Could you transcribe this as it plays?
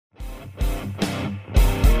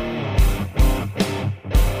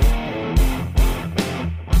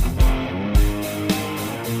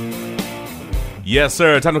Yes,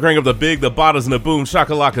 sir. Time to crank up the big, the bottles, and the boom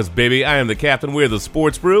shakalakas, baby. I am the captain. We're the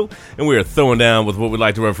Sports Brew, and we are throwing down with what we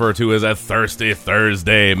like to refer to as a Thirsty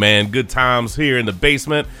Thursday, man. Good times here in the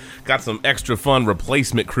basement. Got some extra fun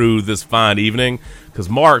replacement crew this fine evening, because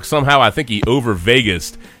Mark, somehow I think he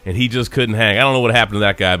over-Vegased, and he just couldn't hang. I don't know what happened to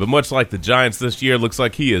that guy, but much like the Giants this year, looks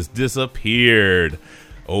like he has disappeared.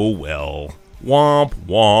 Oh, well. Womp,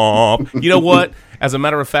 womp. You know what? As a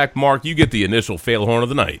matter of fact, Mark, you get the initial fail horn of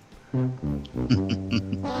the night.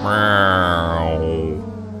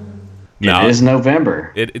 It is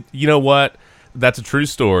November. You know what? That's a true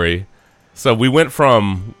story. So we went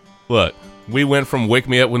from Wake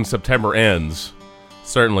Me Up When September Ends.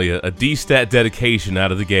 Certainly a D-stat dedication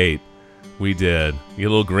out of the gate. We did. You get a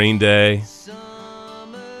little Green Day.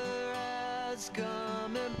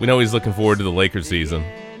 We know he's looking forward to the Lakers season.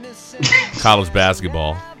 College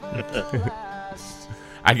basketball.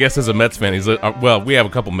 I guess as a Mets fan, we have a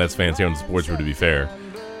couple Mets fans here on the Sports Room, to be fair.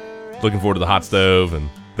 Looking forward to the hot stove and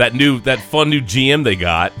that fun new GM they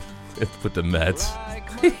got with the Mets.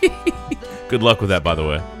 Good luck with that, by the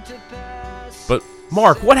way. But,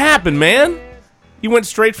 Mark, what happened, man? You went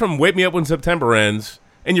straight from Wake Me Up When September Ends,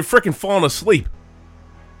 and you're freaking falling asleep.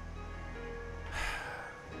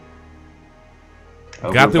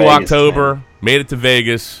 Got through Vegas, October, man. Made it to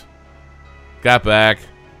Vegas, got back,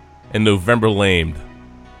 and November lamed.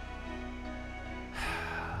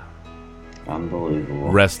 Unbelievable.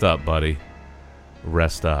 Rest up, buddy.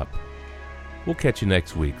 Rest up. We'll catch you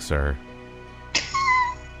next week, sir.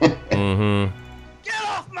 Mm-hmm. Get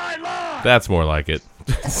off my lawn! That's more like it.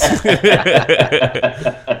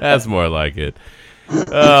 That's more like it.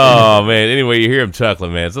 Oh, man. Anyway, you hear him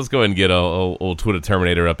chuckling, man. So let's go ahead and get old Twitter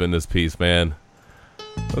Terminator up in this piece, man.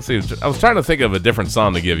 Let's see. I was trying to think of a different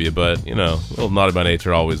song to give you, but, you know, a little Naughty by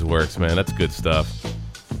Nature always works, man. That's good stuff.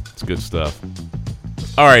 It's good stuff.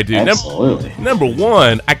 All right, dude. Absolutely. Number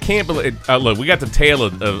one, I can't believe. Look, we got the tale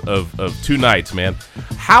of two nights, man.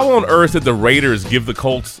 How on earth did the Raiders give the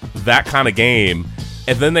Colts that kind of game,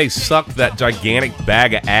 and then they sucked that gigantic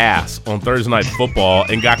bag of ass on Thursday Night Football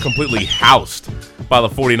and got completely housed by the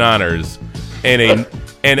 49ers?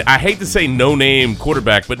 And I hate to say no-name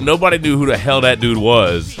quarterback, but nobody knew who the hell that dude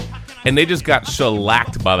was, and they just got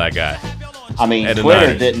shellacked by that guy. I mean,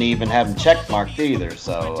 Twitter didn't even have him checkmarked either,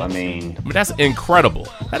 so, I mean... That's incredible.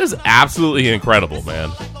 That is absolutely incredible,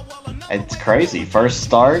 man. It's crazy. First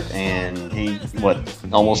start, and he,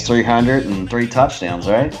 almost 300 and 3 touchdowns,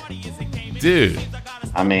 right? Dude.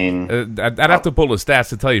 I mean... I'd have to pull the stats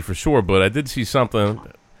to tell you for sure, but I did see something.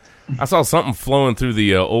 I saw something flowing through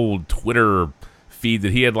the old Twitter feed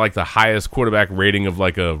that he had, like, the highest quarterback rating of,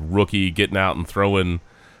 like, a rookie getting out and throwing...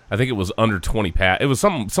 I think it was under 20 pass. It was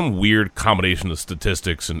some weird combination of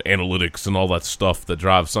statistics and analytics and all that stuff that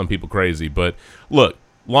drives some people crazy. But look,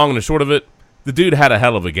 long and the short of it, the dude had a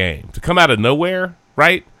hell of a game. To come out of nowhere,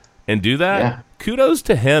 right, and do that, yeah. Kudos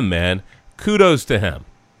to him, man. Kudos to him.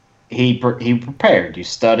 He prepared. You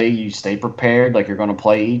study, you stay prepared like you're going to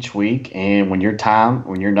play each week. And when your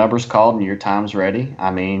number's called and your time's ready,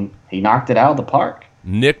 I mean, he knocked it out of the park.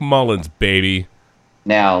 Nick Mullins, baby.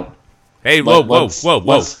 Now... Hey, whoa. Let's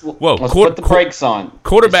put the brakes on.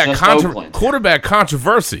 Quarterback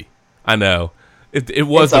controversy. I know. It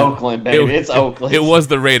was Oakland, baby. It's Oakland. It was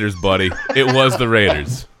the Raiders, buddy. It was the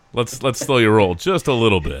Raiders. Let's slow your roll just a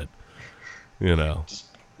little bit. You know. Just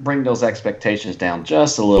bring those expectations down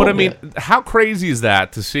just a little bit. But, I mean, how crazy is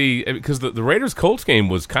that to see? Because the Raiders-Colts game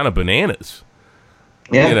was kind of bananas.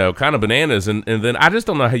 Yeah. You know, kind of bananas. And then I just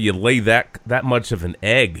don't know how you lay that much of an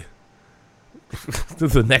egg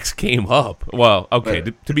the next game up. Well,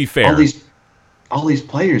 okay, to be fair. All these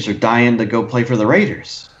players are dying to go play for the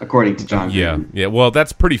Raiders, according to John Gruden. Yeah, well,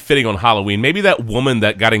 that's pretty fitting on Halloween. Maybe that woman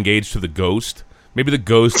that got engaged to the ghost, maybe the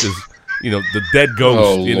ghost is, the dead ghost.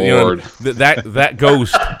 Oh, Lord. That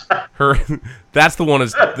ghost, that's the one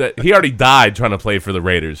that he already died trying to play for the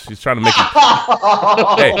Raiders. He's trying to make it.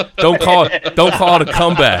 Hey, don't call it a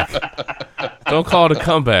comeback. Don't call it a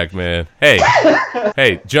comeback, man.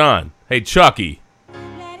 Hey, John. Hey, Chucky.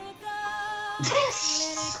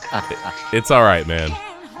 It's all right, man.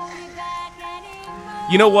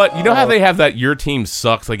 You know what? You know how they have that your team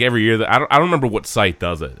sucks like every year? I don't remember what site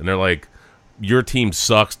does it. And they're like, your team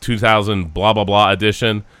sucks 2000 blah, blah, blah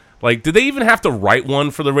edition. Like, did they even have to write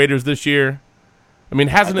one for the Raiders this year? I mean,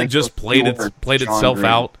 hasn't it just played itself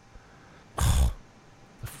out? Oh,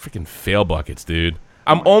 the freaking fail buckets, dude.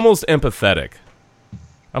 I'm almost empathetic.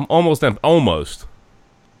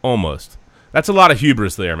 Almost. That's a lot of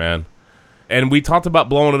hubris there, man. And we talked about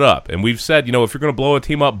blowing it up. And we've said, if you're going to blow a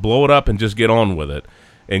team up, blow it up and just get on with it.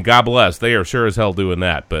 And God bless, they are sure as hell doing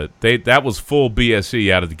that. But that was full BSE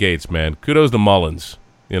out of the gates, man. Kudos to Mullins.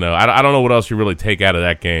 I don't know what else you really take out of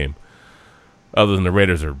that game, other than the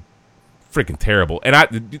Raiders are freaking terrible. And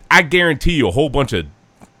I guarantee you a whole bunch of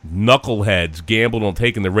knuckleheads gambled on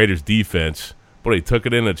taking the Raiders defense, but they took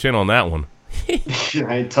it in the chin on that one.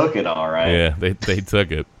 They took it all right. Yeah, they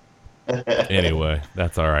took it. Anyway,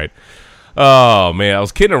 that's all right. Oh, man, I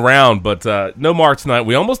was kidding around, but no Mark tonight.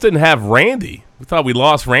 We almost didn't have Randy. We thought we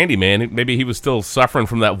lost Randy, man. Maybe he was still suffering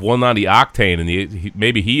from that 190 octane, and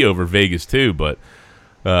maybe he over Vegas too, but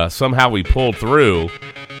somehow we pulled through,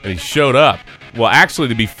 and he showed up. Well, actually,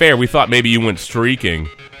 to be fair, we thought maybe you went streaking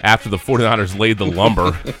after the 49ers laid the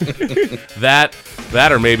lumber. that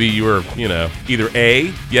or maybe you were, either A,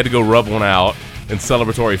 you had to go rub one out in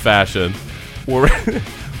celebratory fashion,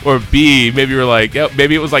 or B, maybe you were like,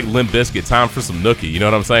 maybe it was like Limp Bizkit, time for some nookie. You know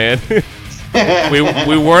what I'm saying? we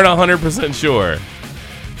weren't 100% sure.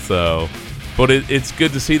 So, but it's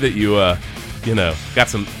good to see that you got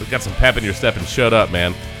some pep in your step and showed up,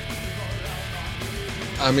 man.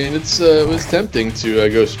 I mean, it was tempting to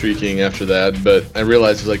go streaking after that, but I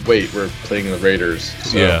realized it was like, wait, we're playing the Raiders.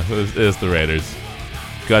 So. Yeah, it's the Raiders.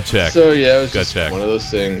 Gut check. So yeah, it was Gut just check. One of those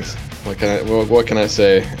things. What can I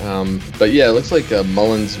say? But yeah, it looks like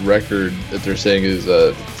Mullins' record that they're saying is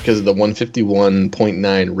because of the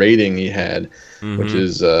 151.9 rating he had, which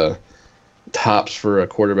is tops for a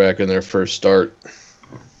quarterback in their first start.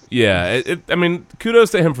 Yeah, I mean,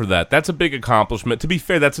 kudos to him for that. That's a big accomplishment. To be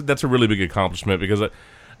fair, that's a really big accomplishment because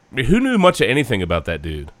who knew much of anything about that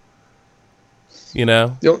dude?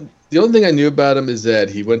 The only thing I knew about him is that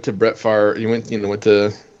he went to Brett Favre. He went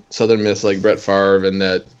to Southern Miss like Brett Favre, and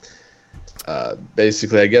that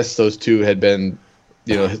basically, I guess those two had been,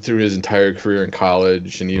 through his entire career in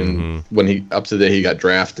college, and even when up to the day he got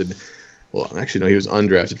drafted. Well, actually, no, he was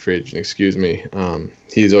undrafted free agent. Excuse me.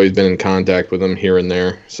 He's always been in contact with him here and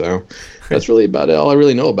there. So that's really about it. All I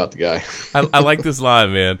really know about the guy. I like this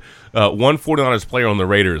line, man. One 49ers player on the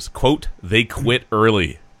Raiders, quote, "They quit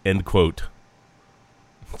early," end quote.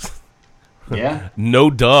 Yeah. No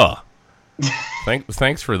duh.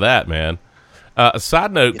 Thanks for that, man.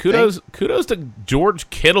 Side note, kudos to George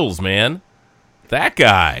Kittles, man. That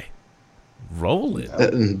guy. Rolling.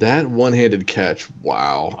 That one-handed catch,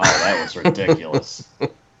 wow. Oh, that was ridiculous.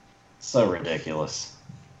 So ridiculous.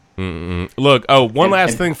 Look, one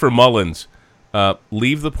last thing for Mullins.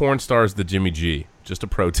 Leave the porn stars the Jimmy G. Just a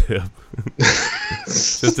pro tip.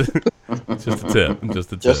 just a tip.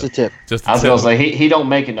 I was going to say, he don't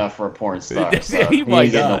make enough for a porn star. So he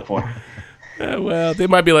ain't getting no porn. Well, they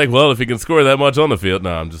might be like, well, if he can score that much on the field.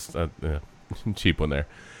 No, I'm just cheap one there.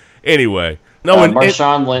 Anyway. No,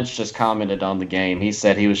 Marshawn Lynch just commented on the game. He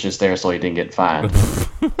said he was just there so he didn't get fined.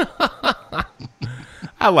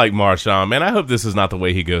 I like Marshawn, man. I hope this is not the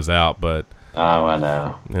way he goes out, but oh, I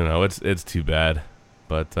know. It's too bad.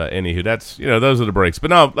 But anywho, that's those are the breaks.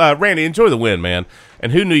 But no, Randy, enjoy the win, man.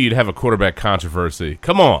 And who knew you'd have a quarterback controversy?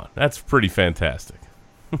 Come on, that's pretty fantastic.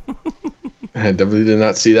 I definitely did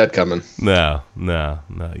not see that coming. No,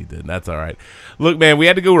 you didn't. That's all right. Look, man, we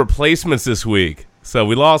had to go replacements this week. So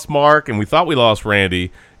we lost Mark, and we thought we lost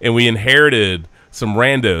Randy, and we inherited some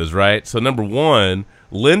randos, right? So number one,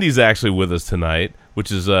 Lindy's actually with us tonight,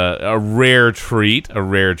 which is a rare treat,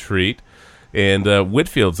 and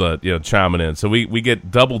Whitfield's chiming in. So we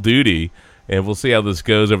get double duty, and we'll see how this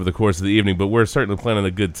goes over the course of the evening, but we're certainly planning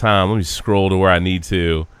a good time. Let me scroll to where I need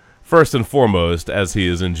to. First and foremost, as he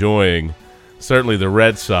is enjoying certainly the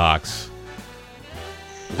Red Sox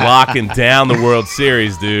locking down the World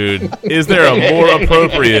Series, dude. Is there a more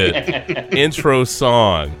appropriate intro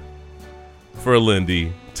song for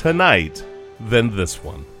Lindy tonight than this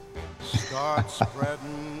one? Start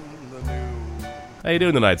spreading the news. How you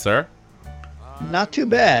doing tonight, sir? Not too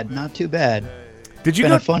bad. Did you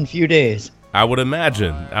been a fun few days. I would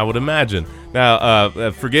imagine. Now,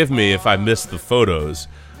 forgive me if I missed the photos.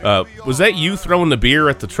 Was that you throwing the beer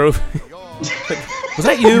at the trophy? Was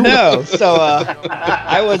that you? No. So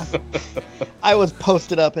I was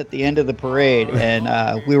posted up at the end of the parade,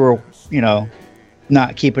 and we were,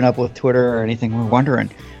 not keeping up with Twitter or anything. We're wondering,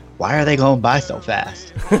 why are they going by so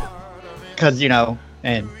fast? Because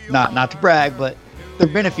and not to brag, but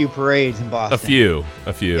there've been a few parades in Boston.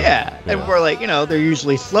 A few. Yeah, and we're like, they're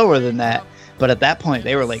usually slower than that. But at that point,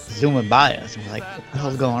 they were like zooming by us. We're like, what the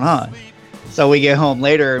hell's going on? So we get home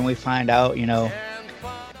later and we find out,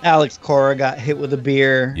 Alex Cora got hit with a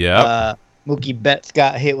beer. Yeah. Mookie Betts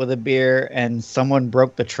got hit with a beer, and someone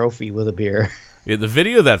broke the trophy with a beer. Yeah, the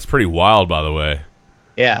video of that's pretty wild, by the way.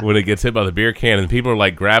 Yeah. When it gets hit by the beer can, and people are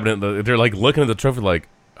like grabbing it, they're like looking at the trophy like,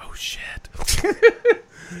 oh shit.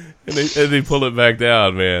 and they pull it back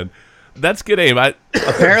down, man. That's good aim.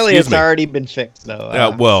 Apparently, it's already been fixed,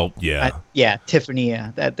 though. Yeah. Tiffany.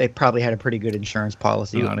 That they probably had a pretty good insurance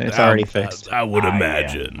policy on it. It's already fixed. I would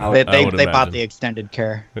imagine. Yeah. They bought the extended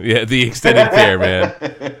care. Yeah, the extended care,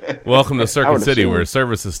 man. Welcome to Circuit City, where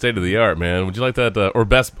service is state of the art, man. Would you like that? Or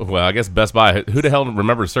Best? Well, I guess Best Buy. Who the hell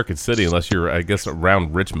remembers Circuit City unless you're, I guess,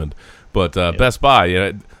 around Richmond? But Best Buy,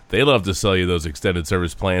 yeah. They love to sell you those extended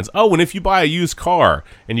service plans. Oh, and if you buy a used car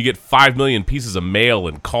and you get 5 million pieces of mail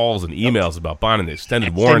and calls and emails about buying an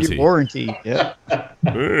extended warranty. Yeah.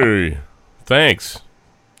 Hey, thanks,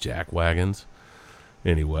 jackwagons.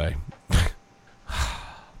 Anyway,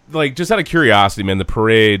 like, just out of curiosity, man, the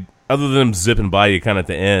parade, other than them zipping by you kind of at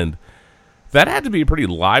the end, that had to be a pretty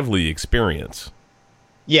lively experience.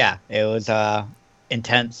 Yeah, it was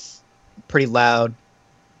intense, pretty loud.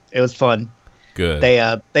 It was fun. Good.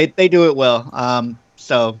 They do it well.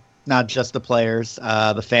 So not just the players,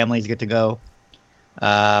 the families get to go.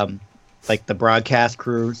 Like the broadcast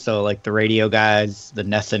crew, so like the radio guys, the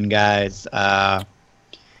Nesson guys,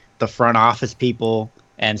 the front office people.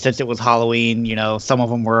 And since it was Halloween, some of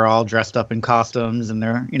them were all dressed up in costumes, and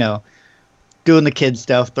they're doing the kid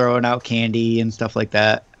stuff, throwing out candy and stuff like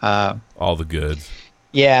that. All the goods.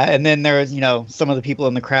 Yeah, and then there was some of the people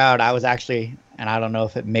in the crowd. I was actually. And I don't know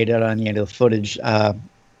if it made it on any of the footage. I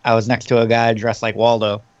was next to a guy dressed like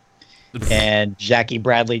Waldo, and Jackie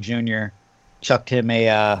Bradley Jr. chucked him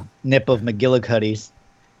a nip of McGillicuddy's,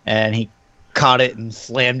 and he caught it and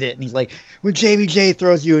slammed it. And he's like, "When JBJ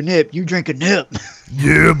throws you a nip, you drink a nip."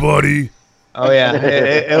 Yeah, buddy. Oh yeah,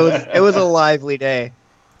 it was a lively day,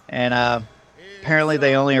 and apparently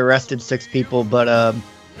they only arrested 6 people, but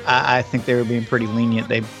I think they were being pretty lenient.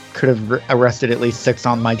 They could have arrested at least 6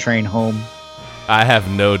 on my train home. I have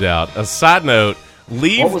no doubt. A side note,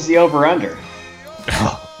 What was the over-under?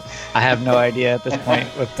 I have no idea at this point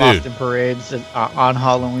with Boston parades on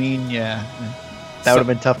Halloween. Yeah, that would have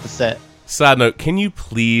been tough to set. Side note, can you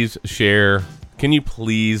please let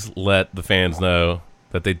the fans know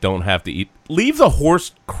that they don't have to eat? Leave the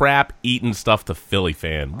horse crap eating stuff to Philly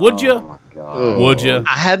fan. Would you? Oh, my God. Would you?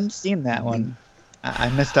 I hadn't seen that one. I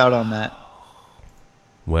missed out on that.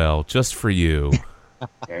 Well, just for you.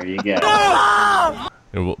 There you go.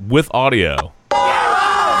 With audio.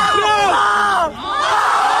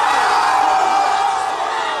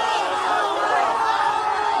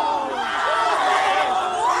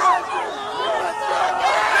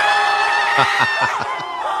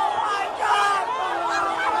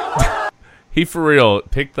 He for real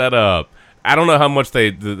picked that up. I don't know how much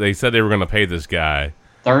they said they were going to pay this guy.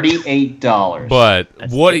 $38. But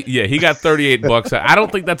he got $38. I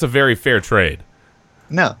don't think that's a very fair trade.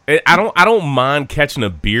 No, I don't mind catching a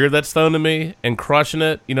beer that's thrown to me and crushing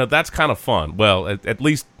it. That's kind of fun. Well, at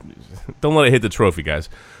least don't let it hit the trophy, guys.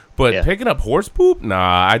 But picking up horse poop,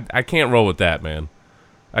 nah, I can't roll with that, man.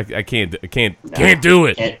 I can't do it. Can't do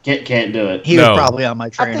it. He was probably on my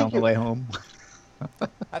train on the way home.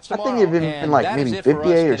 I think it'd been like maybe $58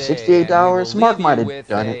 or $68. Mark might have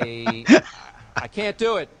done it. I can't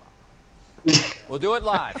do it. We'll do it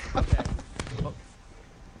live. Okay.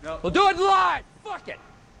 We'll do it live. Fuck it.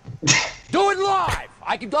 Do it live.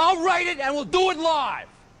 I'll write it and we'll do it live.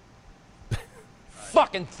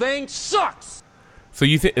 Fucking thing sucks. So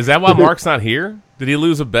you think is that why Mark's not here? Did he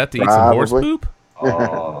lose a bet to eat some horse poop?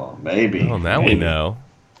 Oh, maybe. Oh, now we know.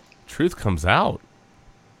 Truth comes out.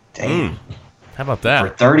 Damn. How about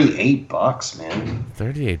that? For $38, man.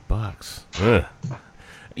 $38. Ugh.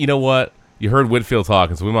 You know what? You heard Whitfield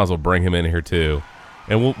talking, so we might as well bring him in here too,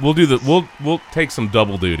 and we'll take some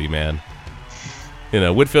double duty, man.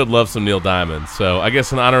 Whitfield loves some Neil Diamond, so I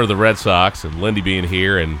guess in honor of the Red Sox and Lindy being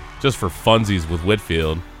here, and just for funsies with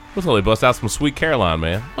Whitfield, we'll totally bust out some Sweet Caroline,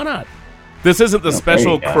 man. Why not? This isn't the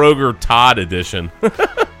special Kroger Todd edition.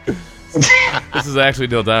 This is actually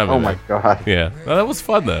Neil Diamond. Oh my God! Yeah, well, that was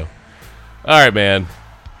fun though. All right, man.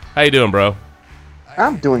 How you doing, bro?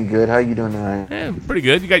 I'm doing good. How you doing tonight? Yeah, pretty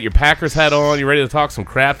good. You got your Packers hat on. You ready to talk some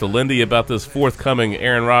crap to Lindy about this forthcoming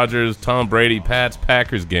Aaron Rodgers, Tom Brady, Pats,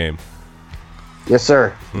 Packers game? Yes,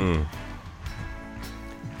 sir.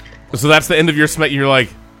 So that's the end of your smack. You're like,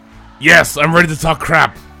 yes, I'm ready to talk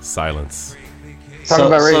crap. Silence. Talking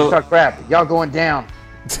about ready to talk crap. Y'all going down.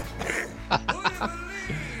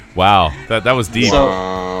 Wow, that was deep.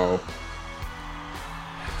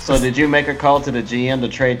 So did you make a call to the GM to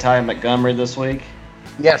trade Ty Montgomery this week?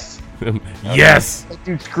 Yes. Yes. That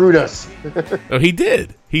dude screwed us. Oh, he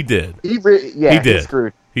did. He did. He did.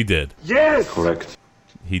 Screwed. He did. Yes. Correct.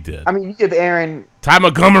 He did. I mean, you give Aaron Ty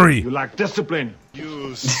Montgomery. You lack discipline.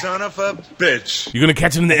 You son of a bitch. You're going to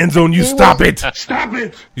catch it in the end zone. You stop it. Stop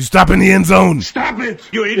it. You stop in the end zone. Stop it,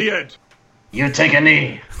 you idiot. You take a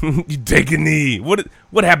knee. You take a knee. What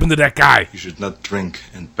happened to that guy? You should not drink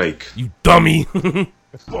and bake. You dummy.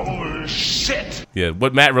 Bullshit. Yeah,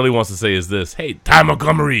 what Matt really wants to say is this. Hey, Ty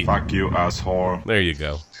Montgomery. Fuck you, asshole. There you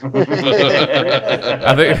go. I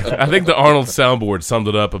think the Arnold soundboard summed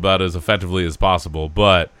it up about as effectively as possible,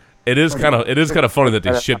 but it is kind of funny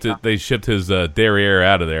that they shipped his derriere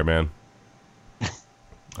out of there, man.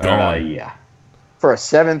 Yeah. For a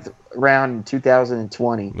 7th round in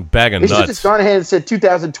 2020. A bag of nuts. They should have gone ahead and said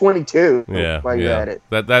 2022. Yeah, while you're at it.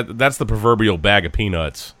 That's the proverbial bag of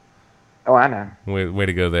peanuts. Oh, I know. Way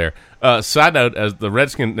to go there. Side note, as the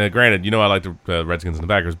Redskins, granted, I like the Redskins and the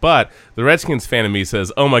Packers, but the Redskins fan of me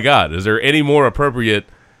says, oh my God, is there any more appropriate,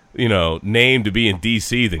 name to be in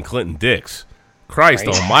D.C. than Clinton Dix? Christ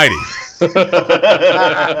almighty.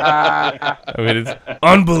 I mean, it's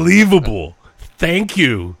unbelievable. Thank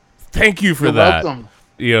you for You're that. welcome.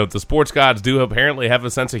 The sports gods do apparently have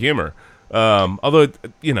a sense of humor. Although,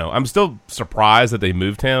 I'm still surprised that they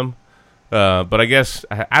moved him. But I guess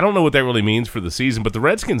I don't know what that really means for the season, but the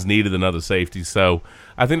Redskins needed another safety, so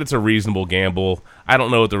I think it's a reasonable gamble. I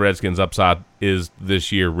don't know what the Redskins' upside is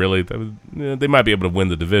this year, really. They might be able to win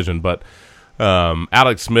the division, but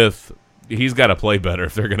Alex Smith, he's got to play better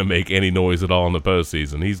if they're going to make any noise at all in the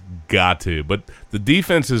postseason. He's got to. But the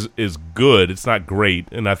defense is good. It's not great,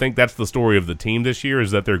 and I think that's the story of the team this year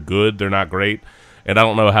is that they're good, they're not great, and I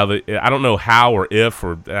don't know how or if,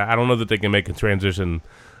 or I don't know that they can make a transition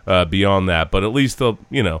beyond that, but at least I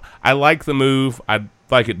like the move. I'd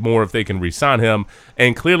like it more if they can re-sign him,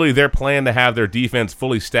 and clearly their plan to have their defense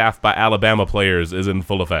fully staffed by Alabama players is in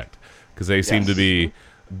full effect because they seem to be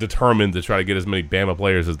determined to try to get as many Bama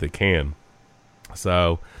players as they can.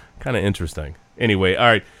 So, kind of interesting. Anyway, all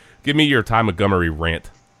right, give me your Ty Montgomery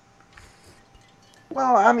rant.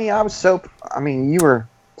 Well, I mean, you were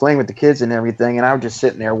playing with the kids and everything, and I was just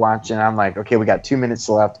sitting there watching. I'm like, okay, we got 2 minutes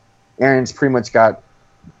left. Aaron's pretty much got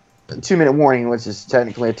a 2-minute warning, which is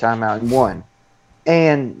technically a timeout, and won.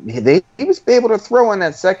 And he was able to throw in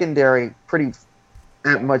that secondary pretty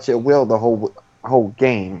much at will the whole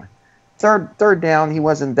game. Third down, he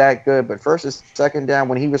wasn't that good, but first and second down,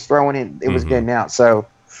 when he was throwing it was getting out. So,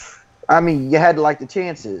 I mean, you had to like the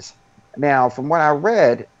chances. Now, from what I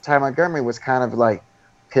read, Ty Montgomery was kind of like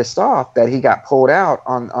pissed off that he got pulled out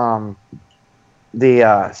on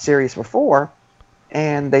the series before,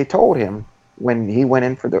 and they told him when he went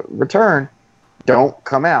in for the return, don't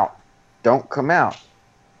come out.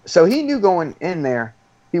 So he knew going in there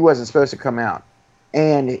he wasn't supposed to come out.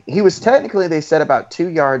 And he was technically, they said, about 2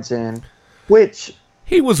 yards in, which...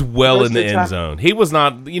 He was well in the end zone. He was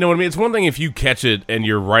not, you know what I mean? It's one thing if you catch it and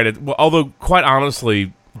you're right at... Well, although, quite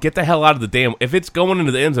honestly, get the hell out of the damn... If it's going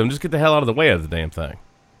into the end zone, just get the hell out of the way of the damn thing.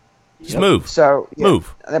 Just move. So,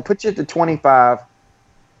 move. That puts you at the 25.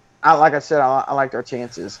 Like I said, I liked our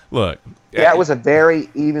chances. Look. That was a very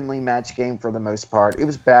evenly matched game for the most part. It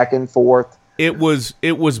was back and forth. It was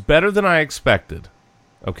better than I expected.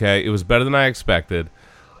 Okay? It was better than I expected.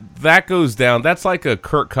 That goes down. That's like a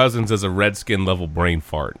Kirk Cousins as a Redskin level brain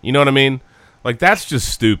fart. You know what I mean? Like, that's just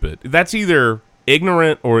stupid. That's either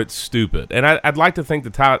ignorant or it's stupid. And I'd like to think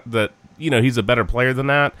that he's a better player than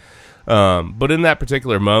that. But in that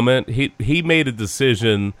particular moment, he made a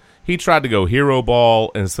decision. He tried to go hero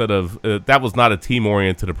ball instead of that was not a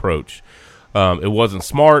team-oriented approach. It wasn't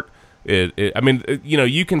smart.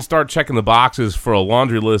 You can start checking the boxes for a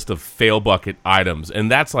laundry list of fail bucket items,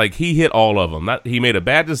 and that's like he hit all of them. He made a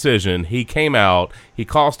bad decision. He came out. He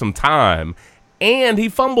cost him time, and he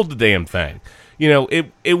fumbled the damn thing.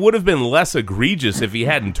 It would have been less egregious if he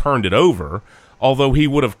hadn't turned it over, although he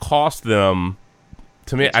would have cost them,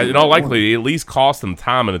 to me, in all likelihood, at least cost them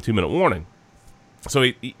time and a 2-minute warning. So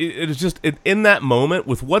it is just in that moment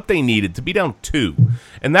with what they needed to be down 2,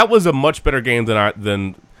 and that was a much better game than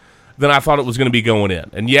I thought it was going to be going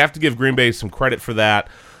in. And you have to give Green Bay some credit for that.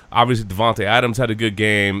 Obviously, Devontae Adams had a good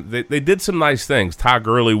game. They did some nice things. Ty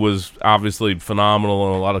Gurley was obviously phenomenal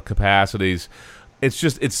in a lot of capacities.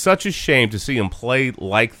 It's such a shame to see him play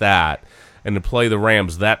like that and to play the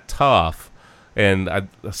Rams that tough. And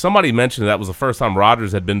somebody mentioned that was the first time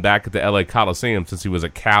Rodgers had been back at the LA Coliseum since he was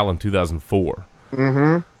at Cal in 2004.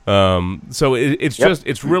 Mm-hmm. So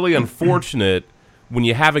it's really unfortunate when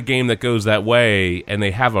you have a game that goes that way and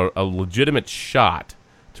they have a legitimate shot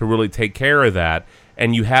to really take care of that,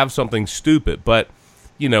 and you have something stupid. But,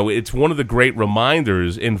 it's one of the great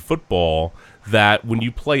reminders in football that when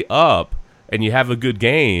you play up and you have a good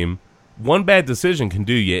game, one bad decision can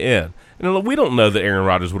do you in. And we don't know that Aaron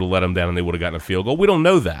Rodgers would have let him down and they would have gotten a field goal. We don't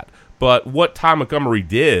know that. But what Ty Montgomery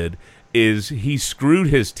did is he screwed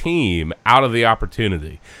his team out of the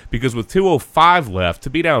opportunity. Because with 2:05 left, to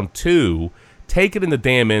be down 2, take it in the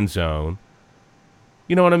damn end zone.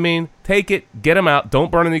 You know what I mean? Take it, get him out,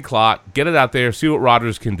 don't burn any clock, get it out there, see what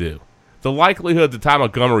Rodgers can do. The likelihood that Ty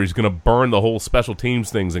Montgomery is going to burn the whole special teams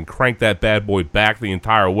things and crank that bad boy back the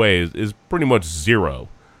entire way is pretty much zero.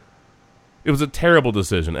 It was a terrible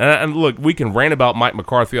decision. And look, we can rant about Mike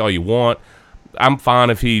McCarthy all you want. I'm fine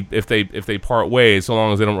if they part ways, so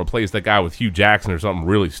long as they don't replace that guy with Hugh Jackson or something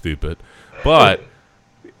really stupid. But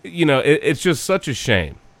it's just such a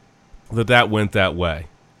shame that went that way.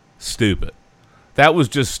 Stupid. That was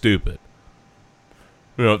just stupid.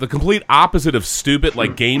 The complete opposite of stupid,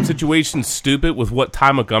 like game situation stupid with what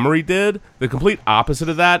Ty Montgomery did, the complete opposite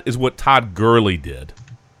of that is what Todd Gurley did.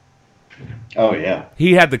 Oh, yeah.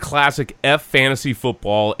 He had the classic F fantasy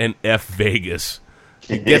football and F Vegas.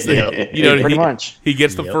 He gets pretty much. He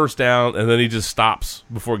gets the first down, and then he just stops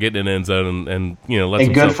before getting in the end zone and lets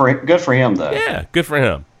himself. Good for him, though. Yeah, good for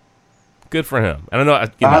him. Good for him. And I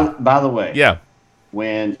know. By the way, yeah,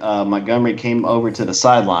 when Montgomery came over to the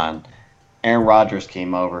sideline, Aaron Rodgers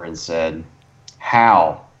came over and said,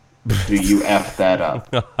 "How do you F that up?"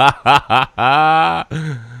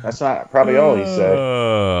 That's not probably all he said.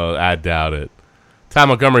 Oh, I doubt it. Ty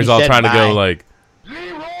Montgomery's all trying to go like,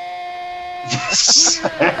 it's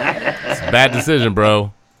a bad decision,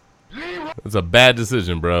 bro. It's a bad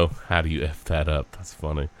decision, bro. How do you F that up? That's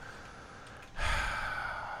funny.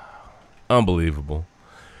 Unbelievable.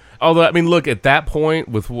 Although, I mean, look, at that point,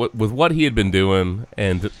 with what he had been doing,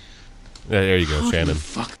 and there you go, Shannon.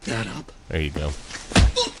 Fuck that up. There you go.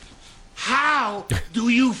 How do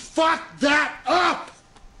you fuck that up?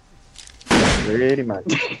 Pretty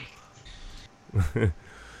much.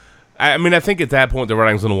 I mean, I think at that point the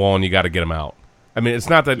writing's on the wall, and you got to get him out. I mean, it's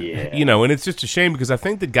not that and it's just a shame because I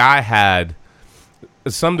think the guy had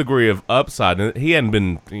some degree of upside, and he hadn't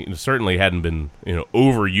been certainly hadn't been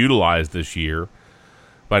overutilized this year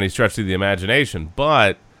by any stretch of the imagination.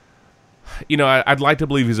 But I'd like to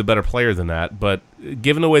believe he's a better player than that. But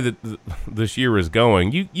given the way that this year is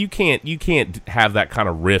going, you can't have that kind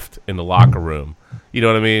of rift in the locker room. You know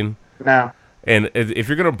what I mean? No. And if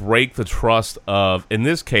you're going to break the trust of, in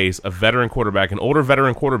this case, a veteran quarterback, an older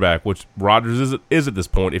veteran quarterback, which Rodgers is at this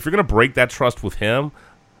point, if you're going to break that trust with him,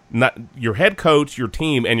 not your head coach, your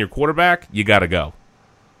team, and your quarterback, you got to go.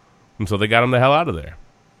 And so they got him the hell out of there.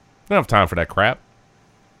 They don't have time for that crap.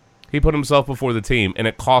 He put himself before the team, and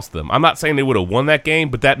it cost them. I'm not saying they would have won that game,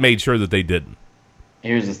 but that made sure that they didn't.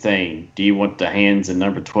 Here's the thing. Do you want the hands in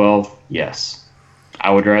number 12? Yes. I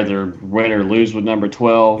would rather win or lose with number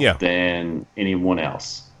 12 than anyone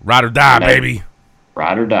else. Ride or die, baby.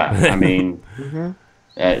 Ride or die. I mean,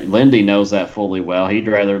 Lindy knows that fully well. He'd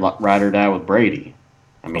rather ride or die with Brady.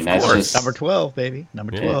 I mean, that's just number 12, baby.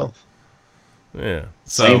 Number 12. Yeah.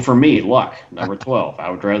 Same for me, Luck. Number 12. I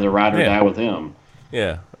would rather ride or die with him.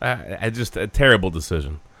 Yeah. I just a terrible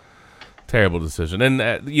decision. Terrible decision. And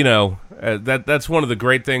that's one of the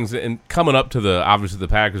great things. And coming up to obviously the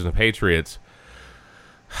Packers and the Patriots.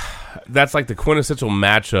 That's like the quintessential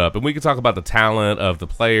matchup, and we could talk about the talent of the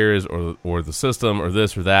players or the system or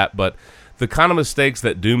this or that, but the kind of mistakes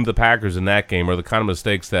that doomed the Packers in that game are the kind of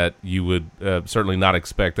mistakes that you would certainly not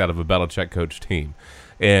expect out of a Belichick coach team.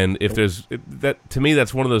 And if there's that, to me,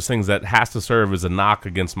 that's one of those things that has to serve as a knock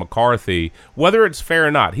against McCarthy, whether it's fair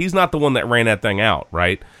or not. He's not the one that ran that thing out,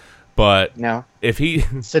 right? But no. If he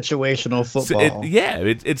situational football,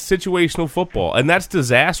 it's situational football, and that's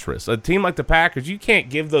disastrous. A team like the Packers, you can't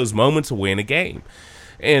give those moments away in a game.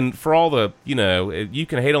 And for all the you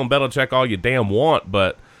can hate on Belichick all you damn want,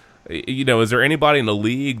 but is there anybody in the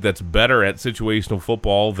league that's better at situational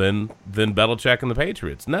football than Belichick and the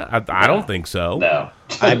Patriots? No, I don't think so. No,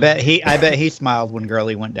 I bet he smiled when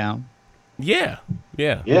Gurley went down. Yeah.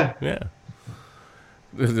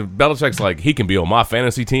 Belichick's like, he can be on my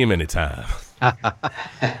fantasy team anytime.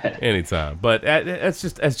 Anytime. But that's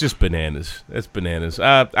just bananas. That's bananas.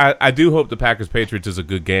 I do hope the Packers-Patriots is a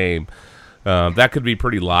good game. That could be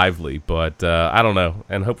pretty lively, but I don't know.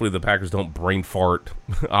 And hopefully the Packers don't brain fart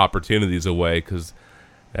opportunities away because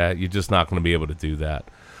you're just not going to be able to do that.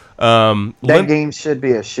 That game should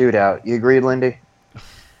be a shootout. You agree, Lindy?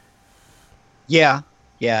 Yeah,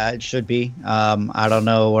 it should be. I don't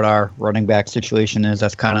know what our running back situation is.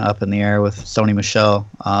 That's kind of up in the air with Sony Michel.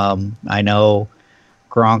 I know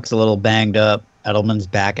Gronk's a little banged up. Edelman's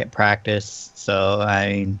back at practice. So,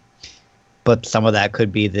 but some of that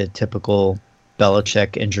could be the typical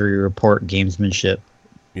Belichick injury report gamesmanship.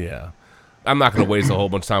 Yeah. I'm not going to waste a whole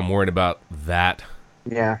bunch of time worrying about that.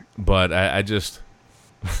 Yeah. But I just...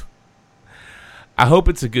 I hope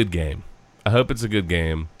it's a good game. And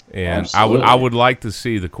Absolutely. I would like to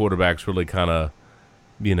see the quarterbacks really kind of,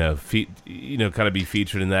 kind of be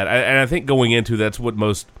featured in that. And I think going into that's what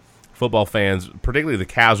most football fans, particularly the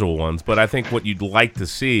casual ones, but I think what you'd like to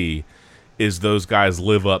see is those guys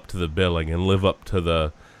live up to the billing and live up to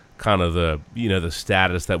the kind of the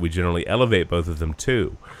status that we generally elevate both of them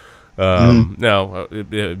to. No,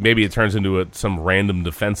 maybe it turns into some random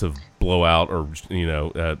defensive blowout or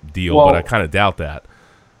deal, Well, but I kind of doubt that.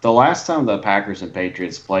 The last time the Packers and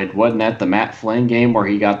Patriots played, wasn't that the Matt Flynn game where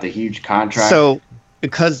he got the huge contract? So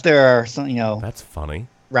because there are some, That's funny.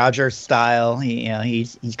 Rogers style,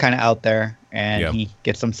 he's kind of out there and Yep. he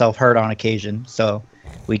gets himself hurt on occasion. So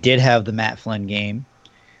we did have the Matt Flynn game,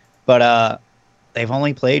 but they've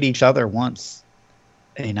only played each other once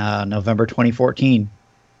in November 2014.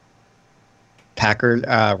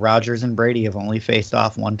 Rogers and Brady have only faced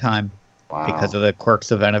off one time because of the quirks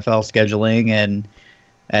of NFL scheduling, and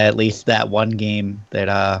at least that one game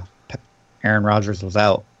that Aaron Rodgers was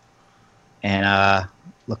out. And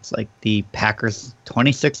looks like the Packers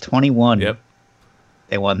 26-21. Yep.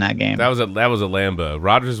 They won that game. That was at Lambeau.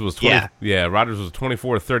 Rodgers was 20, Yeah. Rodgers was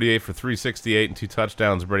 24-38 for 368 and 2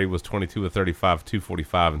 touchdowns. Brady was 22-35 for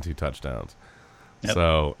 245 and 2 touchdowns. Yep.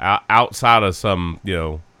 So outside of some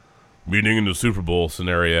meeting in the Super Bowl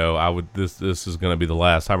scenario, this is going to be the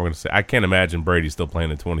last time we're going to say. I can't imagine Brady still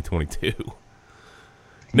playing in 2022.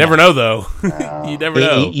 Never know though. You never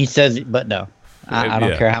know. He says, but no. I don't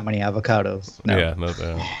Yeah. care how many avocados. No. Yeah, no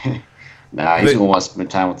doubt. Nah, he's gonna want to spend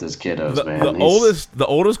time with his kiddos, man. The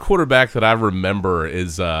oldest quarterback that I remember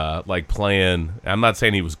is playing. I'm not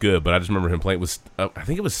saying he was good, but I just remember him playing. I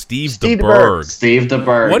think it was Steve DeBerg. Steve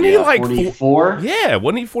DeBerg. Wasn't he like 44? Yeah,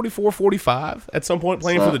 wasn't he 44, 45 at some point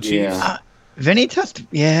playing for the Chiefs? Yeah. Vinny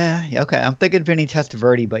okay. I'm thinking Vinny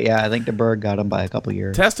Testaverde, but yeah, I think DeBerg got him by a couple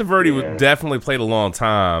years. Testaverde definitely played a long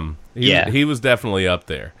time. He was definitely up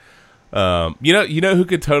there. You know who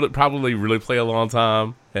could probably really play a long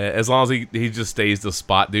time, as long as he just stays the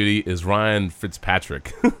spot duty, is Ryan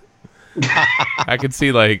Fitzpatrick. I could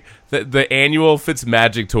see like the annual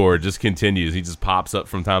Fitzmagic tour just continues. He just pops up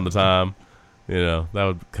from time to time. That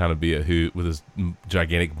would kind of be a hoot with his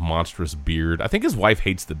gigantic, monstrous beard. I think his wife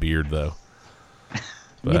hates the beard though.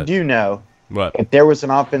 You do know, What? if there was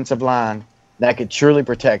an offensive line that could truly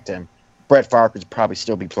protect him, Brett Favre could probably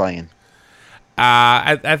still be playing.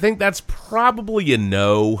 I think that's probably a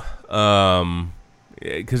no,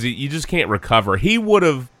 because you just can't recover. He would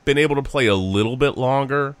have been able to play a little bit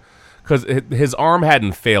longer because his arm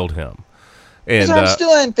hadn't failed him. And His arm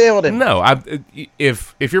still hadn't failed him. No,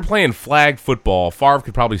 if you're playing flag football, Favre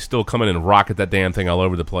could probably still come in and rocket that damn thing all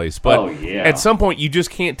over the place. But at some point, you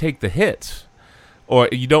just can't take the hits, or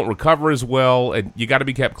you don't recover as well, and you got to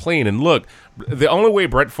be kept clean. And look, the only way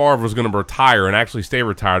Brett Favre was going to retire and actually stay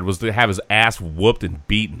retired was to have his ass whooped and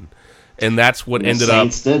beaten, and that's what ended up.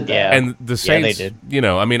 Did that. Yeah. And the Saints, they did.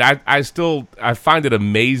 I mean, I find it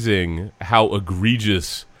amazing how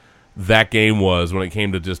egregious that game was when it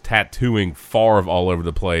came to just tattooing Favre all over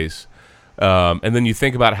the place. And then you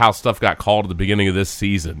think about how stuff got called at the beginning of this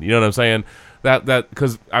season. You know what I'm saying? That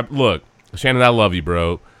because look, Shannon, I love you,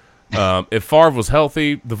 bro. If Favre was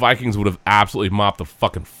healthy, the Vikings would have absolutely mopped the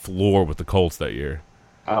fucking floor with the Colts that year.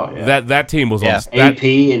 Oh yeah. That team was on AP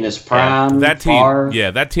in his prime. that team,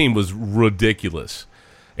 Favre. that team was ridiculous,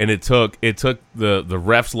 and it took the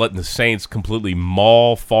refs letting the Saints completely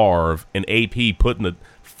maul Favre and AP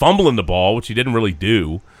fumbling the ball, which he didn't really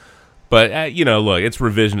do. But look, it's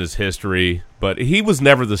revisionist history. But he was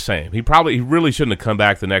never the same. He really shouldn't have come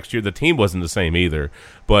back the next year. The team wasn't the same either.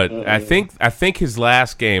 But I think his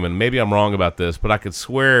last game, and maybe I'm wrong about this, but I could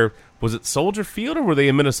swear, was it Soldier Field or were they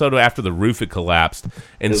in Minnesota after the roof had collapsed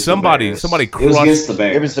and somebody crushed? It was against the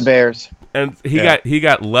Bears. It was the Bears. And he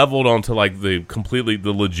got leveled onto like the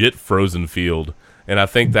legit frozen field, and I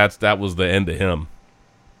think that was the end of him.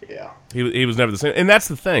 Yeah. He was never the same, and that's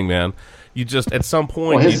the thing, man. You just at some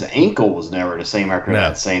point. Well, his ankle was never the same after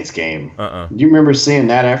that Saints game. Do you remember seeing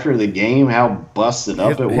that after the game? How busted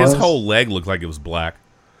up it was. His whole leg looked like it was black.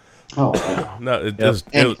 Oh yeah. No, it And was.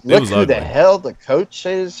 It look was who ugly. the hell the coach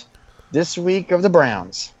is this week of the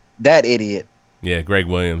Browns. That idiot. Yeah, Greg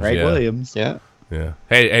Williams. Greg yeah. Williams, yeah. Yeah.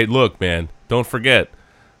 Hey, look, man. Don't forget.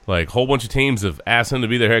 Like, a whole bunch of teams have asked him to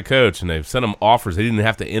be their head coach, and they've sent him offers they didn't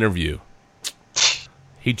have to interview.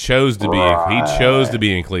 He chose to be. He chose to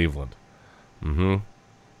be in Cleveland.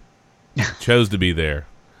 Chose to be there.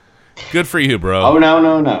 Good for you, bro. Oh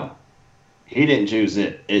no. He didn't choose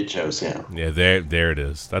it. It chose him. Yeah, there it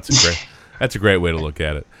is. That's a great way to look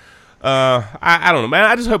at it. I don't know, man.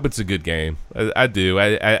 I just hope it's a good game. I do.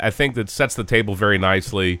 I think that sets the table very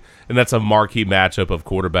nicely, and that's a marquee matchup of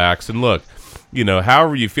quarterbacks. And look,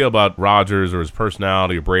 however you feel about Rodgers or his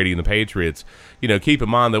personality or Brady and the Patriots, keep in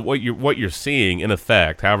mind that what you're seeing in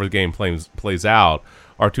effect, however the game plays out,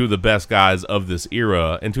 are two of the best guys of this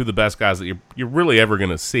era and two of the best guys that you're really ever going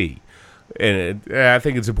to see. And I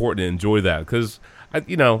think it's important to enjoy that because,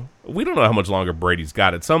 we don't know how much longer Brady's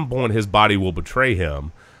got. At some point, his body will betray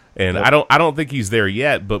him. And yep. I don't think he's there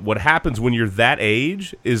yet, but what happens when you're that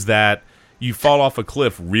age is that you fall off a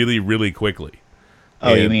cliff really, really quickly.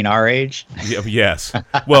 Oh, you mean our age? Yes.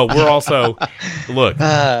 Well, we're also look.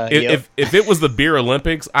 If it was the beer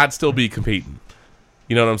Olympics, I'd still be competing.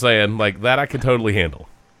 You know what I'm saying? Like that, I can totally handle.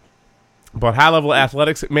 But high level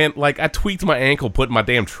athletics, man. Like I tweaked my ankle putting my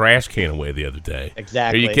damn trash can away the other day.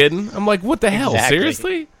 Exactly. Are you kidding? I'm like, what the hell?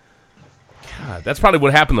 Seriously? God, that's probably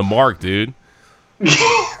what happened to Mark, dude. He's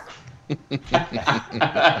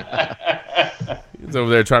over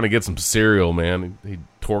there trying to get some cereal, man. He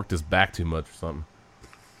torqued his back too much or something.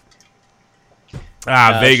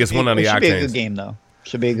 Vegas won on the Octanes. Should be a good game, though.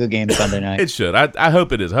 Should be a good game Sunday night. It should. I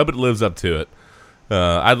hope it is. I hope it lives up to it.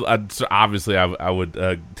 Obviously, I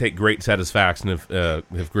would take great satisfaction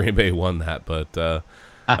if Green Bay won that, but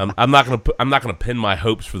I'm not gonna pin my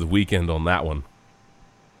hopes for the weekend on that one.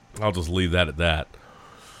 I'll just leave that at that.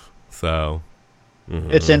 So.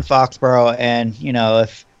 Mm-hmm. It's in Foxborough, and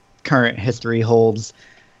if current history holds,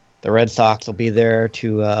 the Red Sox will be there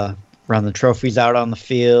to run the trophies out on the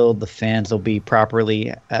field. The fans will be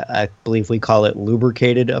properly, I believe we call it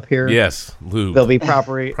lubricated up here. Yes, lube. They'll be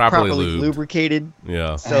properly lubed. lubricated.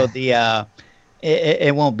 Yeah. So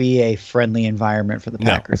it won't be a friendly environment for the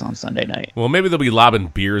Packers on Sunday night. Well, maybe they'll be lobbing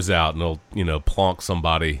beers out, and they'll plonk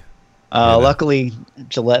somebody. Luckily,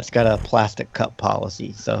 Gillette's got a plastic cup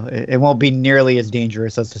policy, so it won't be nearly as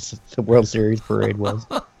dangerous as the World Series parade was.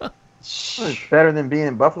 Well, it's better than being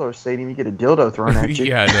in Buffalo Stadium. You get a dildo thrown at you.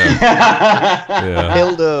 Yeah, I know. Yeah.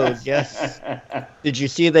 Dildos, yes. Did you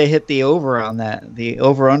see they hit the over on that? The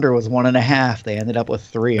over/under was 1.5. They ended up with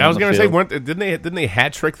 3. I was going to say, didn't they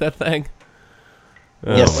hat trick that thing?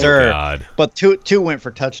 Oh, yes, sir. God. But two went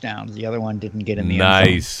for touchdowns. The other one didn't get in the end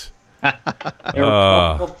zone. Nice. By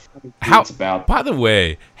the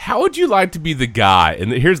way, how would you like to be the guy?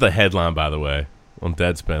 And here's the headline, by the way, on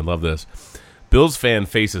Deadspin. Love this. Bills fan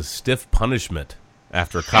faces stiff punishment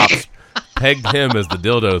after cops pegged him as the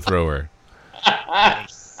dildo thrower.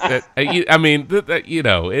 I mean,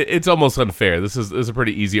 it's almost unfair. This is a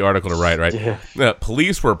pretty easy article to write, right? Yeah.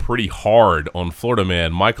 Police were pretty hard on Florida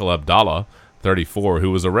man Michael Abdallah, 34, who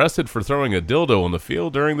was arrested for throwing a dildo on the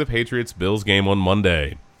field during the Patriots-Bills game on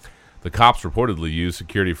Monday. The cops reportedly used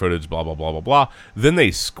security footage, blah, blah, blah, blah, blah. Then they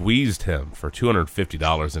squeezed him for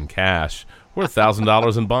 $250 in cash or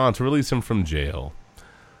 $1,000 in bond to release him from jail.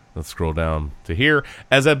 Let's scroll down to here.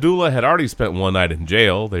 As Abdullah had already spent one night in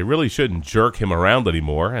jail, they really shouldn't jerk him around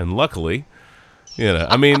anymore. And luckily,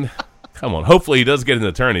 come on. Hopefully he does get an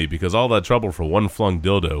attorney because all that trouble for one flung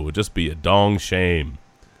dildo would just be a dong shame.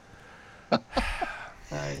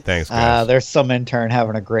 Thanks, guys. There's some intern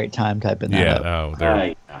having a great time typing that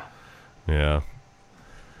up. Yeah.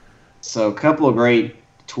 So a couple of great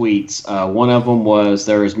tweets. One of them was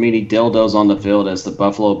there as many dildos on the field as the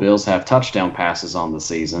Buffalo Bills have touchdown passes on the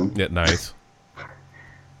season. Yeah, nice.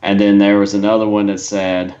 And then there was another one that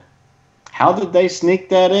said, how did they sneak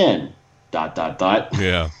that in? ...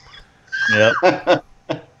 Yeah. Yep.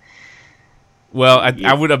 Well,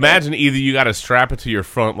 I would imagine either you got to strap it to your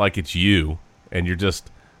front like it's you, and you're just,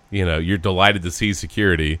 you're delighted to see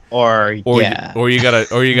security, or you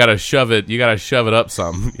gotta shove it. You gotta shove it up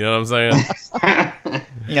something. You know what I'm saying?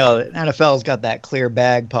 The NFL's got that clear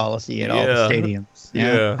bag policy at all the stadiums.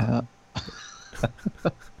 Yeah.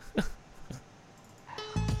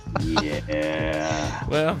 Yeah.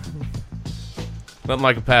 Well, nothing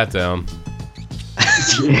like a pat down.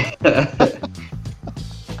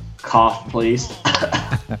 Cough, please.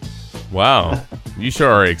 Wow. You sure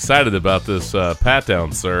are excited about this pat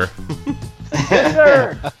down, sir. Yes,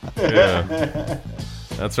 sir. Yeah.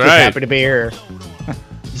 That's right. Just happy to be here.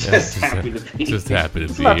 Just happy to be Just happy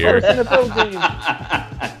to be My here. first NFL game.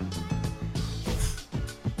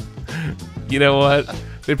 You know what?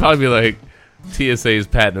 They'd probably be like, TSA's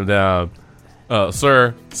patting him down.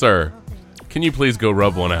 Sir, can you please go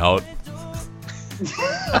rub one out?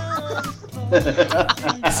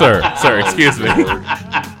 Sir, excuse me.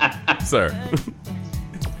 Sir.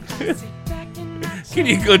 Can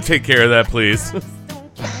you go take care of that, please?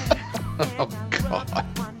 Oh, God.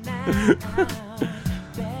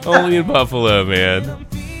 Only in Buffalo, man.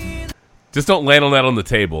 Just don't land on that on the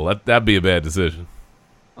table. That'd be a bad decision.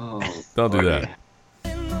 Oh, Don't do boy. that.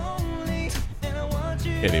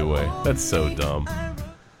 Anyway, that's so dumb.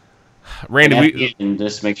 Randy, And at we the end,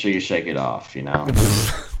 just make sure you shake it off, you know?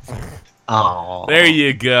 Oh, there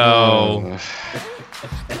you go.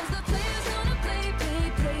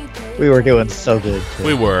 we were doing so good. Too.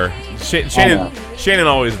 We were. Shannon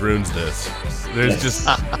always ruins this.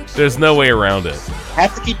 There's no way around it.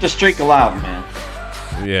 Have to keep the streak alive, man.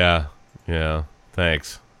 Yeah.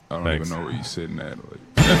 Thanks. I don't Thanks. even know where you're sitting at.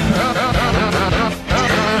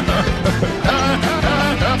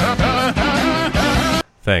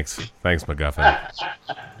 Thanks, McGuffin.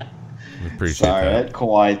 Appreciate Sorry, that. that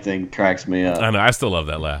Kawhi thing cracks me up. I know. I still love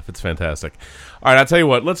that laugh. It's fantastic. All right, I'll tell you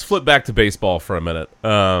what. Let's flip back to baseball for a minute,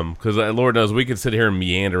 because Lord knows we could sit here and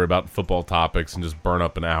meander about football topics and just burn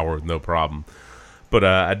up an hour with no problem. But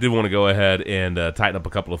I did want to go ahead and tighten up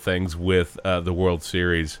a couple of things with the World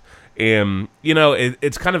Series. And, you know,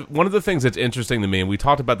 it's kind of one of the things that's interesting to me, and we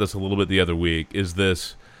talked about this a little bit the other week, is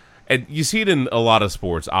this, and you see it in a lot of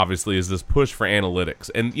sports, obviously, is this push for analytics.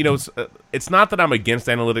 And, you know, it's not that I'm against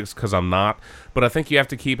analytics, because I'm not, but I think you have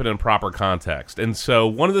to keep it in proper context. And so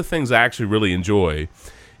one of the things I actually really enjoy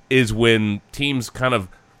is when teams kind of,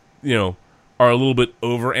 you know, are a little bit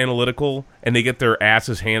over analytical and they get their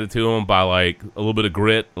asses handed to them by like a little bit of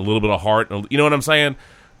grit, a little bit of heart. You know what I'm saying?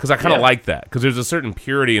 Because I kind of like that, because there's a certain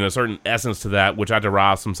purity and a certain essence to that which I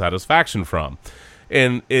derive some satisfaction from.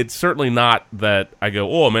 And it's certainly not that I go,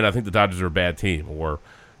 oh man, I think the Dodgers are a bad team, or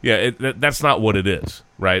that's not what it is,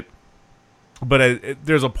 right? But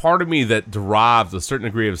there's a part of me that derives a certain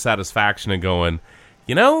degree of satisfaction in going,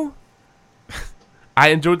 you know, I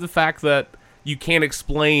enjoyed the fact that you can't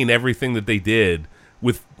explain everything that they did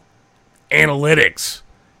with analytics.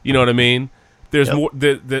 You know what I mean? There's more.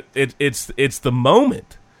 It's the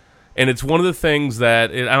moment, and it's one of the things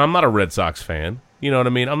that. And I'm not a Red Sox fan. You know what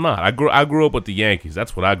I mean? I'm not. I grew up with the Yankees.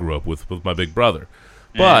 That's what I grew up with my big brother.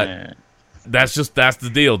 But that's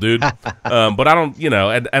the deal, dude. But I don't. You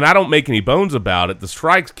know, and I don't make any bones about it. The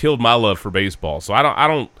strikes killed my love for baseball. So I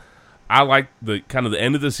don't. I like the kind of the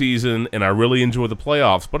end of the season, and I really enjoy the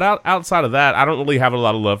playoffs. But outside of that, I don't really have a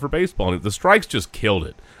lot of love for baseball. And the strikes just killed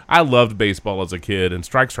it. I loved baseball as a kid, and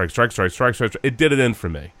strike. It did it in for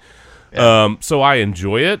me. Yeah. So I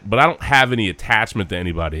enjoy it, but I don't have any attachment to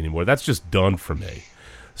anybody anymore. That's just done for me.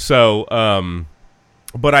 So,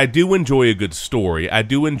 but I do enjoy a good story. I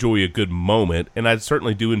do enjoy a good moment, and I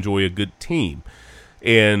certainly do enjoy a good team.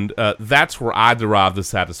 And that's where I derive the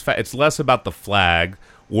satisfaction. It's less about the flag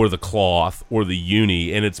or the cloth or the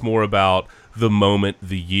uni, and it's more about the moment,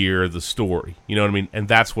 the year, the story. You know what I mean? And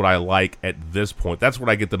that's what I like at this point. That's what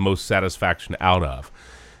I get the most satisfaction out of.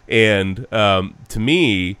 And to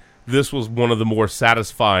me, this was one of the more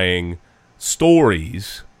satisfying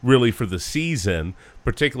stories, really, for the season,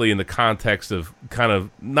 particularly in the context of kind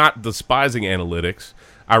of not despising analytics.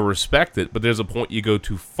 I respect it, but there's a point you go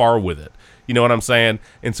too far with it. You know what I'm saying?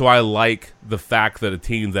 And so I like the fact that a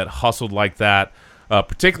team that hustled like that,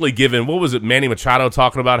 particularly given, what was it, Manny Machado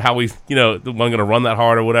talking about how wasn't going to run that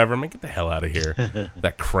hard or whatever. I mean, get the hell out of here.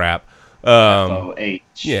 That crap. FOH.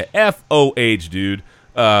 Yeah, FOH, dude.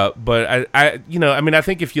 But I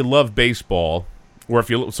think if you love baseball, or if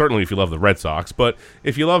you love the Red Sox, but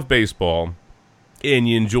if you love baseball and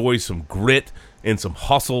you enjoy some grit and some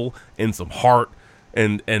hustle and some heart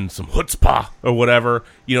and some chutzpah or whatever,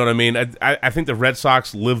 you know what I mean? I think the Red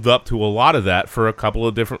Sox lived up to a lot of that for a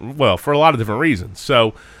lot of different reasons.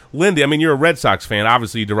 So, Lindy, I mean, you're a Red Sox fan.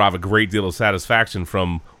 Obviously, you derive a great deal of satisfaction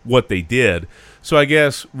from what they did. So I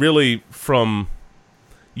guess, really, from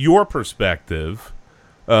your perspective,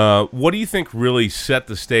 what do you think really set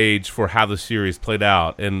the stage for how the series played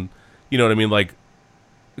out? And, you know what I mean? Like,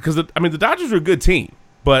 because, the Dodgers are a good team,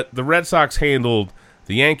 but the Red Sox handled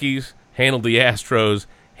the Yankees, handled the Astros,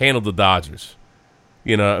 handled the Dodgers.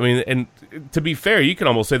 You know, I mean, and to be fair, you can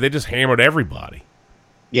almost say they just hammered everybody.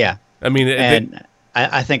 Yeah. I mean,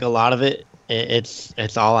 I think a lot of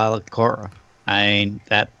it's all Alec Cora. I mean,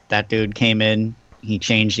 that dude came in, he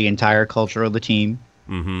changed the entire culture of the team.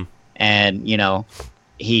 Mm-hmm. And, you know,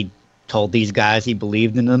 he told these guys he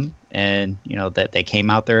believed in them, and, you know, that they came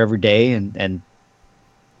out there every day and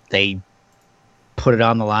they put it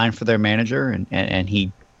on the line for their manager, and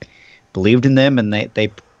he believed in them, and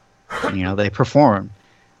they performed.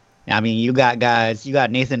 I mean, you got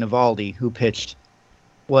Nathan Eovaldi, who pitched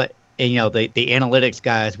what, and, you know, the analytics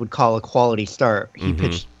guys would call a quality start. He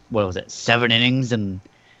pitched, 7 innings and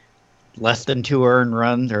less than 2 earned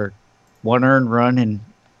runs, or 1 earned run in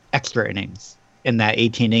extra innings in that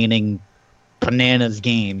 18-inning bananas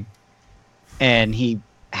game. And he,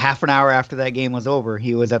 half an hour after that game was over,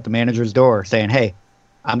 he was at the manager's door saying, "Hey,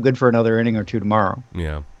 I'm good for another inning or 2 tomorrow."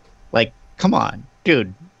 Yeah. Like, come on,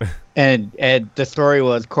 dude. And the story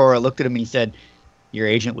was Cora looked at him and he said, "Your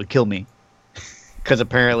agent would kill me," because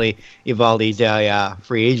apparently Evaldi's a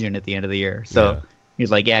free agent at the end of the year. So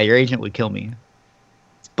he's like, "Yeah, your agent would kill me."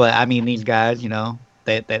 But I mean, these guys,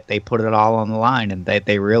 they put it all on the line, and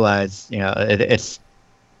they realize, it's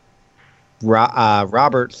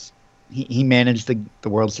Roberts. He managed the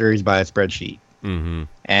World Series by a spreadsheet,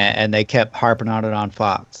 and they kept harping on it on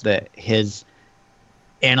Fox that his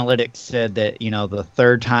analytics said that the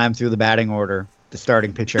third time through the batting order, the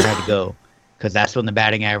starting pitcher had to go, because that's when the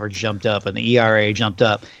batting average jumped up and the ERA jumped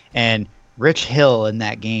up. And Rich Hill in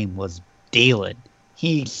that game was dealing.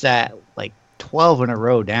 He sat like 12 in a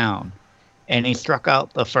row down, and he struck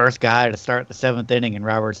out the first guy to start the 7th inning, and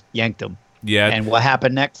Roberts yanked him. Yeah. And what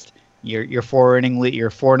happened next? Your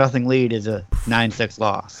 4-0 lead is a 9-6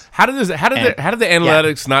 loss. How did the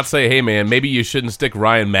analytics not say, "Hey man, maybe you shouldn't stick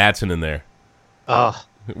Ryan Madsen in there"?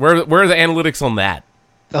 Where are the analytics on that?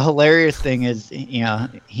 The hilarious thing is,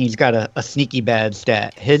 he's got a sneaky bad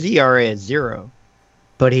stat. His ERA is 0,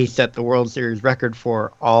 but he set the World Series record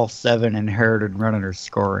for all 7 inherited runners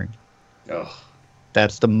scoring. Oh.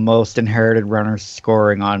 That's the most inherited runners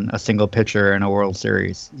scoring on a single pitcher in a World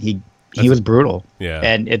Series. He was brutal. Yeah.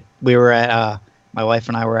 And we were at my wife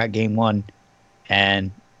and I were at Game 1,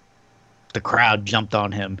 and the crowd jumped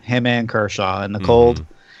on him and Kershaw in the cold.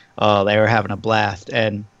 They were having a blast.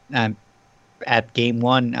 And at Game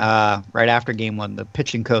 1, right after Game 1, the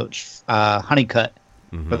pitching coach, Honeycutt,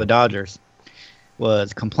 for the Dodgers,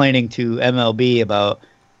 was complaining to MLB about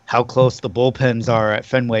how close the bullpens are at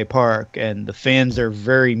Fenway Park, and the fans are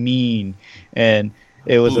very mean, and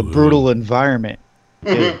it was a brutal environment.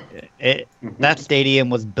 That stadium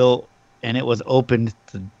was built, and it was opened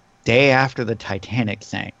the day after the Titanic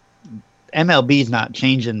sank. MLB's not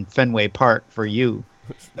changing Fenway Park for you.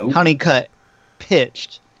 Nope. Honeycutt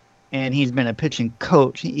pitched, and he's been a pitching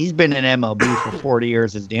coach. He's been in MLB for 40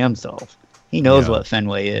 years his damn self. He knows what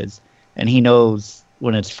Fenway is, and he knows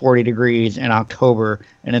when it's 40 degrees in October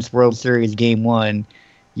and it's World Series Game 1,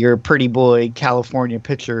 your pretty boy California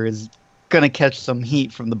pitcher is going to catch some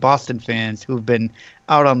heat from the Boston fans who've been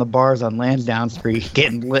out on the bars on Lansdowne Street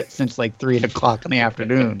getting lit since like 3 o'clock in the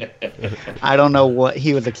afternoon. I don't know what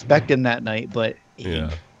he was expecting that night, but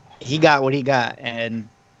he got what he got. And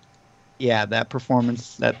that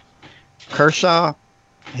performance, that Kershaw,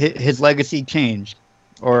 his legacy changed,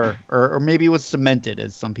 or maybe was cemented,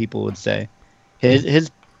 as some people would say. His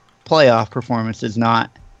playoff performance is not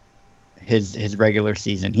his regular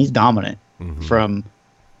season. He's dominant from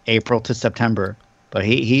April to September, but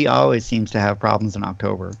he always seems to have problems in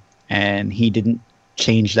October, and he didn't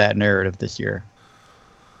change that narrative this year.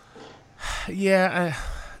 Yeah,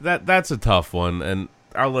 that's a tough one, and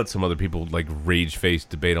I'll let some other people like rage face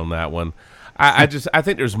debate on that one. I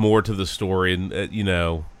think there's more to the story, and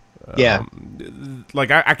I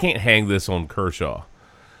can't hang this on Kershaw.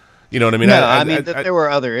 You know what I mean? No, there were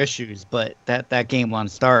other issues, but that Game 1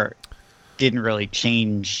 start didn't really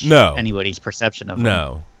change anybody's perception of him.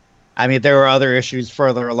 No. I mean, there were other issues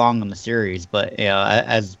further along in the series, but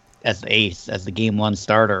as the ace, as the Game 1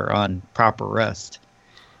 starter on proper rest,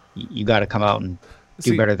 you got to come out and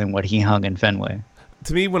do better than what he hung in Fenway.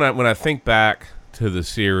 To me, when I think back to the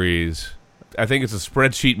series, I think it's a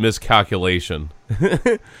spreadsheet miscalculation.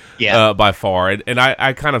 By far, and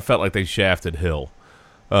I kind of felt like they shafted Hill.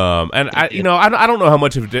 I don't know how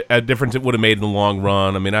much of a difference it would have made in the long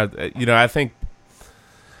run. I mean, I think,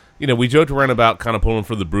 we joked around about kind of pulling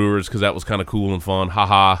for the Brewers because that was kind of cool and fun,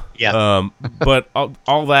 haha. Yeah. But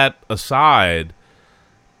all that aside,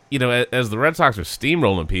 as the Red Sox are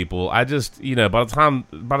steamrolling people, I just, by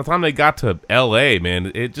the time they got to L.A.,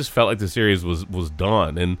 man, it just felt like the series was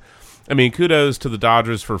done. And I mean, kudos to the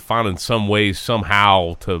Dodgers for finding some way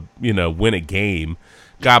somehow to win a game.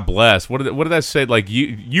 God bless. What did I say? Like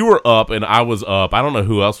you were up and I was up. I don't know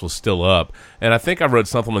who else was still up. And I think I wrote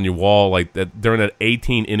something on your wall like that during that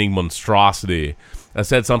 18-inning monstrosity. I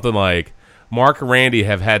said something like, Mark and Randy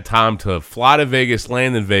have had time to fly to Vegas,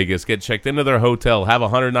 land in Vegas, get checked into their hotel, have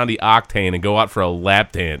 190 octane, and go out for a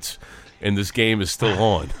lap dance. And this game is still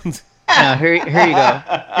on. Here you go.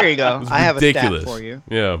 Here you go. I have ridiculous. A stat for you.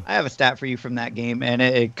 Yeah. I have a stat for you from that game, and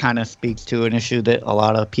it kind of speaks to an issue that a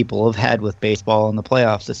lot of people have had with baseball in the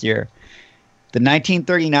playoffs this year. The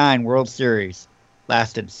 1939 World Series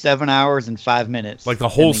lasted 7 hours and 5 minutes. Like the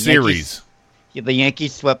whole series. The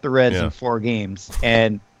Yankees swept the Reds in 4 games,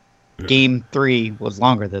 and Game 3 was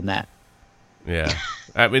longer than that. Yeah.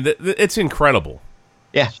 I mean, it's incredible.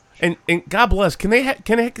 Yeah. And God bless. Can they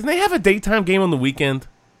have a daytime game on the weekend?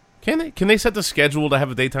 Can they set the schedule to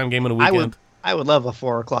have a daytime game on the weekend? I would love a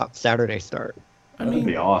 4:00 Saturday start. That'd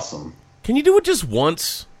be awesome. Can you do it just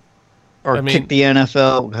once? Or kick the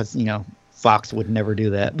NFL, because, Fox would never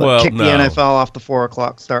do that. But kick the NFL off the 4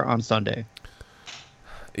 o'clock start on Sunday.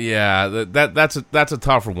 Yeah, that's a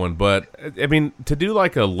tougher one. But, I mean, to do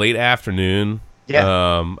like a late afternoon,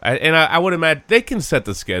 I would imagine they can set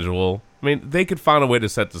the schedule. I mean, they could find a way to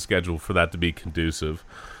set the schedule for that to be conducive.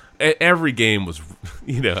 Every game was,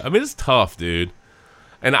 it's tough, dude.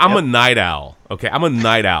 And I'm a night owl, okay? I'm a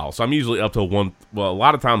night owl, so I'm usually up till 1. Well, a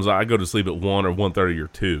lot of times I go to sleep at 1 or 1:30 or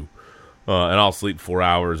 2. And I'll sleep 4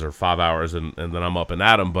 hours or 5 hours, and then I'm up and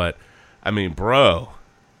at 'em. But, I mean, bro,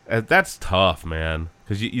 that's tough, man,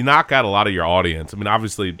 because you knock out a lot of your audience. I mean,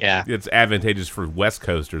 obviously, it's advantageous for West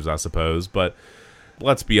Coasters, I suppose, but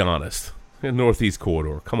let's be honest. Northeast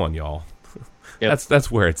Corridor, come on, y'all. Yep. That's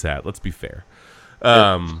where it's at. Let's be fair.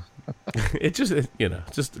 It's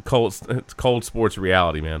just cold sports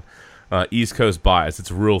reality, man. East Coast bias.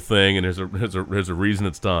 It's a real thing, and there's a reason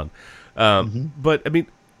it's done. But I mean,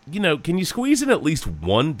 can you squeeze in at least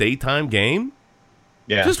one daytime game?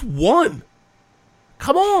 Yeah, just one.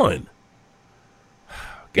 Come on.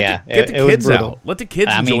 Get the kids out. Let the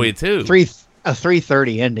kids enjoy it too. A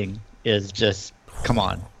 3:30 ending is just come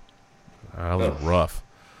on. That was rough.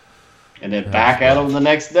 And then back at them the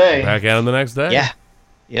next day. Yeah.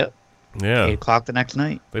 Yep. Yeah. 8 o'clock the next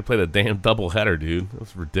night. They played a damn doubleheader, dude.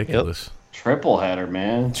 That's ridiculous. Yep. Triple header,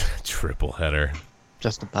 man. Triple header.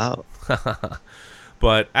 Just about.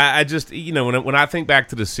 But I just, when I think back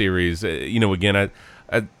to the series, again,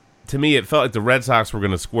 to me, it felt like the Red Sox were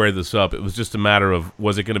going to square this up. It was just a matter of,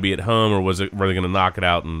 was it going to be at home or were they going to knock it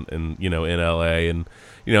out in LA? And,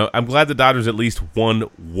 I'm glad the Dodgers at least won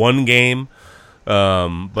one game.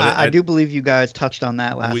 But I do believe you guys touched on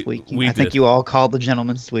that last week. I think you all called the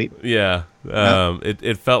gentleman's sweep. Yeah.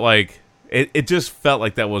 It felt like it just felt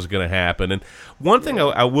like that was going to happen. And one thing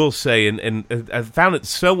I will say, and I found it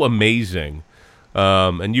so amazing,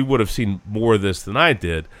 and you would have seen more of this than I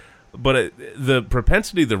did, but the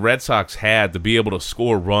propensity the Red Sox had to be able to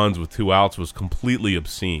score runs with 2 outs was completely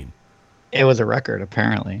obscene. It was a record,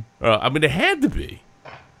 apparently. I mean, it had to be.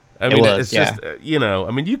 It's just,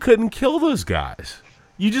 you couldn't kill those guys.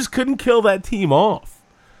 You just couldn't kill that team off.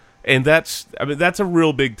 And that's a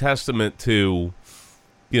real big testament to,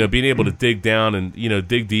 being able to dig down and,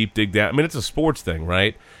 dig deep, dig down. I mean, it's a sports thing,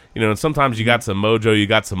 right? And sometimes you got some mojo, you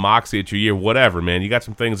got some moxie at your year, whatever, man. You got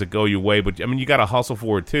some things that go your way, but, you got to hustle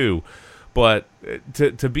for it too. But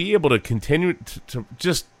to be able to continue to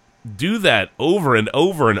just do that over and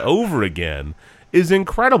over and over again is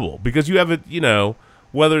incredible because you have it,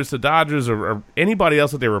 whether it's the Dodgers or anybody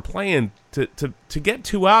else that they were playing, to get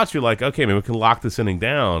 2 outs, you're like, okay, man, we can lock this inning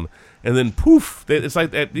down. And then, poof, it's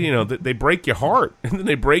like that, they break your heart, and then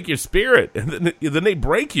they break your spirit, and then they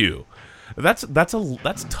break you. That's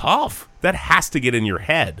tough. That has to get in your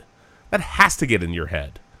head. And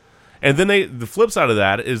then the flip side of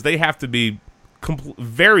that is they have to be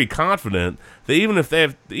very confident that even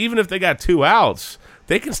if they got 2 outs,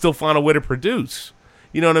 they can still find a way to produce.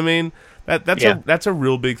 You know what I mean? That's a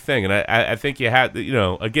real big thing, and I think you had,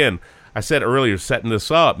 again, I said earlier, setting this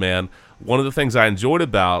up, man, one of the things I enjoyed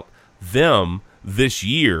about them this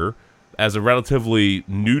year as a relatively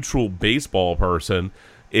neutral baseball person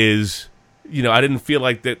is, I didn't feel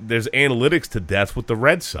like that there's analytics to death with the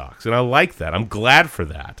Red Sox, and I like that. I'm glad for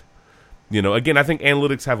that. Again, I think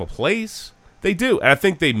analytics have a place. They do, and I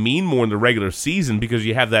think they mean more in the regular season because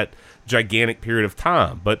you have that gigantic period of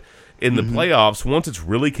time, but in the playoffs, once it's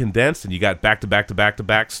really condensed and you got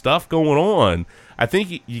back-to-back stuff going on, I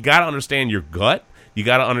think you got to understand your gut. You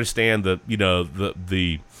got to understand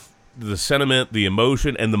the sentiment, the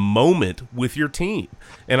emotion, and the moment with your team.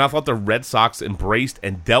 And I thought the Red Sox embraced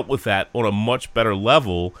and dealt with that on a much better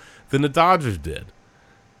level than the Dodgers did.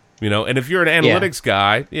 And if you're an analytics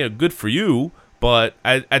guy, good for you. But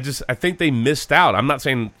I think they missed out. I'm not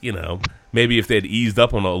saying, maybe if they had eased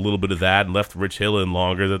up on a little bit of that and left Rich Hill in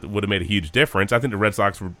longer, that would have made a huge difference. I think the Red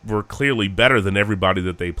Sox were clearly better than everybody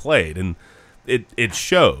that they played, and it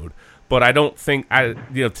showed. But I don't think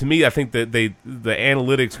to me, I think that the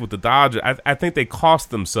analytics with the Dodgers, I think they cost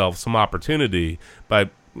themselves some opportunity by,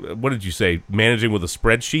 what did you say, managing with a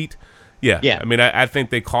spreadsheet? Yeah. I mean, I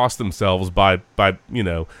think they cost themselves by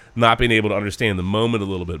not being able to understand the moment a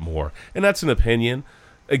little bit more. And that's an opinion.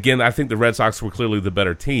 Again, I think the Red Sox were clearly the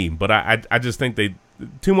better team, but I just think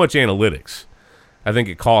too much analytics. I think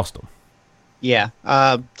it cost them. Yeah.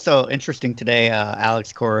 So interesting today,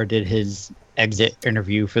 Alex Cora did his exit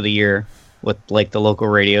interview for the year with the local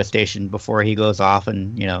radio station before he goes off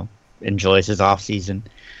and, enjoys his off season.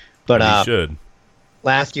 But he should.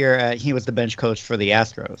 Last year, he was the bench coach for the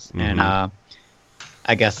Astros, and I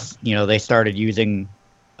I guess, they started using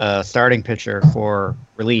a starting pitcher for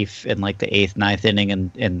relief in like the 8th, 9th inning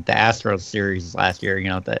in the Astros series last year,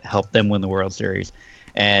 that helped them win the World Series.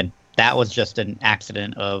 And that was just an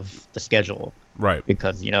accident of the schedule. Right.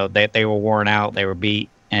 Because, they were worn out, they were beat,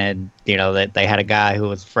 and, they had a guy who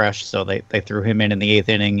was fresh, so they threw him in the 8th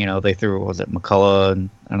inning. They threw, was it McCullough and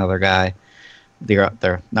another guy,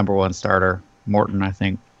 their number one starter, Morton, I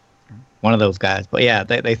think. One of those guys. But yeah,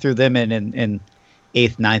 they threw them in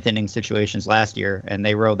 8th, 9th inning situations last year, and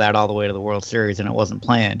they rode that all the way to the World Series, and it wasn't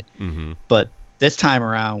planned. Mm-hmm. But this time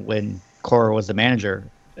around, when Cora was the manager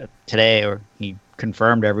today, or he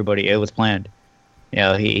confirmed to everybody it was planned.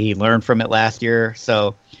 He learned from it last year.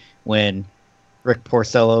 So when Rick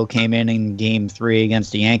Porcello came in Game 3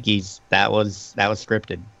 against the Yankees, that was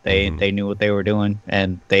scripted. They knew what they were doing,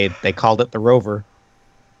 and they called it the Rover.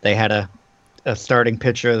 They had a starting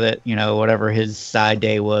pitcher that, whatever his side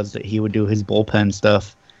day was, that he would do his bullpen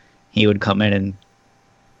stuff. He would come in and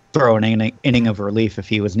throw an inning of relief if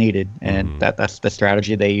he was needed. And that's the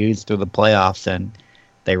strategy they used through the playoffs, and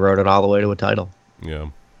they rode it all the way to a title. Yeah.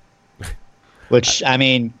 Which,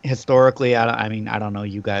 historically, I don't know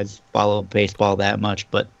you guys follow baseball that much,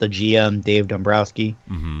 but the GM, Dave Dombrowski,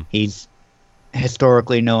 he's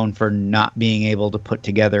historically known for not being able to put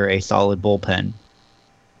together a solid bullpen.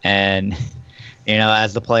 And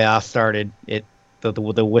as the playoffs started,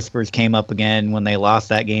 the whispers came up again when they lost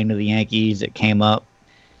that game to the Yankees. It came up,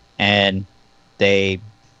 and they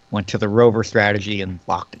went to the Rover strategy and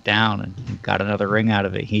locked it down and got another ring out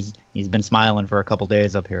of it. He's been smiling for a couple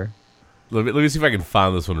days up here. Let me see if I can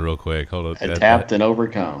find this one real quick. Hold on. Adapt and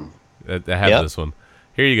overcome. I have this one.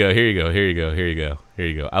 Here you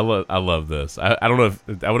go. I love this. I don't know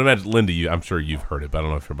if I would imagine Linda. I'm sure you've heard it, but I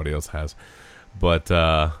don't know if everybody else has. But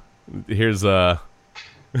here's one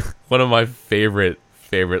of my favorite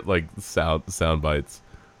like sound bites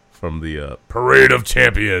from the Parade of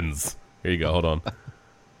Champions. Here you go. Hold on.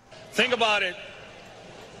 Think about it.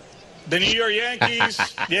 The New York Yankees,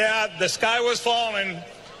 the sky was falling.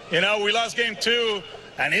 We lost game 2,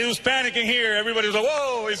 and he was panicking here. Everybody was like,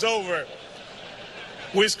 whoa, it's over.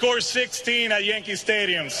 We scored 16 at Yankee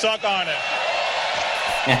Stadium. Suck on it.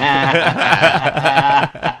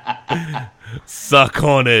 Suck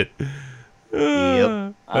on it.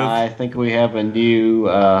 Yep. I think we have a new...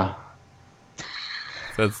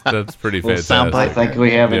 That's pretty fantastic. I think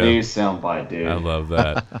we have a new soundbite, dude. I love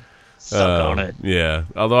that. Suck on it. Yeah.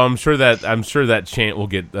 Although I'm sure that chant will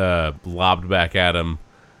get lobbed back at him,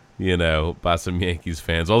 by some Yankees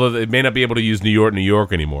fans. Although they may not be able to use New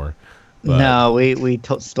York anymore. But, no, we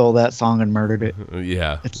stole that song and murdered it.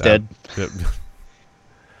 Yeah. It's dead.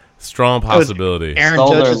 Strong possibility. Aaron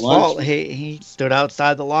Judge's fault. He stood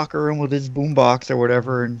outside the locker room with his boombox or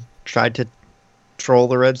whatever and tried to troll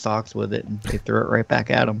the Red Sox with it, and they threw it right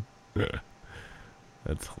back at him.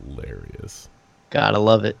 That's hilarious. Gotta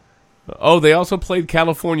love it. Oh, they also played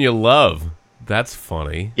California Love. That's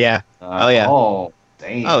funny. Yeah. Oh,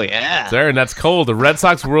 damn. Oh, yeah. There, and that's cold. The Red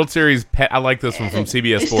Sox World Series. I like this one from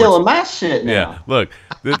CBS Sports. Still in my shit now. Yeah, look,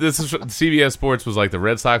 this is CBS Sports was like the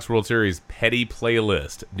Red Sox World Series petty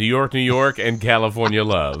playlist: New York, and California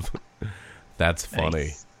Love. That's funny.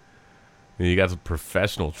 Nice. You got a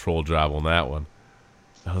professional troll job on that one.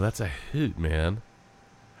 Oh, that's a hoot, man.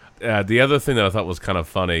 The other thing that I thought was kind of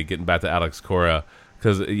funny, getting back to Alex Cora,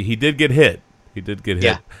 because he did get hit.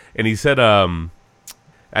 Yeah. And he said,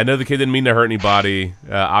 I know the kid didn't mean to hurt anybody.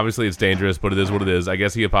 Obviously, it's dangerous, but it is what it is. I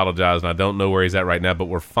guess he apologized, and I don't know where he's at right now, but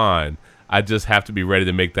we're fine. I just have to be ready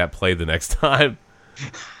to make that play the next time.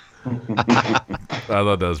 I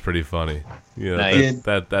thought that was pretty funny. Yeah, Nice.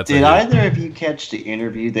 that's Did either of you catch the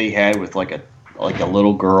interview they had with like a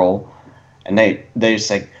little girl, and they just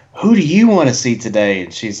like, who do you want to see today?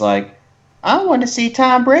 And she's like, I want to see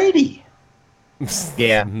Tom Brady.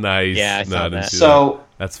 Yeah. Nice. Yeah, I saw that. So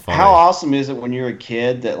that's funny. How awesome is it when you're a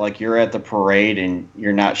kid that like you're at the parade and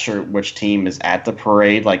you're not sure which team is at the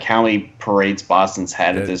parade? Like how many parades Boston's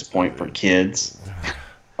had at this point for kids?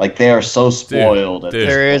 Like they are so spoiled. At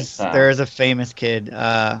this There is a famous kid.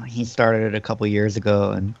 He started it a couple years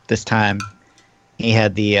ago, and this time he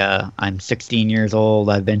had the "I'm 16 years old.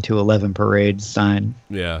 I've been to 11 parades" sign.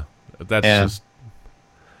 Yeah, that's just.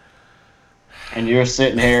 And you're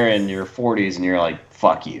sitting here in your 40s, and you're like,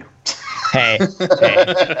 "Fuck you." Hey.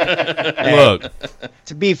 Look.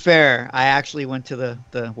 To be fair, I actually went to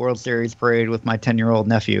the World Series parade with my 10-year-old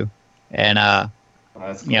nephew, and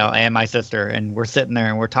Cool. and my sister, and we're sitting there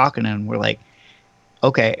and we're talking, and we're like,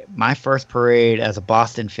 okay, my first parade as a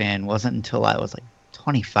Boston fan wasn't until I was like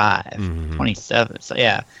 25, 27. So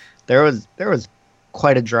yeah, there was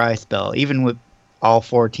quite a dry spell, even with all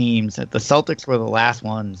four teams. The Celtics were the last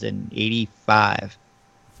ones in '85,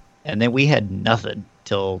 and then we had nothing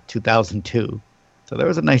till 2002. So there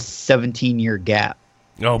was a nice 17-year gap.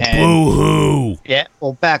 Oh, boo-hoo! Yeah,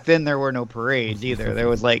 well, back then there were no parades either. There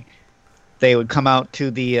was like, they would come out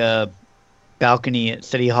to the balcony at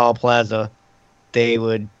City Hall Plaza. They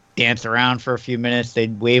would dance around for a few minutes.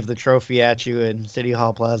 They'd wave the trophy at you in City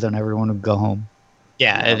Hall Plaza, and everyone would go home.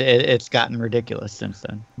 Yeah, it's gotten ridiculous since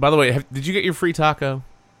then. By the way, did you get your free taco?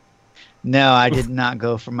 No, I did not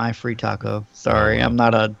go for my free taco. Sorry, I'm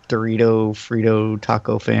not a Frito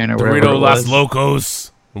taco fan or whatever it Dorito was. Las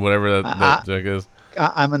Locos, whatever that joke is.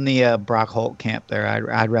 I'm in the Brock Holt camp there.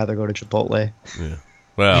 I'd rather go to Chipotle. Yeah.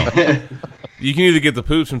 Well, you can either get the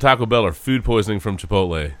poops from Taco Bell or food poisoning from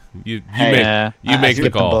Chipotle. You make the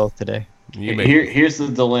call. Both today. Here's the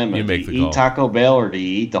dilemma: do you eat Taco Bell or do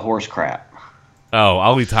you eat the horse crap? Oh,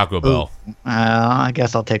 I'll eat Taco Bell. I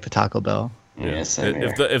guess I'll take the Taco Bell. Yeah,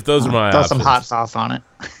 if those are my throw options. some hot sauce on it.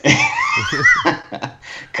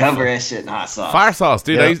 Cover that shit in hot sauce. Fire sauce,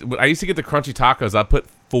 dude. Yep. I used to get the crunchy tacos. I put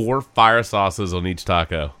 4 fire sauces on each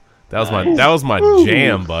taco. That was my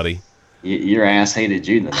jam, buddy. Your ass hated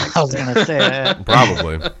you the next day. I was gonna say that.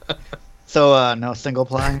 Probably. So no single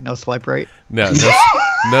ply, no swipe right. No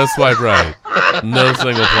swipe right, no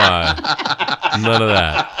single ply, none of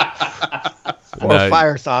that. Or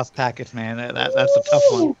fire sauce packets, man. That's a tough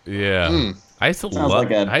one. Yeah, I used to Sounds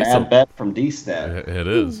like a bad bet from D-Stat. It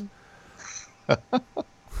is.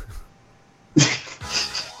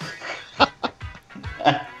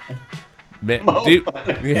 Man, dude,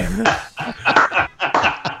 yeah.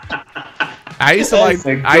 I used to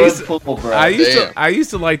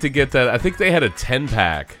like to get that. I think they had a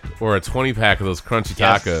 10-pack or a 20-pack of those crunchy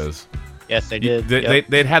tacos. Yes, they did.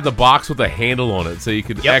 They'd had the box with a handle on it, so you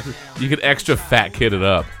could extra fat kit it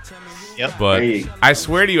up. Yep. But I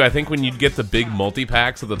swear to you, I think when you'd get the big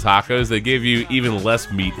multi-packs of the tacos, they gave you even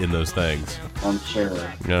less meat in those things. I'm sure.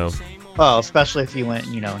 No. Well, especially if you went,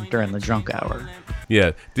 during the drunk hour.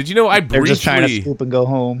 Yeah. Did you know They're just trying to scoop and go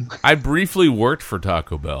home. I briefly worked for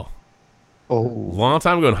Taco Bell. Oh. A long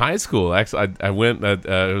time ago in high school. Actually, I went, it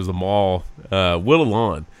was a mall, Willow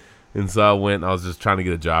Lawn. And so I went, and I was just trying to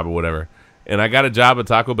get a job or whatever. And I got a job at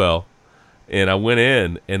Taco Bell. And I went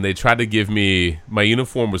in, and they tried to give me, my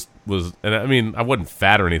uniform was, and I mean, I wasn't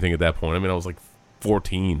fat or anything at that point. I mean, I was like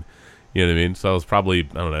 14. You know what I mean? So I was probably,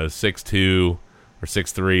 I don't know, 6'2" or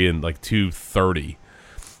 6'3" and like 230.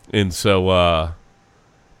 And so, I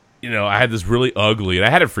had this really ugly, and I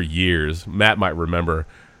had it for years. Matt might remember.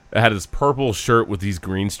 I had this purple shirt with these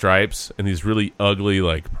green stripes and these really ugly,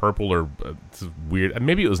 like purple or weird.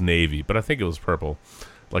 Maybe it was navy, but I think it was purple,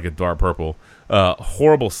 like a dark purple.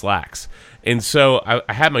 Horrible slacks. And so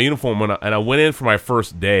I had my uniform on, and I went in for my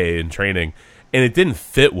first day in training, and it didn't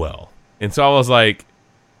fit well. And so I was like,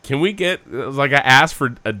 I asked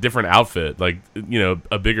for a different outfit, like,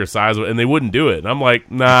 a bigger size, and they wouldn't do it. And I'm like,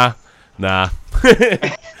 nah.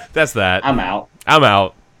 That's that. I'm out.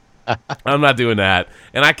 I'm not doing that.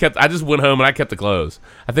 And I just went home and I kept the clothes.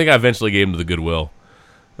 I think I eventually gave them to the Goodwill.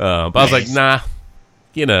 But I was like, nah,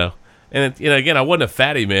 And again, I wasn't a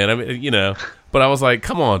fatty man. I mean, but I was like,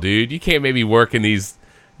 come on, dude, you can't make me work in these,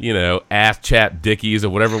 ass chap dickies or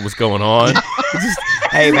whatever was going on.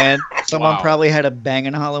 Hey, man, someone probably had a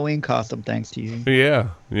banging Halloween costume thanks to you.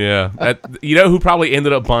 Yeah. Who probably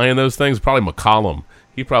ended up buying those things? Probably McCollum.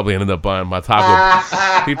 He probably ended up buying my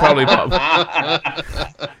taco. He probably bought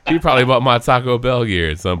my Taco Bell gear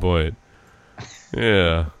at some point.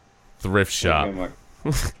 Yeah, thrift shop.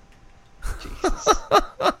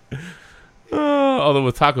 Although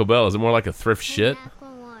with Taco Bell, is it more like a thrift shit?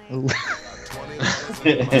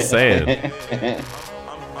 Just saying.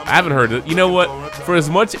 I haven't heard it. You know what? For as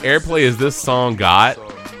much airplay as this song got,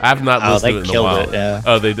 I have not listened to it in a while. It, yeah.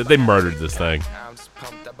 Oh, they murdered this thing.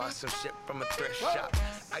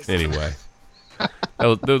 Anyway,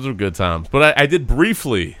 those were good times. But I did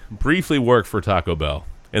briefly work for Taco Bell,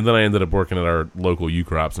 and then I ended up working at our local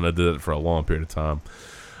U-Crops, and I did it for a long period of time.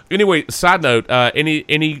 Anyway, side note: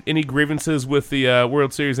 any grievances with the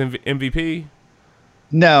World Series MVP?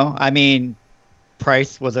 No, I mean,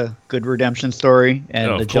 Price was a good redemption story,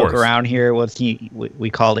 and the joke around here was we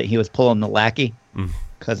called it he was pulling the Lackey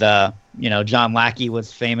because John Lackey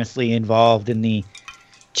was famously involved in the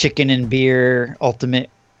chicken and beer ultimate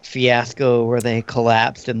fiasco where they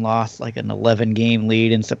collapsed and lost like an 11-game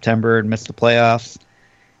lead in September and missed the playoffs.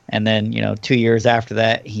 And then, 2 years after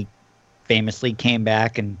that, he famously came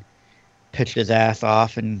back and pitched his ass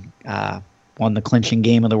off and won the clinching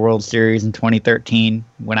game of the World Series in 2013,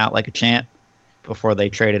 went out like a champ before they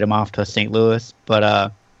traded him off to St. Louis.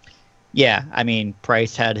 But Yeah, I mean,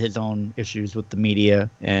 Price had his own issues with the media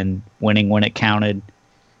and winning when it counted,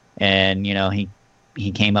 and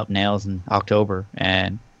he came up nails in October,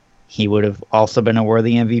 and he would have also been a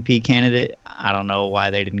worthy MVP candidate. I don't know why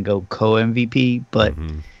they didn't go co-MVP, but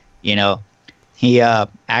he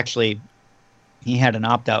actually he had an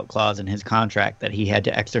opt-out clause in his contract that he had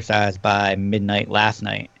to exercise by midnight last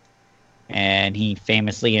night, and he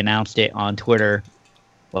famously announced it on Twitter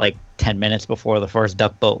like 10 minutes before the first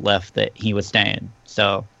duck boat left that he was staying.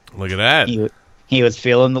 So look at that. He was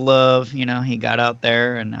feeling the love. He got out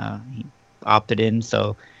there and he opted in.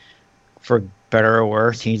 So for better or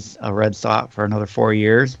worse, he's a Red Sox for another 4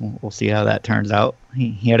 years. We'll see how that turns out.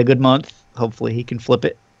 He had a good month. Hopefully he can flip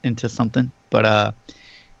it into something. But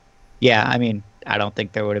yeah, I mean, I don't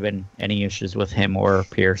think there would have been any issues with him or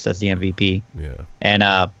Pierce as the MVP. Yeah.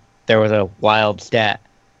 And there was a wild stat.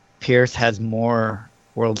 Pierce has more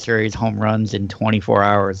World Series home runs in 24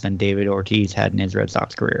 hours than David Ortiz had in his Red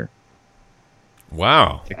Sox career.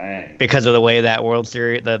 Wow. Because of the way that World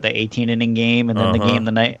Series, the 18-inning game and then the game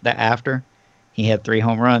the night after, he had 3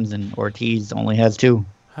 home runs and Ortiz only has 2.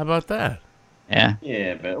 How about that? Yeah.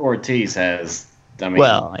 Yeah, but Ortiz has,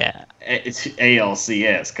 well, yeah. It's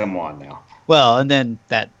ALCS. Come on now. Well, and then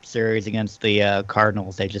that series against the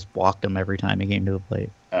Cardinals, they just walked him every time he came to the plate.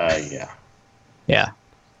 Yeah. Yeah.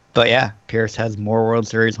 But yeah, Pierce has more World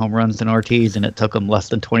Series home runs than Ortiz, and it took him less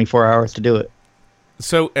than 24 hours to do it.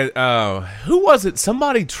 So, who was it?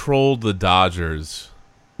 Somebody trolled the Dodgers,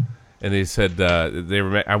 and they said they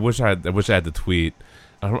were. I wish I had the tweet.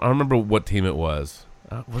 I don't remember what team it was.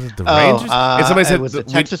 Was it the Rangers? And somebody said it was the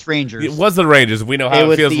Texas Rangers. It was the Rangers. We know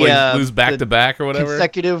how it feels when lose back to back or whatever.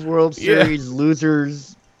 Consecutive World Series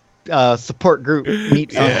losers support group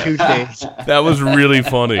meets on Tuesdays. That was really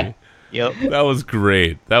funny. Yep. That was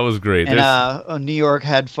great. And New York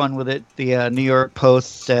had fun with it. The New York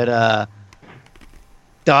Post said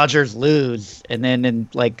Dodgers lose, and then in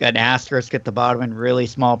like an asterisk at the bottom in really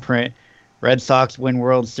small print, Red Sox win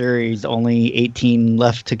World Series, only 18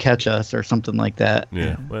 left to catch us, or something like that.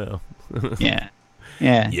 Yeah, well. Yeah.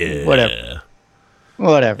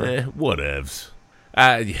 Whatever. Whatevs.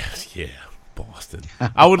 Yeah, Boston.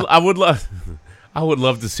 I would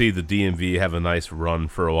love to see the DMV have a nice run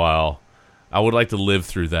for a while. I would like to live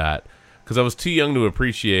through that because I was too young to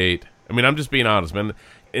appreciate. I mean, I'm just being honest, man.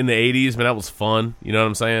 In the 80s, man, that was fun. You know what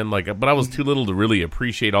I'm saying? But I was too little to really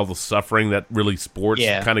appreciate all the suffering that really sports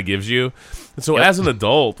kind of gives you. And so as an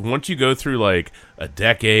adult, once you go through like a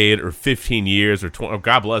decade or 15 years or 20,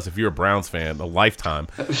 God bless if you're a Browns fan, a lifetime.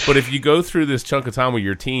 But if you go through this chunk of time with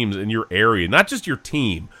your teams in your area, not just your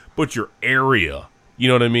team, but your area, you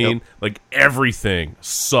know what I mean? Yep. Like everything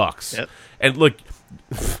sucks. Yep. And look,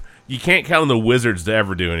 you can't count on the Wizards to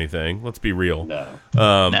ever do anything. Let's be real. No.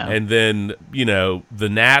 And then, the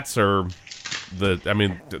Nats they're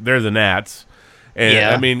the Nats.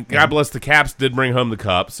 And, God bless the Caps did bring home the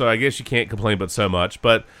cup, so I guess you can't complain but so much.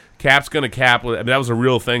 But Caps going to cap, that was a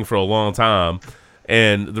real thing for a long time.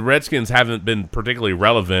 And the Redskins haven't been particularly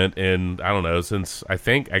relevant in, I don't know, since I was...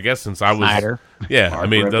 Snyder. Yeah,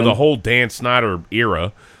 the whole Dan Snyder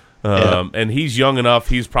era. And he's young enough,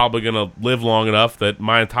 he's probably going to live long enough that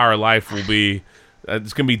my entire life will be,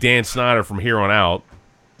 it's going to be Dan Snyder from here on out.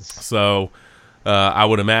 So, I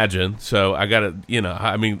would imagine. So, I got to,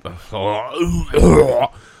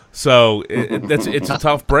 so it's a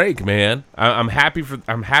tough break, man. I'm happy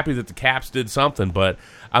that the Caps did something, but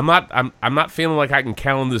I'm not feeling like I can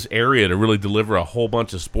count on this area to really deliver a whole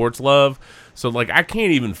bunch of sports love. So, I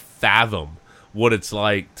can't even fathom what it's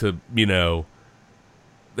like to,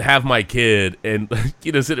 have my kid and what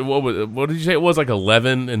did you say it was, like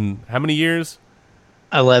 11 and how many years?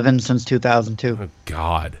 11 since 2002. Oh,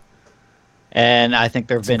 God. And I think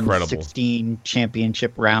there have been incredible. 16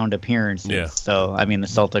 championship round appearances. Yeah. So the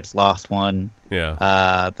Celtics lost one.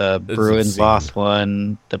 Yeah. The Bruins lost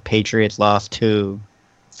one. The Patriots lost 2.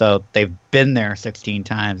 So they've been there 16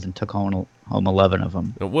 times and took home 11 of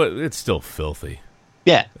them. It's still filthy.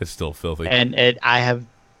 Yeah. It's still filthy. And I have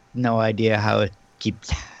no idea how it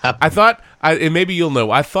keeps happening. I thought, and maybe you'll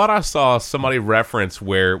know, I thought I saw somebody reference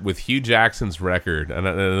where with Hugh Jackson's record, and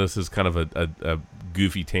this is kind of a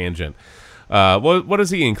goofy tangent. What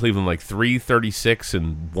is he in Cleveland, like 336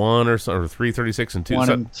 and 1 or 336 and 2? 1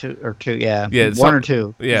 and 2 or 2, yeah. Yeah, 1 or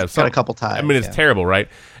 2. Yeah, He's got a couple ties. It's terrible, right?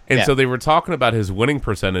 And so they were talking about his winning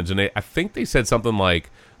percentage, and I think they said something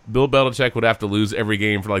like Bill Belichick would have to lose every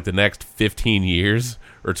game for like the next 15 years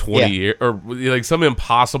or 20 years, or like some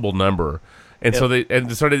impossible number. And so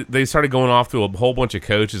they started going off to a whole bunch of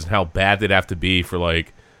coaches and how bad they'd have to be for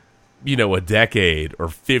like, a decade or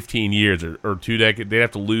 15 years or 2 decades. They'd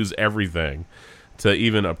have to lose everything to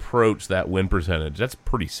even approach that win percentage. That's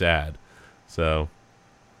pretty sad. So,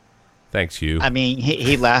 thanks, Hugh. I mean,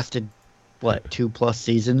 he lasted, 2+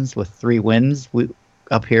 seasons with 3 wins?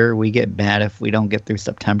 Up here, we get mad if we don't get through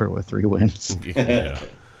September with 3 wins. Yeah.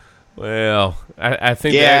 Well, I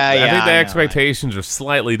think the expectations are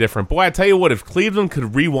slightly different. Boy, I tell you what, if Cleveland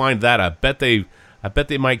could rewind that, I bet they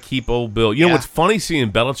might keep old Bill. You know what's funny,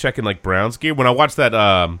 seeing Belichick in like Browns gear? When I watched that,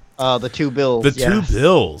 the 2 Bills, two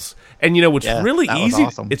Bills, and you know what's really easy?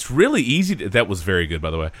 Awesome. It's really easy. That was very good, by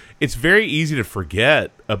the way. It's very easy to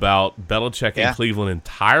forget about Belichick in Cleveland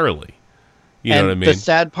entirely. You know what I mean? The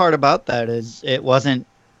sad part about that is it wasn't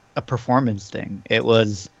a performance thing. It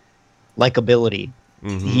was likability.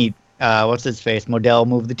 Mm-hmm. He, what's his face? Modell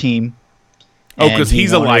moved the team. Oh, because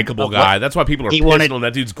he's a likable guy. That's why people are pissed on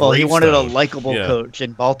that dude's great. Well, he wanted a likable coach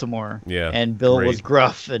in Baltimore. Yeah, and Bill was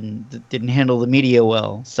gruff and didn't handle the media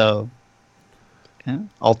well. So,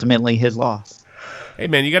 ultimately, his loss. Hey,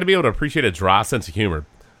 man, you got to be able to appreciate a dry sense of humor.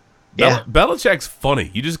 Yeah, Belichick's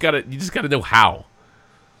funny. You just got to know how.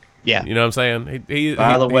 Yeah, you know what I'm saying.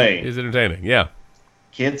 By the way, he's entertaining. Yeah.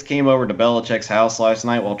 Kids came over to Belichick's house last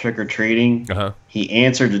night while trick-or-treating. Uh-huh. He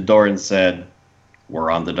answered the door and said,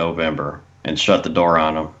 "We're on to November," and shut the door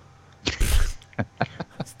on him.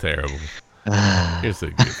 That's terrible. You're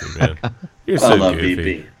so goofy, man. You're so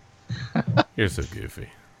goofy. You're so goofy.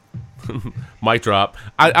 Mic drop.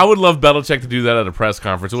 I would love Belichick to do that at a press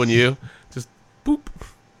conference, wouldn't you? Just boop.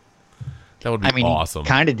 That would be awesome. He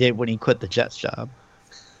kind of did when he quit the Jets job.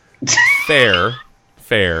 Fair.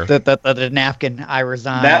 The napkin, I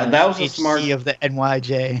resign. That was a HC smart of the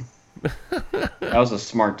NYJ. That was a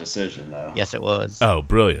smart decision, though. Yes, it was. Oh,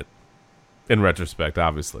 brilliant. In retrospect,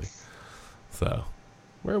 obviously. So,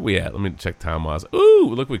 where are we at? Let me check time-wise.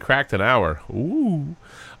 Ooh, look, we cracked an hour. Ooh.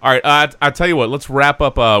 All right, I tell you what, let's wrap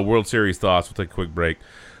up World Series thoughts. We'll take a quick break.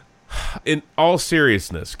 In all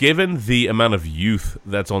seriousness, given the amount of youth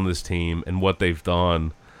that's on this team and what they've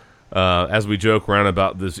done, as we joke around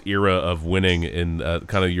about this era of winning in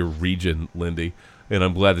kind of your region, Lindy, and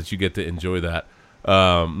I'm glad that you get to enjoy that.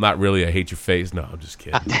 Not really. I hate your face. No, I'm just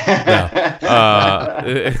kidding.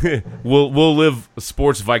 No. We'll live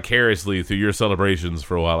sports vicariously through your celebrations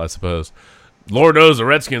for a while, I suppose. Lord knows the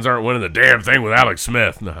Redskins aren't winning the damn thing with Alex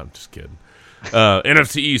Smith. No, I'm just kidding.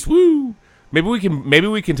 NFC East, woo. Maybe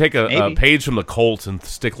we can take a page from the Colts and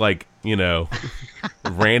stick random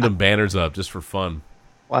banners up just for fun.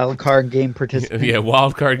 Wild card game participants. Yeah,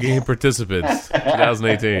 wild card game participants.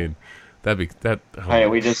 2018. That'd be that. Oh. Hey,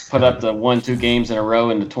 we just put up the 1-2 games in a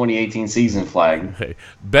row in the 2018 season flag. Hey,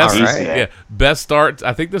 best start.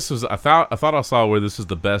 I think this was. I thought I saw where this is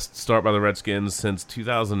the best start by the Redskins since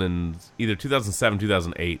 2007,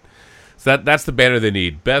 2008. So that's the banner they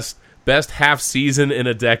need. Best half season in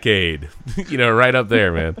a decade. Right up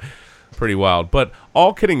there, man. Pretty wild. But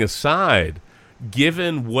all kidding aside,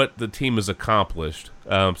 given what the team has accomplished,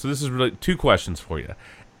 so this is really 2 questions for you.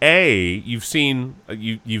 A,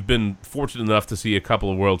 you've been fortunate enough to see a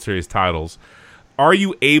couple of World Series titles. Are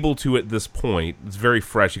you able to, at this point, it's very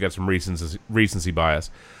fresh, you got some recency bias,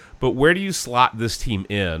 but where do you slot this team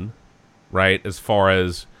in, right, as far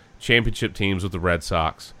as championship teams with the Red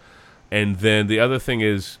Sox? And then the other thing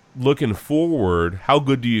is, looking forward, how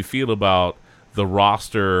good do you feel about the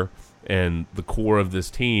roster and the core of this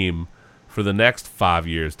team for the next 5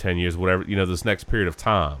 years, 10 years, whatever, this next period of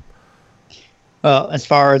time? Well, as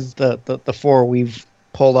far as the 4 we've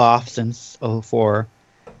pulled off since 2004,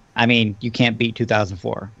 I mean, you can't beat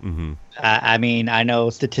 2004. Mm-hmm. I mean, I know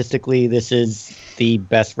statistically this is the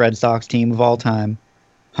best Red Sox team of all time.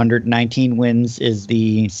 119 wins is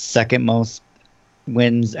the second most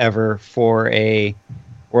wins ever for a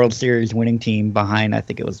World Series winning team, behind, I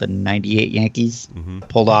think it was the 98 Yankees. Mm-hmm.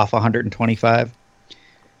 Pulled off 125.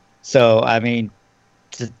 So, I mean,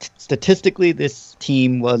 statistically, this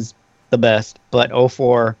team was the best, but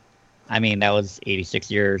 2004, I mean, that was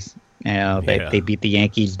 86 years. They beat the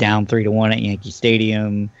Yankees down 3-1 at Yankee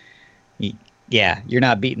Stadium. You're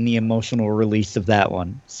not beating the emotional release of that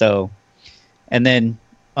one. So, and then,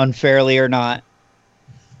 unfairly or not,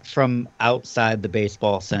 from outside the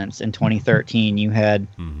baseball sense, in 2013, you had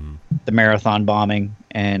the marathon bombing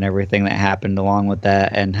and everything that happened along with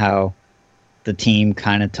that, and how the team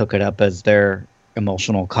kind of took it up as their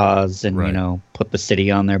emotional cause and, put the city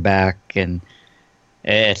on their back. And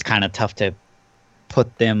it's kind of tough to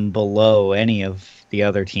put them below any of the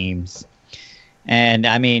other teams. And,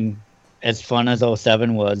 I mean, as fun as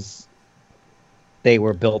 2007 was, they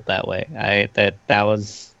were built that way. That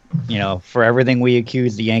was, for everything we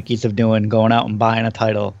accused the Yankees of doing, going out and buying a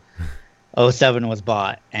title, 2007 was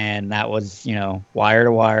bought. And that was, wire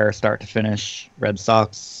to wire, start to finish. Red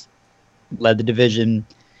Sox led the division.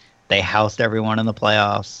 They housed everyone in the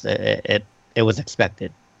playoffs. It was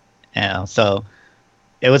expected. So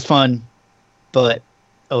it was fun, but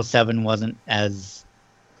 07 wasn't as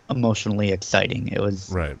emotionally exciting. It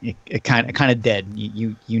was right. It kind of dead.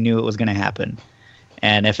 You knew it was going to happen,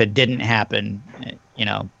 and if it didn't happen,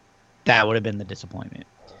 that would have been the disappointment.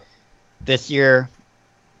 This year,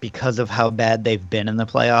 because of how bad they've been in the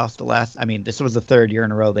playoffs, this was the third year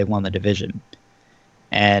in a row they won the division,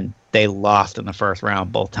 and they lost in the first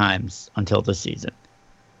round both times until this season.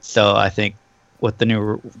 So I think with the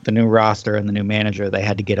new roster and the new manager, they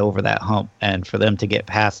had to get over that hump, and for them to get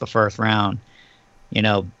past the first round,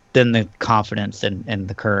 then the confidence in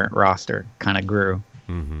the current roster kind of grew.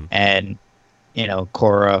 Mm-hmm. And,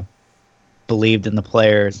 Cora believed in the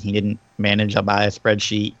players. He didn't manage by a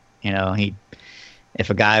spreadsheet. If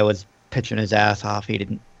a guy was pitching his ass off, he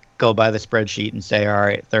didn't go by the spreadsheet and say, all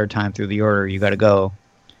right, third time through the order, you got to go.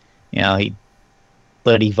 He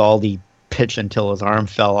let Evaldi pitch until his arm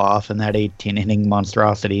fell off in that 18-inning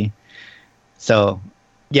monstrosity. So,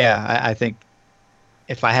 yeah, I think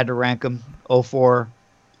if I had to rank them, 04,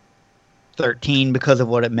 13 because of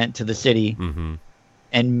what it meant to the city, mm-hmm.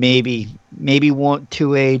 and maybe want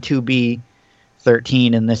 2A, 2B,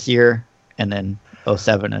 13 in this year, and then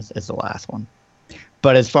 07 is the last one.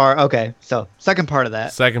 But so second part of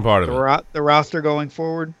that. The roster going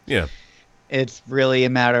forward. Yeah. It's really a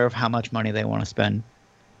matter of how much money they want to spend.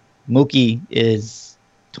 Mookie is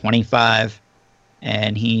 25,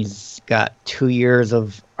 and he's got 2 years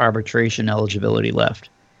of arbitration eligibility left,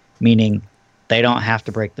 meaning they don't have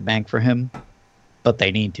to break the bank for him, but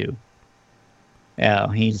they need to. Yeah,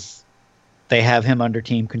 they have him under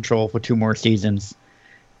team control for 2 more seasons.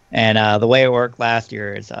 And the way it worked last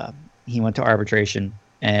year is he went to arbitration,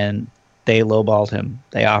 and they lowballed him.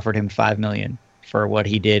 They offered him $5 million for what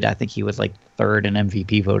he did. I think he was like third in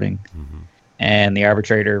MVP voting. Mm-hmm. And the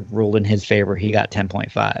arbitrator ruled in his favor. He got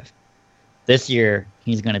 10.5. This year,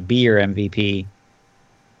 he's going to be your MVP.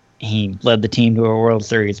 He led the team to a World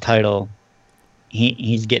Series title.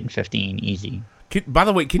 He's getting 15 easy. By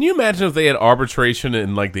the way, can you imagine if they had arbitration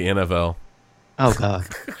in like the NFL? Oh God.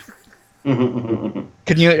 Can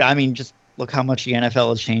you? Just look how much the NFL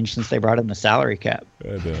has changed since they brought in the salary cap.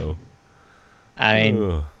 I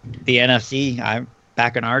know. The NFC.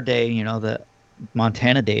 Back in our day, the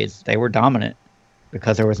Montana days, they were dominant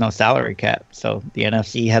because there was no salary cap. So the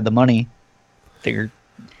NFC had the money. Their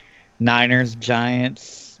Niners,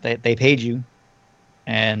 Giants, they paid you,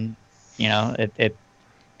 and it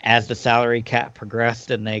as the salary cap progressed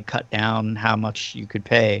and they cut down how much you could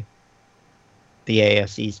pay, the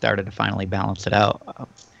AFC started to finally balance it out.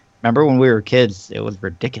 Remember when we were kids, it was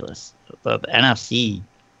ridiculous. The NFC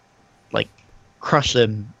crushed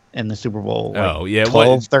them in the Super Bowl.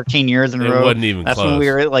 13 years in a row. It wasn't even That's close. when we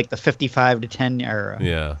were at the 55-10 era.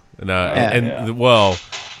 Yeah. Well,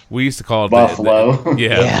 we used to call it Buffalo.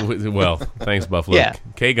 Well, thanks, Buffalo. Yeah.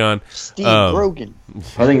 K-Gun. Steve Grogan.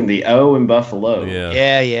 Putting the O in Buffalo.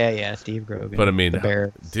 Yeah. Steve Grogan. But the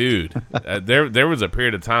Bears. dude, there was a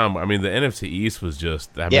period of time. The NFC East was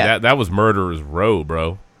just. That was murderer's row,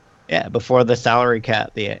 bro. Yeah, before the salary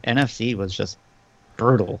cap, the NFC was just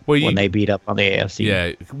brutal when they beat up on the AFC.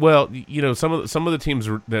 Yeah, well, some of the teams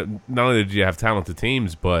that not only did you have talented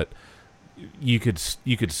teams, but you could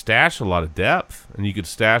stash a lot of depth and you could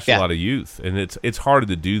stash a lot of youth, and it's harder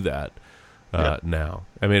to do that now.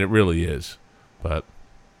 It really is. But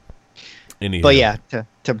anyhow. But yeah,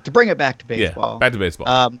 to bring it back to baseball. Yeah, back to baseball.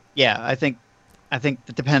 I think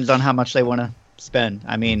it depends on how much they want to spend.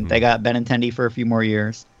 They got Benintendi for a few more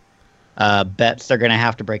years. Betts, they're going to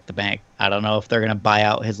have to break the bank. I don't know if they're going to buy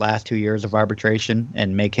out his last 2 years of arbitration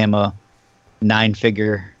and make him a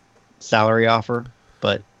 9-figure salary offer,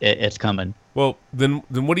 but it's coming. Well, then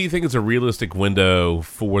what do you think is a realistic window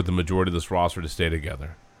for the majority of this roster to stay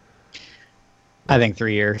together? I think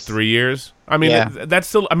 3 years. 3 years? That's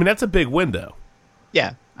still. That's a big window.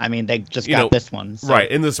 Yeah, they just got this one, so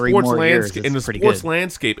right? In the sports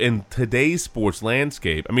landscape, in today's sports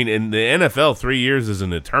landscape, in the NFL, 3 years is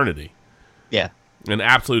an eternity. Yeah, an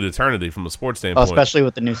absolute eternity from a sports standpoint. Especially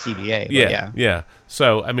with the new CBA. Yeah.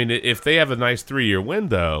 So, if they have a nice 3-year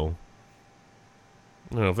window,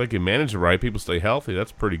 if they can manage it right, people stay healthy.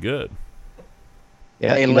 That's pretty good.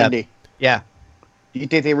 Yeah. Hey, Lindy. Yeah. Do you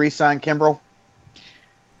think they re-sign Kimbrel?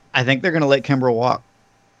 I think they're going to let Kimbrel walk.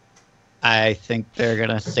 I think they're going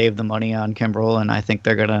to save the money on Kimbrel, and I think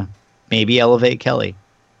they're going to maybe elevate Kelly.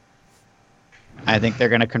 I think they're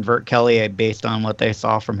going to convert Kelly based on what they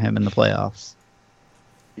saw from him in the playoffs.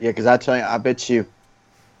 Yeah, because I bet you,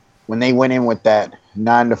 when they went in with that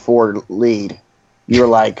 9-4 lead, you were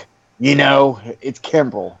like, it's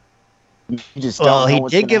Kimbrel. You just Well, don't know he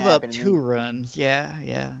what's did gonna give up happen. 2 runs.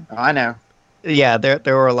 Yeah. Oh, I know. Yeah, there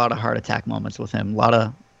were a lot of heart attack moments with him. A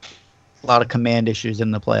lot of command issues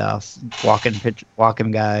in the playoffs.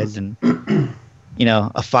 Walking guys, and a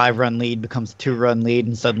 5-run lead becomes a 2-run lead,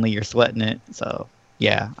 and suddenly you're sweating it. So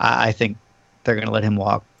yeah, I think they're gonna let him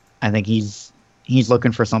walk. I think he's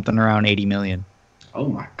looking for something around $80 million. Oh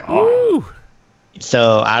my god. Woo.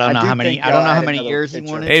 So I don't know do how many. think, I don't know how add many another years he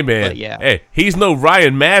pitcher. wanted. Hey man, but yeah. hey, he's no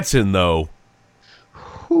Ryan Madsen though.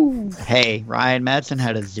 Hey, Ryan Madsen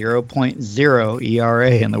had a 0.0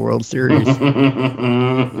 ERA in the World Series.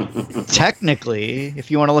 Technically, if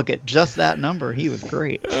you want to look at just that number, he was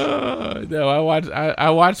great. No, I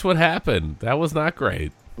watched what happened. That was not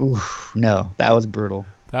great. Oof, no, that was brutal.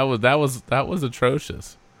 That was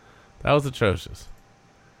atrocious. That was atrocious.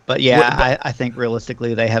 But yeah, I think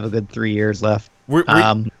realistically they have a good 3 years left. Were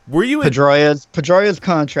you at Pedroia's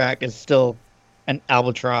contract is still an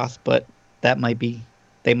albatross, but they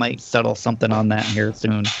might settle something on that here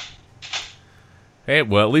soon. Hey,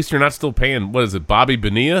 well, at least you're not still paying, what is it, Bobby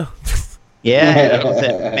Bonilla? Yeah, that was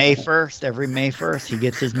it. May 1st, every May 1st, he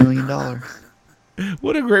gets his $1 million.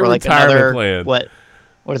 What a great Or like retirement plan. What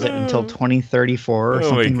is it, until 2034 or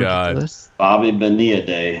something ridiculous? Bobby Bonilla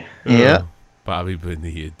Day. Yeah. Bobby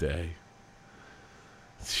Bonilla Day.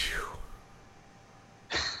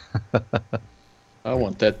 I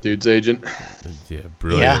want that dude's agent. Yeah,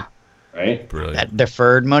 brilliant. Yeah. Right? Brilliant. That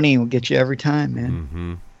deferred money will get you every time, man.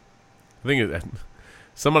 Mm-hmm. I think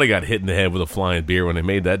somebody got hit in the head with a flying beer when they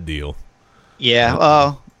made that deal. Yeah,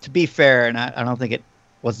 well, to be fair, and I don't think it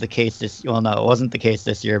was the case this. Well, no, it wasn't the case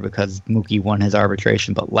this year because Mookie won his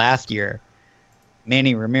arbitration. But last year,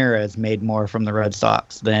 Manny Ramirez made more from the Red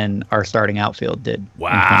Sox than our starting outfield did.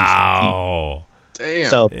 Wow. Damn.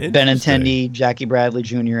 So Benintendi, Jackie Bradley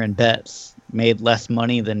Jr., and Betts made less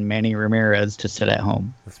money than Manny Ramirez to sit at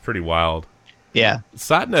home. That's pretty wild. Yeah.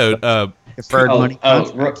 Side note, Deferred money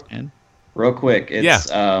contracts, man. Real quick,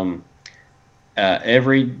 it's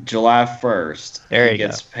every July 1st, he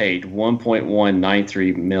gets paid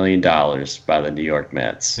 $1.193 million by the New York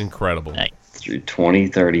Mets. Incredible. Nice. Through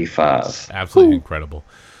 2035. Absolutely incredible.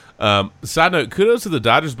 Side note, kudos to the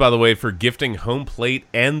Dodgers, by the way, for gifting home plate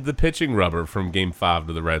and the pitching rubber from Game 5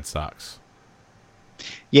 to the Red Sox.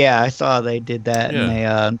 Yeah, I saw they did that, and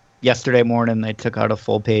they yesterday morning they took out a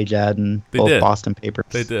full page ad in both Boston papers.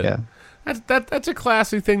 They did. Yeah, that's a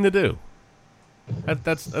classy thing to do.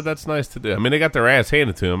 That's nice to do. I mean, they got their ass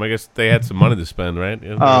handed to them. I guess they had some money to spend, right?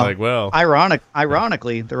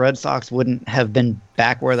 Ironically, the Red Sox wouldn't have been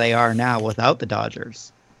back where they are now without the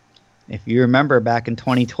Dodgers. If you remember, back in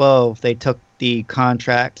 2012, they took the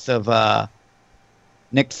contracts of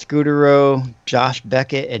Nick Scudero, Josh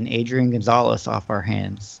Beckett, and Adrian Gonzalez off our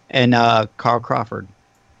hands, and Carl Crawford.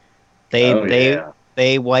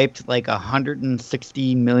 They wiped like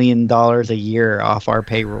 $160 million a year off our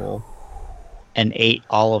payroll and ate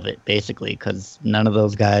all of it, basically, because none of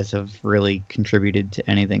those guys have really contributed to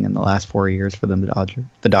anything in the last 4 years for them.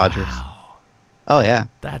 The Dodgers. Wow. Oh yeah,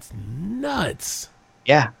 that's nuts.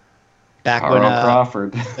 Yeah. Back Carl when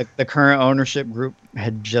Crawford. the current ownership group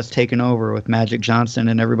had just taken over with Magic Johnson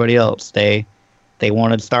and everybody else, they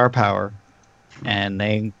wanted star power, and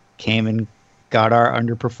they came and got our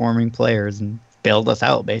underperforming players and bailed us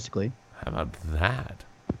out, basically. How about that?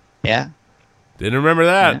 Yeah. Didn't remember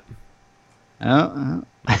that. Yeah.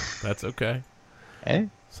 That's okay. Hey.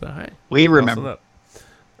 So hey, we remember.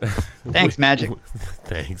 Thanks, Magic.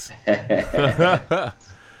 Thanks.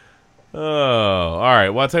 Oh, all right.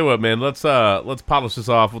 Well, I'll tell you what, man. Let's polish this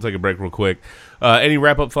off. We'll take a break real quick. Any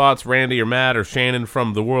wrap-up thoughts, Randy or Matt or Shannon,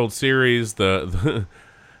 from the World Series, the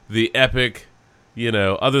epic,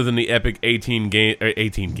 other than the epic 18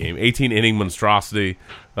 inning monstrosity?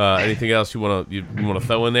 Anything else you want to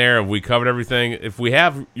throw in there? Have we covered everything? If we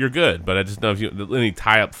have, you're good. But I just know if you any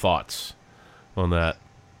tie-up thoughts on that.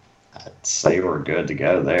 I'd say we're good to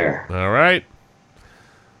go there. All right.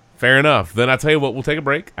 Fair enough. Then I tell you what, we'll take a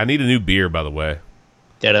break. I need a new beer, by the way.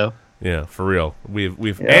 Ditto. Yeah, for real.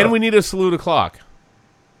 And we need a salute o'clock.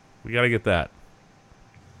 We got to get that.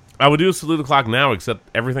 I would do a salute o'clock now, except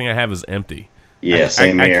everything I have is empty. Yeah,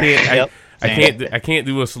 same here. I can't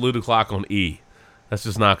do a salute o'clock on E. That's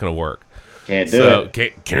just not going to work. Can't do it.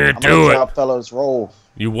 Can't do it. Let fellows roll.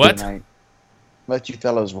 You what? Tonight. Let you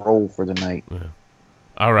fellows roll for the night. Yeah.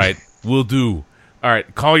 All right, we'll do. All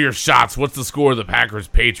right, call your shots. What's the score of the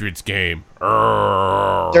Packers-Patriots game?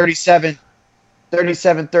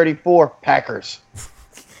 37-34 Packers.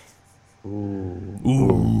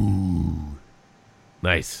 Ooh.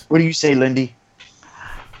 Nice. What do you say, Lindy?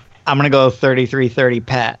 I'm going to go 33-30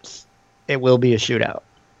 Pats. It will be a shootout.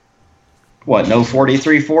 What, no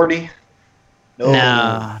 43-40?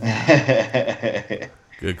 No.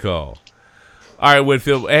 Good call. All right,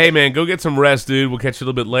 Whitfield. Hey, man, go get some rest, dude. We'll catch you a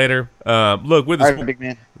little bit later. Look, with the All right, big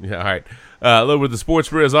man. Yeah, all right. Look, with the Sports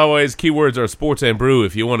Brew, as always, keywords are sports and brew.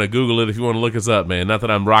 If you want to Google it, if you want to look us up, man. Not that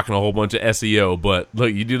I'm rocking a whole bunch of SEO, but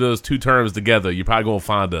look, you do those two terms together, you're probably going to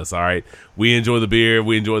find us, all right? We enjoy the beer,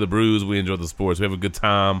 we enjoy the brews, we enjoy the sports. We have a good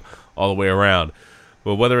time all the way around.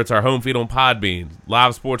 But whether it's our home feed on Podbean,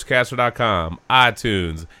 livesportscaster.com,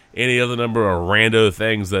 iTunes, any other number of rando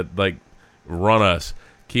things that, like, run us,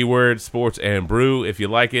 keyword, sports, and brew. If you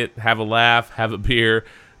like it, have a laugh, have a beer,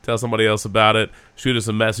 tell somebody else about it. Shoot us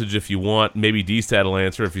a message if you want. Maybe D-Stat will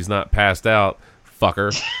answer if he's not passed out.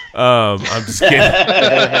 Fucker. I'm just kidding.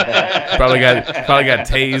 probably got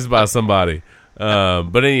tased by somebody.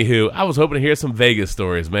 But anywho, I was hoping to hear some Vegas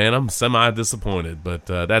stories, man. I'm semi-disappointed, but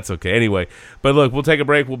that's okay. Anyway, but look, we'll take a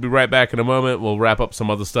break. We'll be right back in a moment. We'll wrap up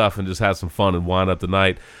some other stuff and just have some fun and wind up the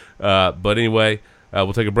night. But anyway,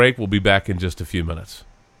 we'll take a break. We'll be back in just a few minutes.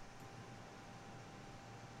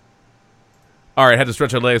 All right, had to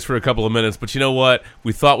stretch our legs for a couple of minutes, but you know what?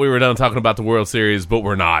 We thought we were done talking about the World Series, but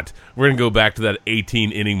we're not. We're going to go back to that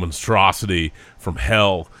 18-inning monstrosity from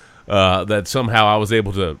hell that somehow I was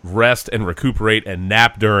able to rest and recuperate and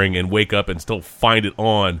nap during and wake up and still find it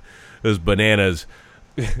on. Those bananas.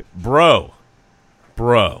 Bro,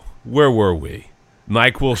 where were we?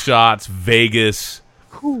 NyQuil shots, Vegas,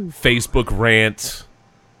 Facebook rants.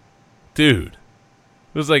 Dude,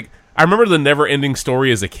 it was like... I remember The Never-Ending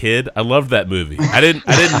Story as a kid. I loved that movie. I didn't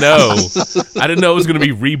know it was going to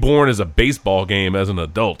be reborn as a baseball game as an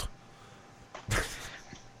adult.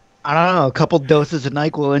 I don't know. A couple doses of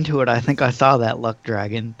NyQuil into it, I think I saw that luck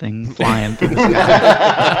dragon thing flying through the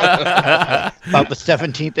sky. About the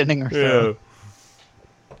 17th inning or so.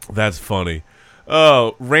 Yeah. That's funny.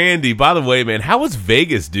 Oh, Randy, by the way, man, how was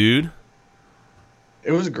Vegas, dude?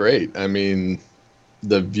 It was great. I mean,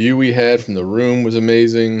 the view we had from the room was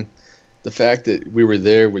amazing. The fact that we were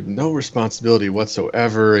there with no responsibility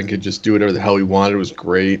whatsoever and could just do whatever the hell we wanted was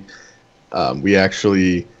great. We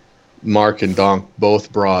actually, Mark and Donk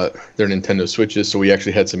both brought their Nintendo Switches, so we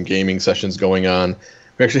actually had some gaming sessions going on.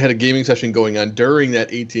 We actually had a gaming session going on during that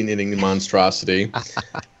 18-inning monstrosity.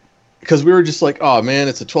 Because we were just like, oh, man,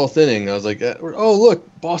 it's the 12th inning. I was like, oh,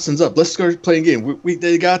 look, Boston's up. Let's go play a game.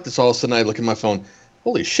 They got this. All of a sudden, I look at my phone.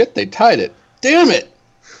 Holy shit, they tied it. Damn it.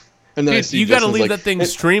 And then dude, you got to leave that thing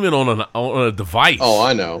streaming on a device. Oh,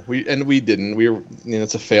 I know. We didn't. We were.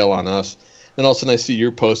 It's a fail on us. And all of a sudden, I see you're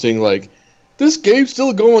posting like, "This game's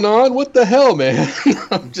still going on. What the hell, man?"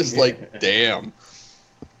 I'm just like, "Damn,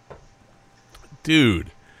 dude."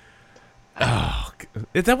 Oh,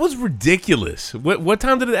 that was ridiculous. What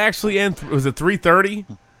time did it actually end? Was it 3:30?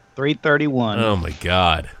 3:31. Oh my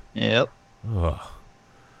god. Yep. Oh.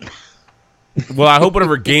 Well, I hope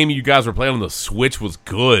whatever game you guys were playing on the Switch was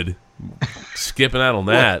good. Skipping out on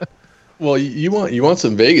that. Well, you want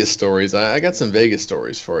some Vegas stories? I got some Vegas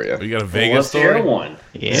stories for you. You got a Vegas story? One.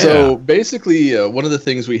 Yeah. So basically, one of the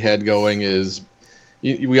things we had going is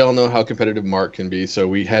we all know how competitive Mark can be. So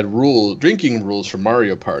we had drinking rules for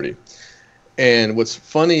Mario Party, and what's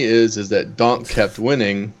funny is that Donk kept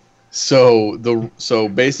winning. So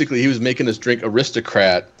basically, he was making us drink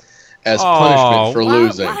Aristocrat as punishment for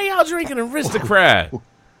losing. Why y'all drinking Aristocrat?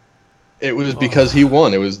 It was because he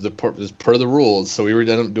won. It was per the rules. So we were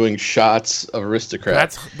doing shots of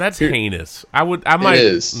Aristocrat. That's heinous. I might. It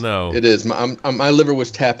is. No. It is. My liver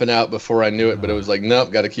was tapping out before I knew it, but it was like,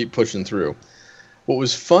 nope, got to keep pushing through. What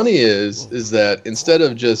was funny is that instead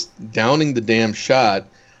of just downing the damn shot,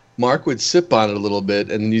 Mark would sip on it a little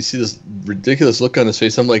bit, and you see this ridiculous look on his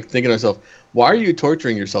face. I'm like thinking to myself, why are you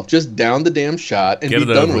torturing yourself? Just down the damn shot and be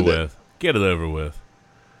done with it. Get it over with.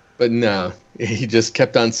 But no, he just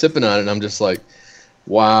kept on sipping on it, and I'm just like,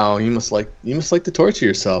 wow, you must like to torture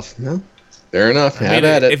yourself. No, fair enough. Have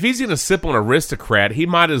at it. If he's gonna sip on Aristocrat, he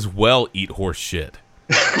might as well eat horse shit.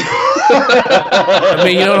 I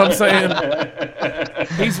mean, you know what I'm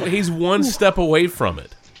saying? He's one step away from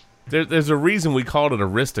it. There's a reason we called it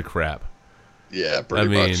Aristocrat. Yeah, pretty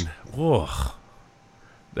much. Whoa.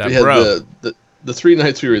 The 3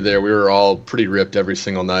 nights we were there, we were all pretty ripped every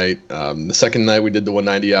single night. The second night we did the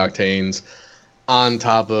 190 octanes on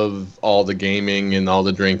top of all the gaming and all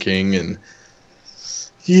the drinking. And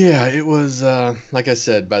yeah, it was, like I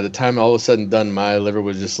said, by the time all was said and done, my liver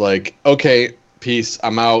was just like, okay, peace,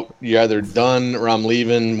 I'm out. You're either done or I'm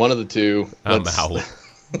leaving, one of the two. I'm out.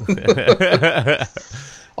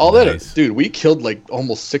 All nice. That, dude, we killed like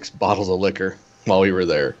almost 6 bottles of liquor while we were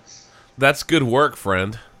there. That's good work,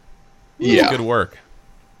 friend. Yeah.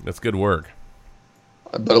 That's good work.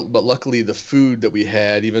 But luckily the food that we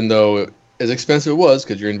had, even though as expensive it was,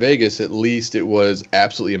 because you're in Vegas, at least it was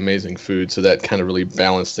absolutely amazing food. So that kind of really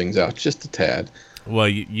balanced things out just a tad. Well,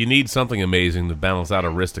 you need something amazing to balance out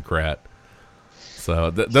Aristocrat.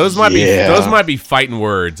 So those might be fighting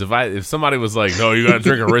words. If somebody was like, "No, you got to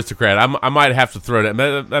drink Aristocrat," I might have to throw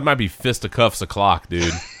that. That might be fisticuffs o'clock,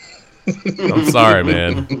 dude. I'm sorry,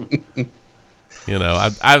 man. You know,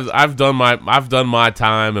 I've done my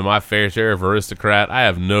time and my fair share of Aristocrat. I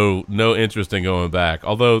have no interest in going back.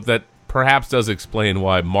 Although that perhaps does explain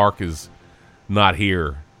why Mark is not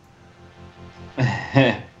here.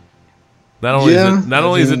 Not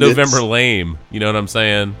only is it November lame, you know what I'm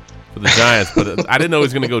saying, for the Giants, but I didn't know he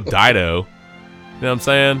was going to go Dido. You know what I'm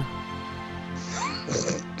saying?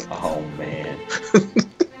 Oh, man.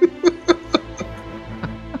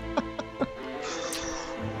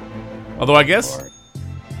 Although I guess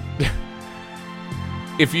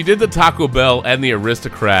if you did the Taco Bell and the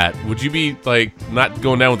Aristocrat, would you be like not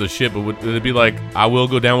going down with the shit, but would it be like, I will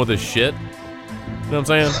go down with the shit? You know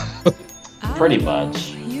what I'm saying? Pretty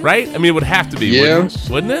much. Right? I mean, it would have to be, Yeah.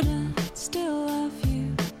 wouldn't it?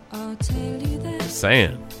 Just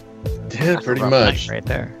saying. Yeah, pretty much. Right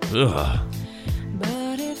there. Ugh.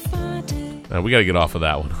 We got to get off of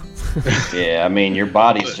that one. Yeah, I mean, your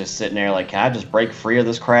body's just sitting there like, can I just break free of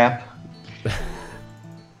this crap?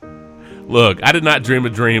 Look, I did not dream a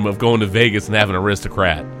dream of going to Vegas and having an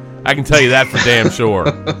Aristocrat. I can tell you that for damn sure.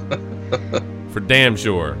 For damn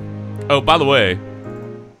sure. Oh, by the way,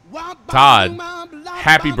 Todd,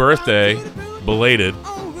 happy birthday, belated.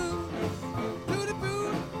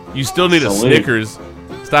 You still need a Snickers.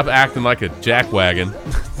 Stop acting like a jackwagon.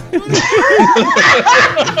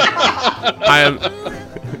 I am.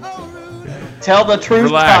 Tell the truth,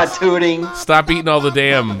 Relax. Todd Tooting. Stop eating all the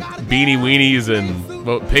damn beanie weenies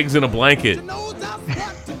and pigs in a blanket.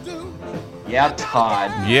 Yeah,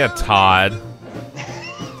 Todd. Yeah, Todd.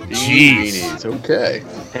 Jeez. It's okay.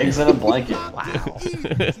 Pigs in a blanket. Wow.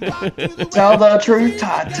 Tell the truth,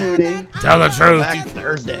 Todd Tooting. Tell the truth. Back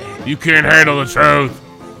Thursday. You can't handle the truth.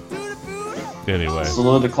 Anyway.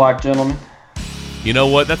 Salute the clock, gentlemen. You know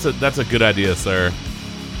what? That's a good idea, sir.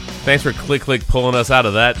 Thanks for click pulling us out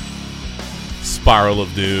of that spiral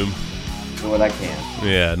of doom. Do what I can.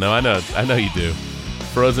 Yeah, no, I know you do.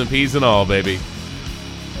 Frozen peas and all, baby.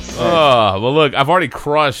 Oh, well, look, I've already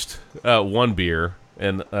crushed one beer,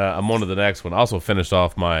 and I'm on to the next one. I also finished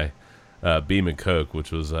off my Beam and Coke,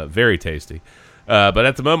 which was very tasty. But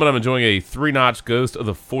at the moment, I'm enjoying a 3-notch Ghost of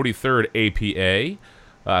the 43rd APA.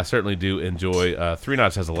 I certainly do enjoy.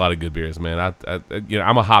 3-notch has a lot of good beers, man.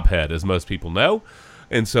 I'm a hophead, as most people know.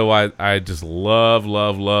 And so I just love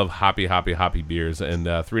hoppy beers. And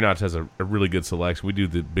 3-notch has a really good selection. We do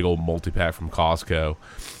the big old multi-pack from Costco,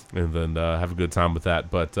 and then have a good time with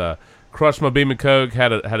that. But crushed my Beam and Coke,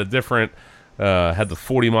 had a different, had the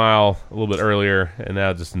 40 mile a little bit earlier, and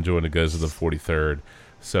now just enjoying the Goes of the 43rd.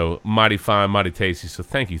 So mighty fine, mighty tasty. So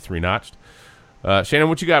thank you, 3-notched. Shannon,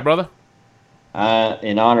 what you got, brother?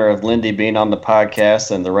 In honor of Lindy being on the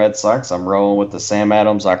podcast and the Red Sox, I'm rolling with the Sam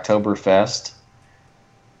Adams Oktoberfest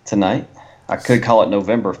tonight. I could call it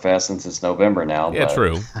Novemberfest since it's November now. Yeah, but,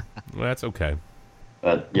 true. Well, that's okay.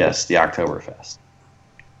 But yes, the Oktoberfest.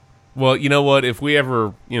 Well, you know what? If we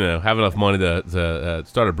ever, have enough money to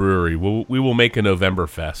start a brewery, we will make a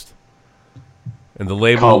Novemberfest, and the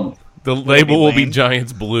label will be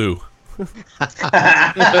Giants Blue. I was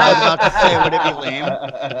about to say, would it be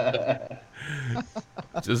lame?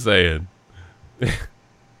 Just saying.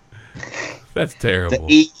 That's terrible.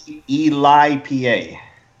 The Eli PA.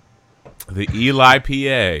 The Eli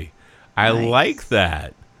PA. I like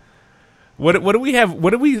that. What do we have?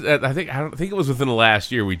 What do we? I don't think it was within the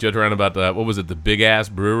last year we joked around about what was it? The Big Ass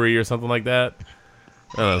Brewery or something like that.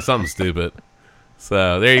 I don't know, something stupid.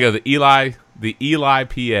 So there you go. The Eli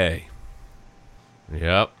PA.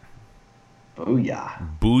 Yep.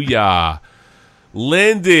 Booyah.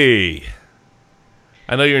 Lindy.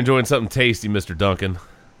 I know you're enjoying something tasty, Mr. Duncan.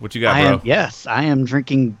 What you got, bro? Yes, I am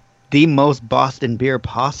drinking the most Boston beer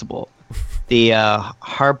possible. The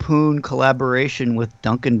Harpoon collaboration with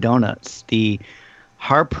Dunkin' Donuts. The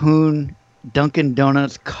Harpoon Dunkin'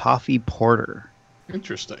 Donuts Coffee Porter.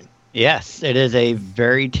 Interesting. Yes, it is a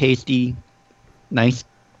very tasty, nice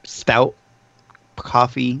stout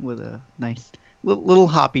coffee with a nice little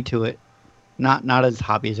hoppy to it. Not as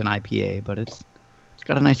hoppy as an IPA, but it's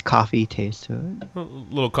got a nice coffee taste to it. A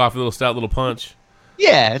little coffee, little stout, little punch.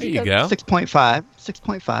 Yeah, there you go. 6.5.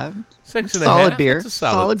 6.5. 6.5. Solid beer. That's a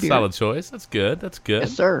solid beer. Solid choice. That's good.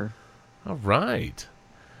 Yes, sir. All right.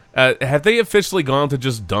 Have they officially gone to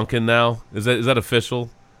just Dunkin' now? Is that official?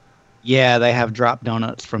 Yeah, they have dropped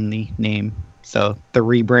donuts from the name. So the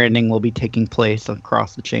rebranding will be taking place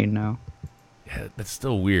across the chain now. Yeah, that's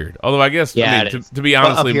still weird. Although I guess, Yeah, I mean, it is. to be But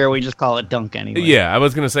honestly, up here we just call it dunk anyway. yeah, I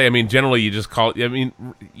was gonna say. I mean, generally you just call it. I mean,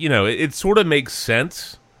 it sort of makes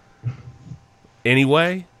sense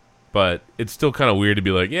anyway, but it's still kind of weird to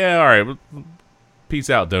be like, yeah, all right, peace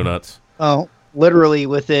out, donuts. Oh, literally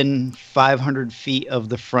within 500 feet of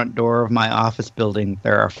the front door of my office building,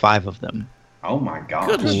 there are 5 of them. Oh my god!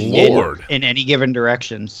 Good lord! In any given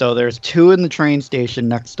direction. So there's 2 in the train station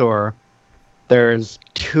next door. There's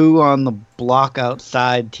 2 on the block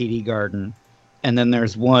outside TD Garden, and then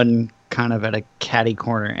there's 1 kind of at a catty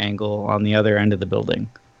corner angle on the other end of the building.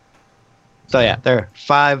 So yeah, there are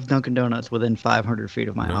 5 Dunkin' Donuts within 500 feet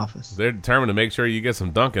of my office. They're determined to make sure you get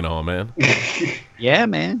some dunking on, man. Yeah,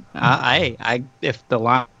 man. I if the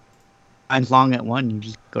line's long at one, you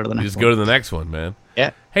just go to the next one. Just go to the next one, man.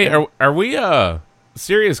 Yeah. Hey, are we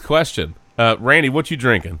serious question? Randy, what you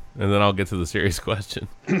drinking? And then I'll get to the serious question.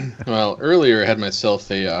 Well, earlier I had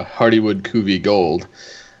myself a Hardywood Cuvée Gold,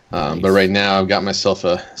 but right now I've got myself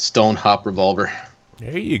a Stone Hop Revolver.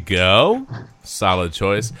 There you go. Solid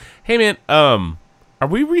choice. Hey, man, are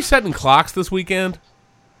we resetting clocks this weekend?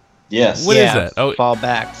 Yes. What is that? Oh, Fall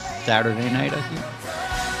back Saturday night, I think.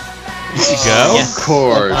 there you go. Yes. Of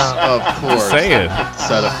course. Saying.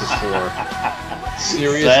 Set up this for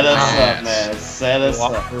serious. Set us ass. up, man. Set us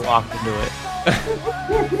up. We walked into it.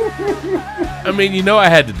 I mean, I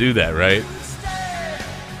had to do that, right?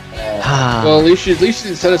 Well, at least you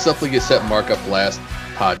didn't set us up like you set Mark up last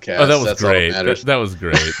podcast. Oh, that was That's all great. matters. That was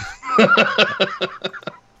great.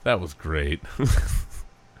 That was great.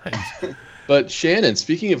 But Shannon,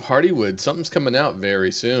 speaking of Hardywood, something's coming out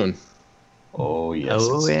very soon. Oh yes.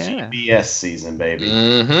 Oh, it's yeah. GBS season, baby.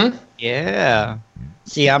 Mm-hmm. Yeah.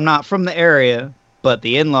 See, I'm not from the area, but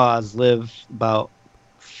the in-laws live about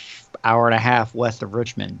hour and a half west of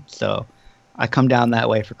Richmond, so I come down that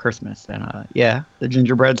way for Christmas. And yeah, the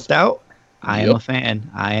gingerbread stout. I am a fan.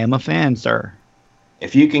 I am a fan, sir.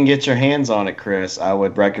 If you can get your hands on it, Chris, I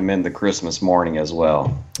would recommend the Christmas morning as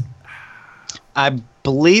well. I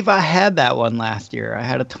believe I had that one last year. I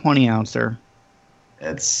had a 20-ouncer.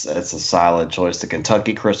 It's a solid choice. The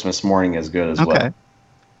Kentucky Christmas morning is good as well.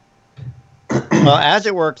 Well, as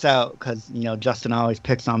it works out, because Justin always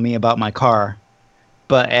picks on me about my car,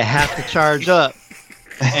 but it has to charge up,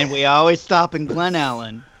 and we always stop in Glen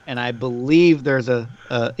Allen, and I believe there's a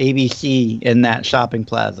ABC in that shopping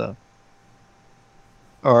plaza,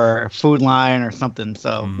 or Food Line or something.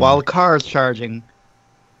 So while the car is charging,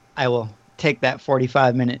 I will take that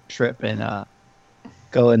 45-minute trip and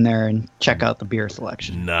go in there and check out the beer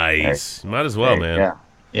selection. Nice. Might as well, man. Yeah.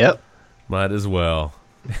 Yep. Might as well.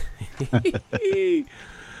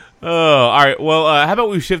 Oh, all right. Well, how about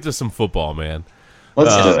we shift to some football, man?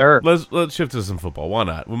 Let's do it. Let's shift to some football. Why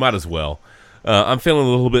not? We might as well. I'm feeling a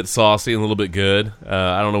little bit saucy and a little bit good.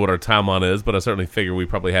 I don't know what our timeline is, but I certainly figure we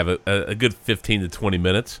probably have a good 15 to 20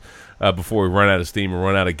 minutes before we run out of steam or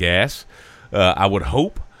run out of gas. I would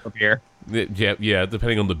hope. For beer. Yeah,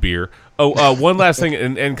 depending on the beer. Oh, one last thing,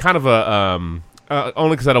 and kind of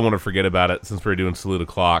only because I don't want to forget about it since we're doing Salute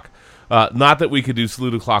O'Clock. Not that we could do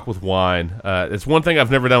Salute O'Clock with wine. It's one thing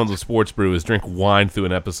I've never done with the Sports Brew is drink wine through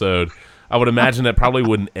an episode. I would imagine that probably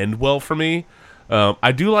wouldn't end well for me.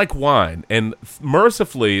 I do like wine, and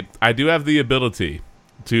mercifully, I do have the ability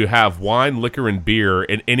to have wine, liquor, and beer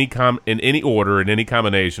in any order, in any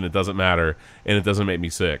combination. It doesn't matter, and it doesn't make me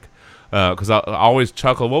sick. Because I always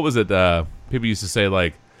chuckle. What was it? People used to say,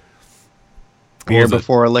 like, Beer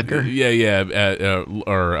before liquor? Or liquor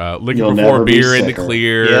You'll before never be beer in the sicker.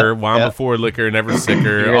 clear, wine before liquor, never sicker.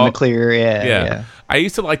 Beer in the clear, yeah. I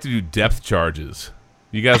used to like to do depth charges.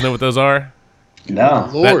 You guys know what those are? No.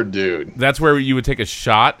 Lord, dude. That's where you would take a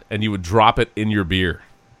shot and you would drop it in your beer.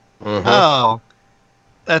 Oh,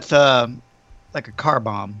 that's like a car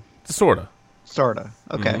bomb. Sorta. Sorta.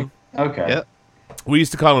 Okay. Okay. Yep. We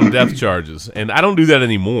used to call them depth charges, and I don't do that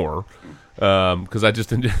anymore because I just,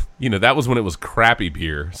 that was when it was crappy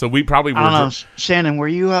beer. So we probably were. I don't know, Shannon. Were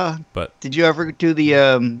you? But did you ever do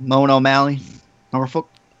the Moan O'Malley, Norfolk?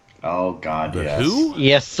 Oh God, the yes. who?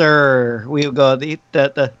 Yes, sir. We would go the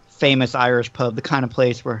famous Irish pub, the kind of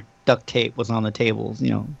place where duct tape was on the tables.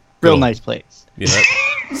 Real Cool. nice place. Yeah,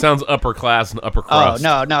 that sounds upper class and upper Oh crust.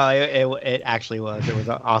 no, it actually was. It was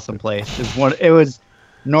an awesome place. It was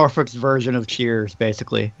Norfolk's version of Cheers,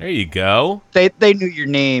 basically. There you go. They knew your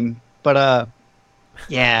name, but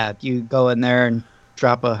yeah, you go in there and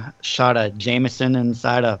drop a shot of Jameson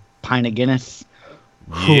inside a pint of Guinness.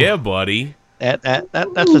 Yeah, buddy. That's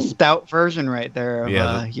a stout version right there of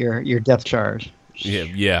Yeah, your depth charge.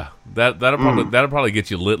 Yeah. That'll probably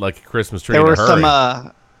get you lit like a Christmas tree. There in were a hurry.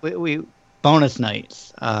 some we bonus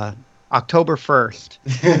nights. October 1st.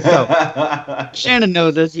 So Shannon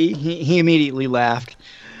knows this. He immediately laughed.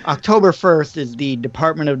 October 1st is the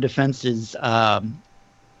Department of Defense's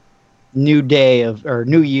new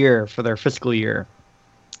year for their fiscal year.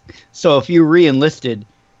 So if you re-enlisted,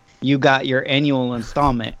 you got your annual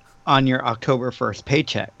installment on your October 1st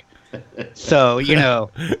paycheck. So,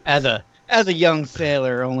 as a young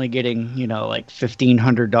sailor only getting, like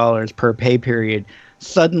 $1,500 per pay period,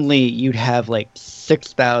 suddenly you'd have like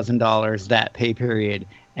 $6,000 that pay period.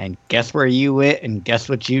 And guess where you went and guess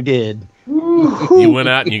what you did? You went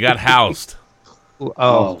out and you got housed.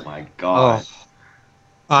 Oh my God. Oh.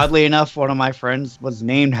 Oddly enough, one of my friends was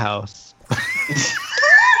named House. I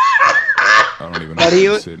don't even know But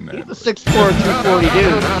who's sitting there. he's a 6'4", 240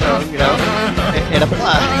 dude, so, it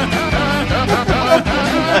applies.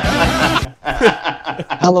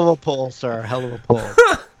 Hell of a pull, sir. Hell of a pull.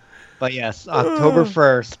 But yes, October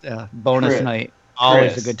 1st, bonus Chris, night.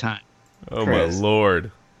 Always Chris. a good time. Oh, Chris. my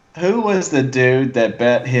Lord. Who was the dude that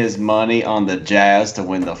bet his money on the Jazz to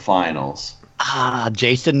win the finals?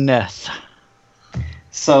 Jason Ness.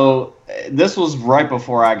 So this was right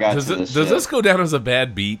before I got to the Does ship. this go down as a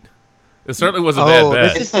bad beat? It certainly was a bad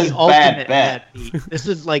bet. This is It says the ultimate bad bet. beat. This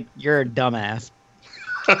is like, you're a dumbass.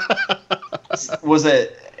 Was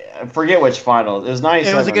it? I forget which final. It was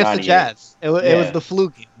 97 It was against the 98. Jazz. It was Yeah. the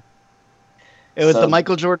flu game. It was So- the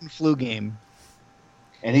Michael Jordan flu game.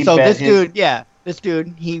 And he So bet this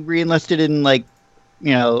dude, he re-enlisted in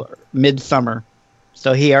midsummer.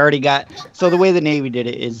 So he already got. So the way the Navy did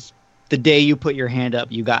it is, the day you put your hand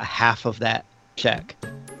up, you got half of that check.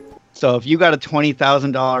 So if you got a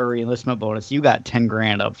 $20,000 re-enlistment bonus, you got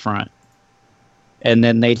 $10,000 up front, and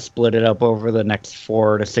then they split it up over the next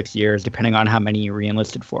 4 to 6 years, depending on how many you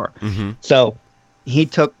re-enlisted for. Mm-hmm. So he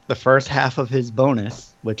took the first half of his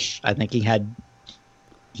bonus, which I think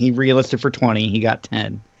he re-enlisted for 20, he got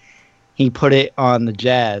 10. He put it on the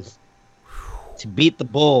Jazz to beat the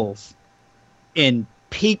Bulls in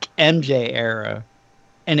peak MJ era,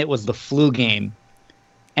 and it was the flu game.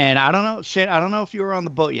 And I don't know if you were on the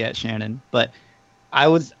boat yet, Shannon, but it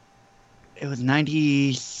was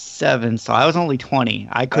 97, so I was only 20.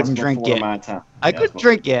 I couldn't drink yet. I couldn't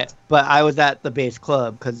drink yet, but I was at the base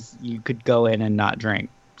club because you could go in and not drink.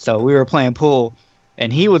 So we were playing pool,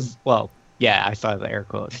 and he was, yeah, I saw the air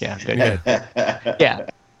quotes. Yeah, good. Yeah.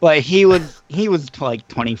 But he was like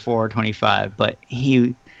 24, 25, but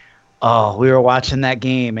we were watching that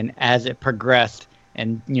game, and as it progressed,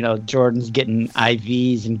 and Jordan's getting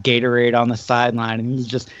IVs and Gatorade on the sideline, and he's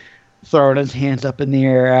just throwing his hands up in the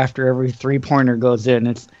air after every 3-pointer goes in.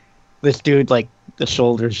 It's this dude, like, the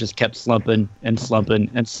shoulders just kept slumping and slumping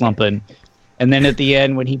and slumping. And then at the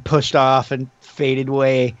end, when he pushed off and faded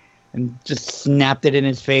away and just snapped it in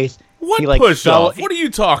his face. What he, like, push fell, off? What are you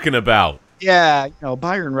talking about? Yeah,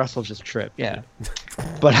 Byron Russell just tripped. Yeah.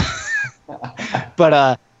 But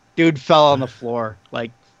dude fell on the floor,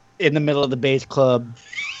 like, in the middle of the base club.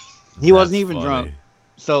 He wasn't even drunk.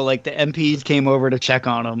 So, like, the MPs came over to check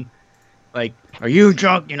on him. Like, are you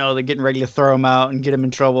drunk? They're getting ready to throw him out and get him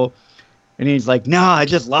in trouble. And he's like, no, I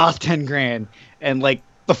just lost $10,000. And, like,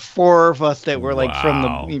 the 4 of us that were, like,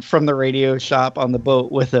 from the radio shop on the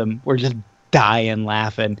boat with him were just dying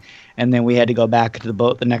laughing. And then we had to go back to the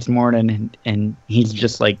boat the next morning, and he's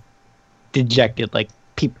just, like, dejected. Like,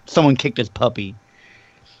 someone kicked his puppy.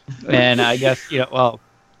 And I guess,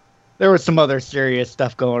 there was some other serious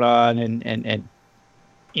stuff going on, and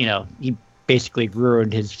he basically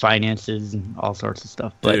ruined his finances and all sorts of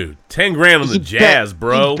stuff. But dude, $10,000 on the Jazz,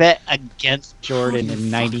 bro. He bet against Jordan in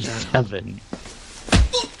 '97.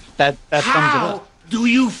 That sums it How up. do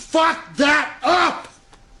you fuck that up?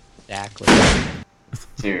 Exactly.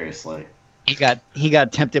 Seriously. He got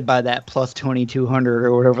tempted by that plus 2,200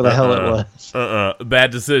 or whatever the hell it was.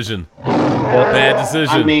 Bad decision. Bad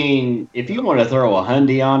decision. I mean, if you want to throw a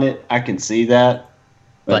hundy on it, I can see that.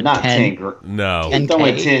 But not 10 No. You ain't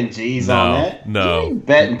throwing 10 G's on that. No. You ain't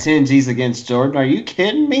betting 10 G's against Jordan. Are you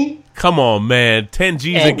kidding me? Come on, man. 10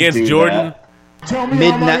 G's against Jordan.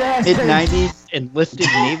 Mid 90s enlisted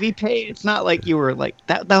Navy pay. It's not like you were like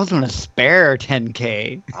that was on a spare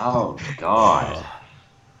 10K. Oh God.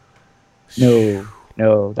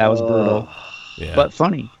 No, that was brutal. Yeah. But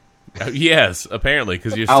funny. Yes, apparently,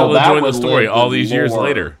 because you're still enjoying the story all these years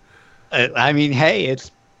later. I mean, hey,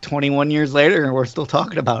 it's 21 years later and we're still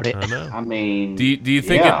talking about it. I know. I mean, do you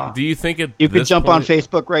think yeah. You could jump on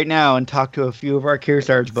Facebook right now and talk to a few of our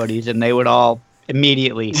Kearsarge buddies, and they would all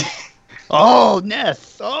immediately, oh,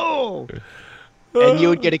 Ness, oh, and you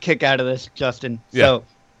would get a kick out of this, Justin. Yeah. So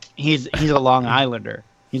he's a Long Islander.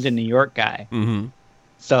 He's a New York guy. Mm-hmm.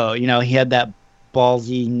 So he had that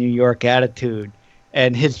ballsy New York attitude,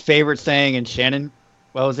 And his favorite saying, and Shannon,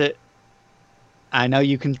 what was it? I know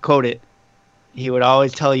you can quote it. He would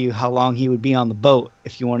always tell you how long he would be on the boat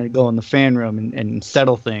if you wanted to go in the fan room and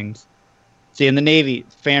settle things. See, in the Navy,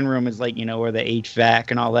 fan room is like, where the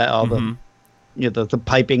HVAC and all that, all the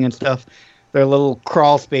piping and stuff. There are little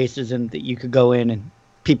crawl spaces and that you could go in and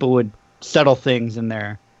people would settle things in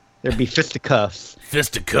there. There'd be fisticuffs.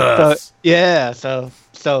 Fisticuffs.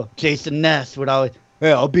 So Jason Ness would always,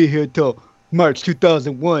 hey, I'll be here till March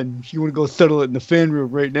 2001 if you want to go settle it in the fan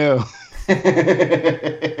room right now.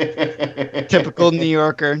 Typical New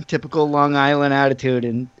Yorker, typical Long Island attitude,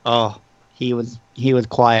 and he was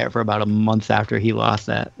quiet for about a month after he lost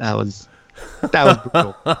that. That was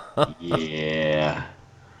brutal. Yeah.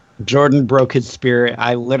 Jordan broke his spirit.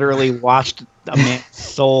 I literally watched a man's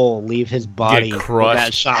soul leave his body. Get crushed.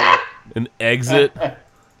 That shot. An exit.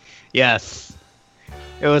 Yes.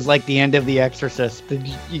 It was like the end of The Exorcist.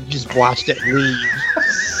 You just watched it leave.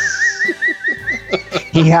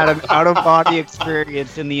 He had an out-of-body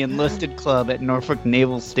experience in the enlisted club at Norfolk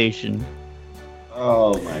Naval Station.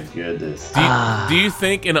 Oh my goodness. Do you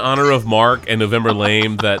think, in honor of Mark and November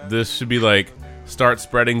Lame, that this should be like start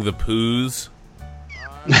spreading the poos?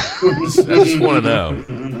 I just want to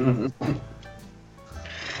know.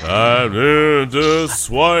 I need to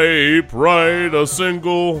swipe right a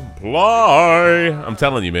single ply. I'm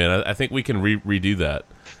telling you, man. I think we can redo that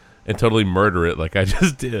and totally murder it like I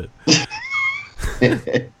just did.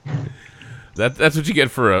 That's what you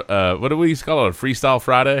get for a what do we used to call it, a Freestyle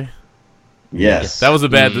Friday? Yes. That was a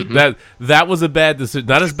bad that was a bad decision.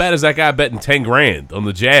 Not as bad as that guy betting $10,000 on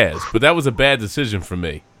the Jazz, but that was a bad decision for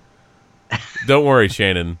me. Don't worry,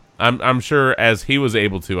 Shannon. I'm sure as he was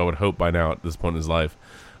able to, I would hope by now at this point in his life,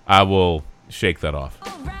 I will shake that off.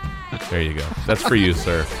 There you go. That's for you,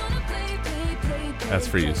 sir. That's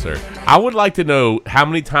for you, sir. I would like to know how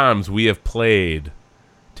many times we have played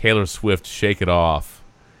Taylor Swift Shake It Off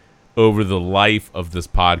over the life of this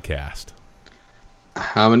podcast.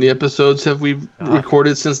 How many episodes have we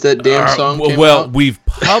recorded since that damn song came out? We've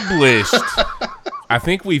published I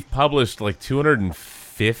think we've published like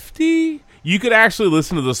 250. You could actually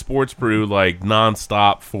listen to the Sports Brew like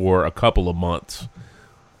nonstop for a couple of months.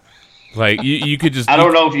 Like you could just I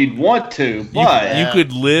don't know if you'd want to, but you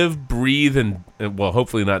could live, breathe, and well,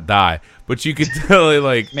 hopefully not die, but you could totally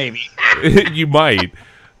like maybe you might.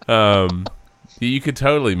 You could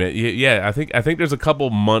totally, man. Yeah, I think there's a couple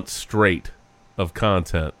months straight of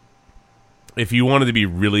content. If you wanted to be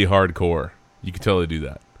really hardcore, you could totally do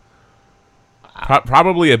that.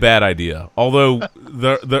 Probably a bad idea. Although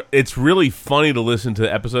it's really funny to listen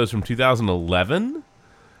to episodes from 2011.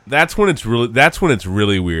 That's when it's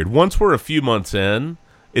really weird. Once we're a few months in,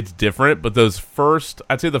 it's different. But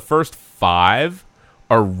I'd say the first 5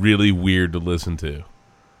 are really weird to listen to.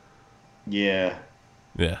 Yeah.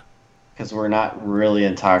 Yeah. Because we're not really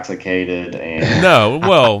intoxicated and No,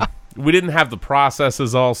 well, we didn't have the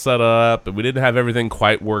processes all set up, and we didn't have everything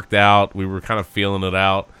quite worked out. We were kind of feeling it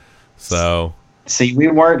out. So, see, we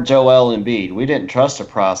weren't Joel Embiid. We didn't trust the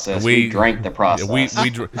process. We drank the process. We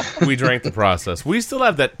drank the process. We still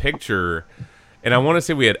have that picture, and I want to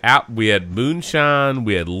say we had moonshine,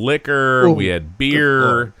 we had liquor, we had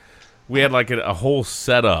beer. We had like a whole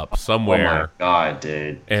setup somewhere. Oh my god,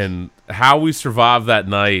 dude! And how we survived that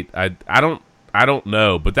night, I don't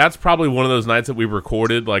know. But that's probably one of those nights that we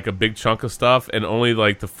recorded like a big chunk of stuff, and only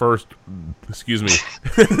like the first, and only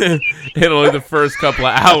the first couple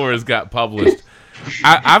of hours got published.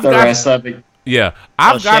 I've got rest of it. Yeah,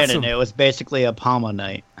 I've got Shannon, it was basically a Palma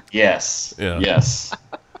night. Yes. Yeah. Yes.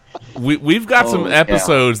 We've got some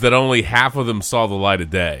episodes that only half of them saw the light of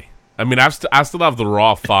day. I mean, I still have the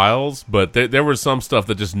raw files, but there was some stuff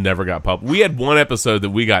that just never got published. We had one episode that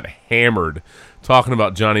we got hammered talking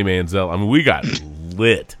about Johnny Manziel. I mean, we got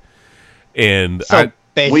lit, and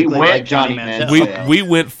we went like Johnny Manziel. We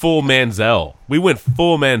went full Manziel. We went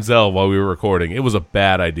full Manziel while we were recording. It was a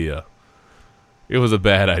bad idea.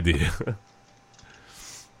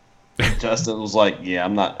 Justin was like, "Yeah,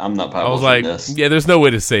 I'm not publishing I was like, this." Yeah, there's no way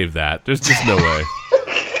to save that. There's just no way.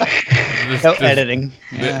 Editing.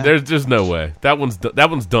 Yeah. There's just no way. That one's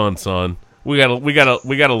done, son. We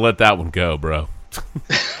gotta let that one go, bro.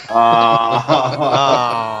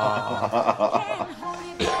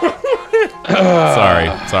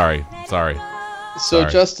 Sorry. So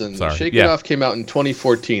Justin, Shake It Off came out in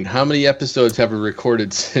 2014. How many episodes have we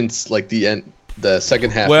recorded since like the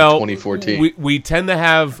second half of 2014? We tend to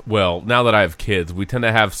have, now that I have kids, we tend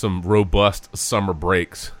to have some robust summer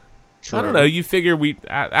breaks. True. I don't know. You figure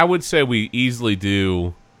I would say we easily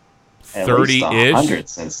do 30-ish. 100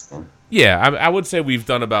 since then. Yeah, I would say we've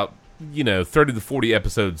done about 30 to 40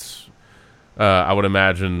 episodes I would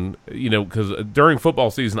imagine, because during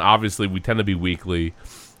football season, obviously we tend to be weekly.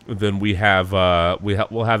 Then we have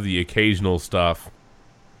we'll have the occasional stuff.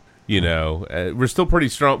 We're still pretty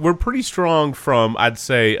strong. We're pretty strong from, I'd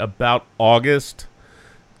say, about August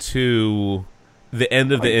to the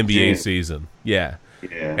end of the NBA season. Yeah.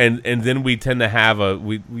 Yeah. And then we tend to have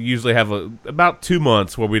we usually have about 2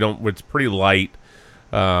 months where it's pretty light.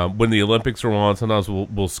 When the Olympics are on, sometimes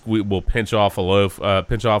we'll pinch off an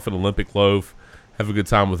Olympic loaf, have a good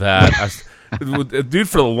time with that. Dude,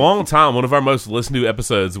 for a long time, one of our most listened to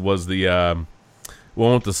episodes was the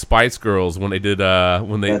one with the Spice Girls when they did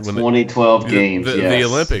 2012 games, the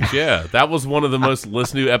Olympics. Yeah, that was one of the most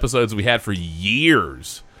listened to episodes we had for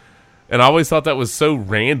years, and I always thought that was so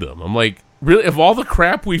random. I'm like, really, of all the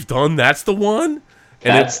crap we've done, that's the one.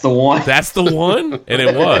 And that's the one. That's the one, and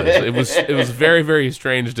it was. It was very, very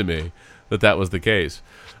strange to me that was the case.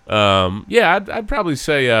 I'd probably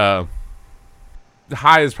say the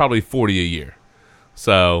high is probably 40 a year.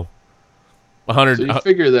 So 100. So you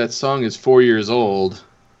figure that song is 4 years old.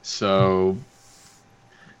 So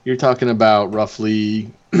you're talking about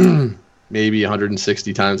roughly maybe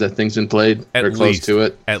 160 times that thing's been played. Or close to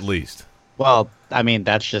it. At least. Well, I mean,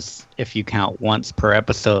 that's just if you count once per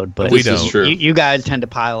episode. But we don't. You guys tend to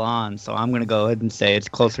pile on, so I'm going to go ahead and say it's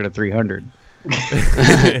closer to 300.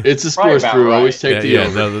 It's a sports brew. Right. Always take the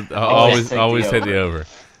over. Always take the over.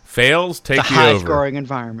 Fails, take the over. It's a high-scoring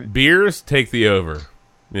environment. Beers, take the over.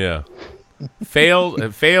 Yeah.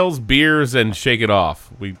 Fails, beers, and shake it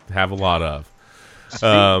off. We have a lot of.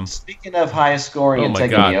 Speaking of highest scoring and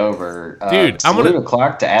taking the over, dude, I'm gonna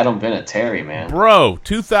clock to Adam Vinatieri, man. Bro,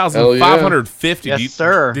 2,550. Yes,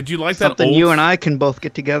 sir. Did you like something that? you and I can both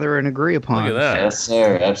get together and agree upon. Look at that. Yes,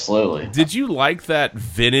 sir. Absolutely. Did you like that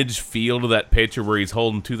vintage feel to that picture where he's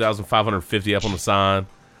holding 2,550 up on the sign,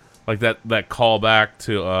 like that callback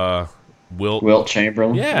to Wilt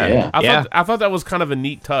Chamberlain? Yeah. I thought that was kind of a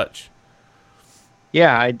neat touch.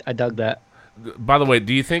 Yeah, I dug that. By the way,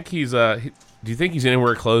 do you think he's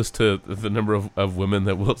anywhere close to the number of women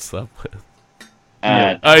that Wilt slept with?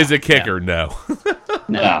 He's a kicker. No.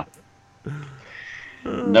 No.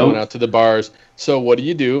 Going out to the bars. So what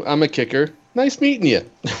do? I'm a kicker. Nice meeting you.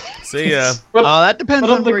 See ya. That depends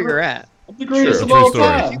on where you're at. The greatest of all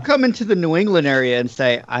time. If you come into the New England area and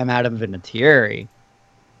say, I'm Adam Vinatieri,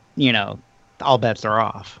 all bets are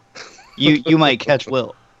off. You might catch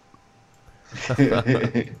Wilt.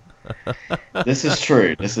 This is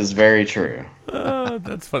true. This is very true.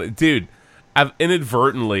 That's funny. Dude, I've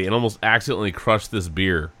inadvertently and almost accidentally crushed this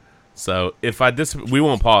beer. So if I we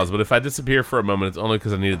won't pause, but if I disappear for a moment, it's only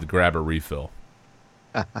because I needed to grab a refill.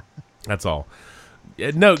 That's all.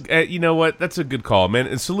 No, you know what? That's a good call, man.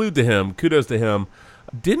 And salute to him. Kudos to him.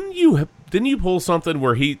 Didn't you pull something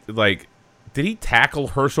where did he tackle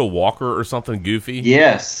Herschel Walker or something goofy?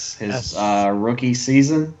 Yes, his rookie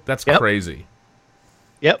season. That's crazy.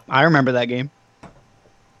 Yep, I remember that game.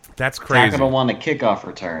 That's crazy. Tackled him on a kickoff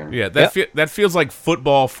return. Yeah, that feels like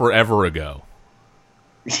football forever ago.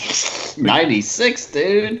 96,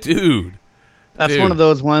 dude. That's one of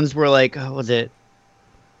those ones where, was it?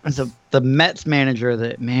 The Mets manager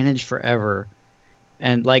that managed forever,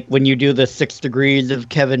 and when you do the 6 degrees of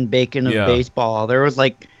Kevin Bacon of baseball, there was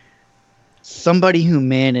somebody who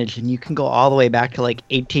managed, and you can go all the way back to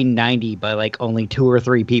 1890 by only 2 or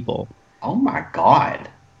 3 people. Oh my God!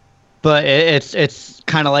 But it's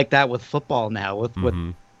kind of like that with football now with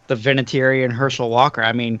the Vinatieri and Herschel Walker.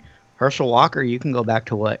 I mean, Herschel Walker, you can go back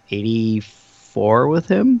to 84 with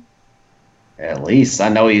him. At least I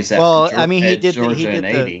know he's at. He did Georgia in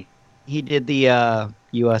 80. He did the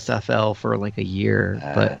USFL for a year.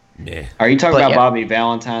 But are you talking about Bobby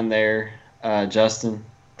Valentine there, Justin,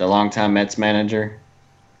 the longtime Mets manager?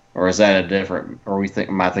 Or is that a different? Or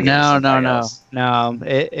am I thinking? No.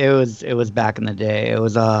 It was back in the day. It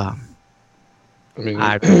was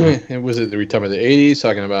was it the retirement of the '80s?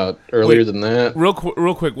 Talking about earlier than that. Real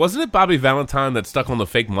quick, wasn't it Bobby Valentine that stuck on the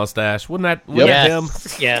fake mustache? Wasn't that him?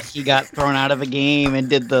 Yes, he got thrown out of a game and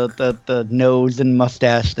did the nose and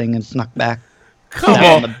mustache thing and snuck back.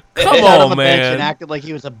 Come on, man! And acted like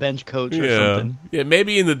he was a bench coach or something. Yeah,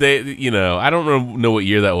 maybe in the day, I don't know what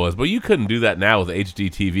year that was, but you couldn't do that now with HD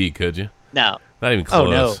TV, could you? No, not even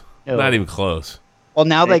close. No. Not even close. Well,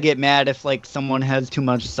 now they get mad if someone has too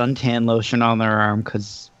much suntan lotion on their arm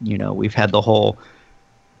because we've had the whole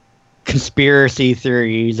conspiracy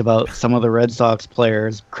theories about some of the Red Sox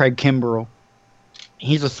players. Craig Kimbrell,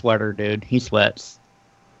 he's a sweater, dude. He sweats.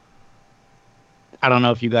 I don't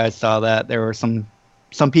know if you guys saw that. There were some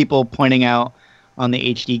people pointing out on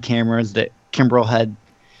the HD cameras that Kimbrell had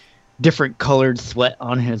different colored sweat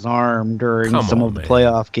on his arm during some of the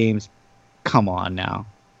playoff games. come on now.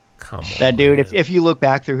 Come on, That dude, man. if you look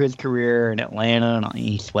back through his career in Atlanta, and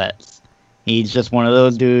he sweats. He's just one of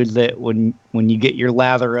those dudes that when you get your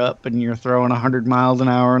lather up and you're throwing 100 miles an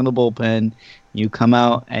hour in the bullpen, you come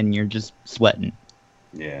out and you're just sweating.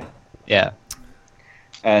 Yeah. Yeah.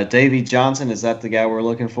 Davey Johnson, is that the guy we're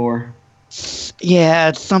looking for? Yeah,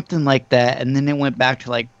 it's something like that. And then it went back to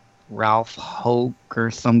like Ralph Hoke or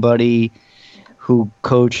somebody who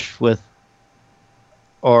coached with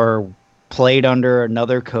or played under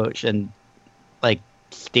another coach, and like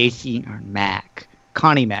Stacy or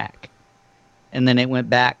Connie Mack. And then it went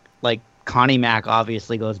back, like Connie Mack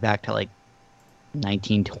obviously goes back to like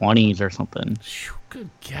 1920s or something. Good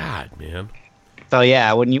God, man. So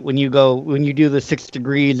yeah, when you do the 6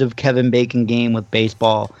 degrees of Kevin Bacon game with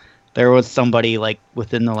baseball, there was somebody like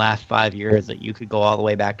within the last 5 years that you could go all the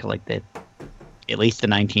way back to like at least the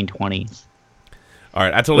 1920s. All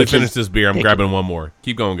right, I totally finished this beer. I'm grabbing one more.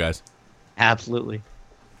 Keep going, guys. Absolutely.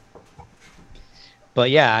 But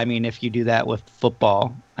yeah, I mean, if you do that with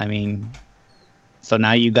football, I mean, so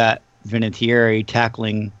now you got Vinatieri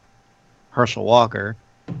tackling Herschel Walker.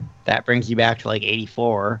 That brings you back to like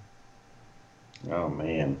 84. Oh,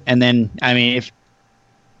 man. And then, I mean, if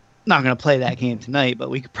not going to play that game tonight, but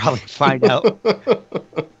we could probably find out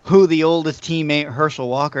who the oldest teammate Herschel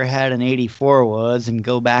Walker had in 84 was and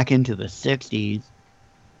go back into the 60s.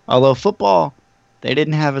 Although football, they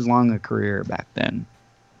didn't have as long a career back then.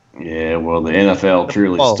 Yeah, well, the NFL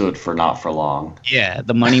truly stood for not for long. Yeah,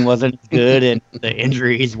 the money wasn't as good and the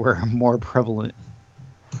injuries were more prevalent.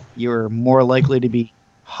 You were more likely to be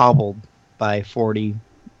hobbled by 40.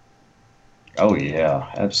 Oh,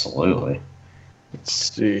 yeah, absolutely. Let's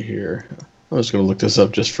see here. I was going to look this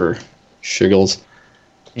up just for shiggles.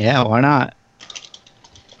 Yeah, why not?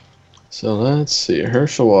 So let's see.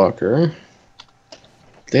 Herschel Walker.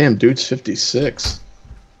 Damn, dude's 56.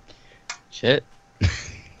 Shit.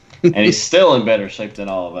 And he's still in better shape than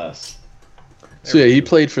all of us. So yeah, he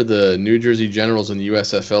played for the New Jersey Generals in the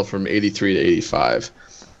USFL from 83 to 85.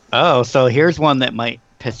 Oh, so here's one that might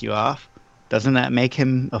piss you off. Doesn't that make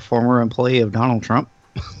him a former employee of Donald Trump?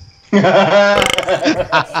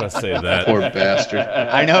 Let's say that. Poor bastard.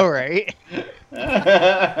 I know, right?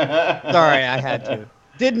 Sorry, I had to.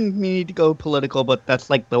 Didn't mean to go political, but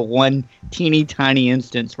that's like the one teeny tiny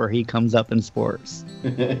instance where he comes up in sports.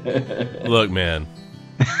 Look, man.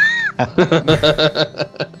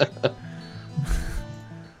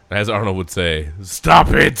 As Arnold would say, stop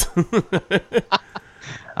it!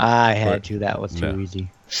 I had to. That was too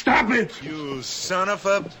easy. Stop it! You son of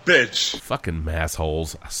a bitch! Fucking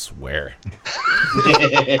massholes, I swear.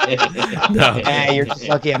 Hey, you're just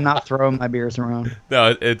lucky I'm not throwing my beers around.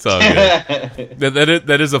 No, it's all good.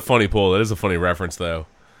 that is a funny pull. That is a funny reference, though.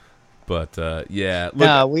 But, yeah. Look,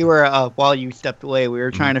 No, we were, while you stepped away, we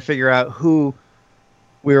were trying to figure out who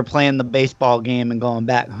we were playing the baseball game and going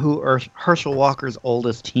back, who Herschel Walker's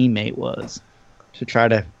oldest teammate was to try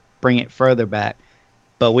to bring it further back.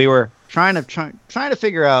 But we were trying to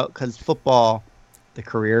figure out, because football, the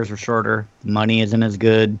careers are shorter, the money isn't as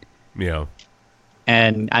good. Yeah.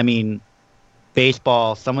 And, I mean,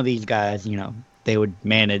 baseball, some of these guys, you know, they would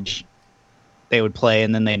play,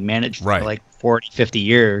 and then they'd manage for like 40, 50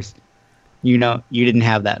 years. You know, you didn't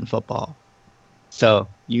have that in football. So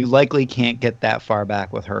you likely can't get that far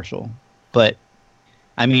back with Herschel. But,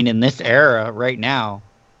 I mean, in this era, right now,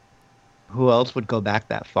 who else would go back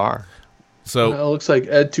that far? So well, it looks like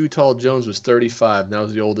Ed Too Tall Jones was 35. Now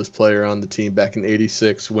was the oldest player on the team back in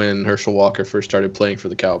 '86 when Herschel Walker first started playing for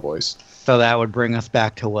the Cowboys. So that would bring us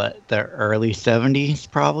back to what, the early 70s,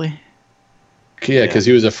 probably? Yeah, because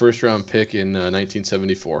he was a first-round pick in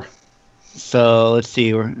 1974. So let's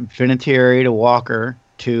see, we're Vinatieri to Walker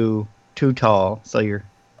to Too Tall. So you're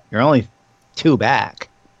only 2 back.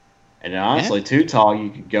 And honestly, Too Tall, you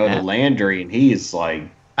could go to Landry, and he's like...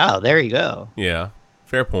 Oh, there you go. Yeah,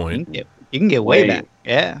 fair point. You can get way back.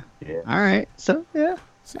 Yeah. All right. So, yeah.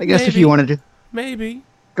 I guess if you wanted to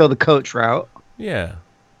go the coach route. Yeah.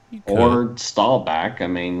 Or Staubach. I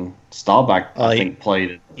mean, Staubach, I think,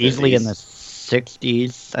 played easily in the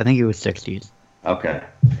 60s. I think he was 60s. Okay.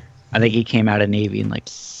 I think he came out of Navy in like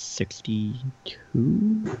 62.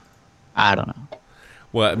 I don't know.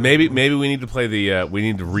 Well, maybe we need to play we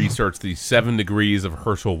need to research the 7 degrees of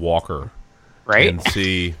Herschel Walker. Right? And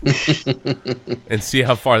see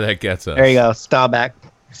how far that gets us. There you go. Staubach,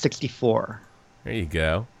 64. There you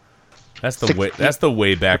go. That's the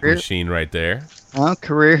way back machine right there. Well,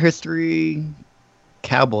 career history,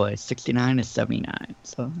 Cowboys, 69 to 79.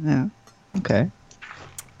 So, yeah. Okay.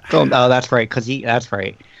 Oh, that's right. That's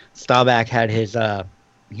right. Staubach had his,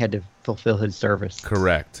 he had to fulfill his service.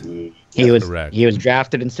 Correct. He was correct. He was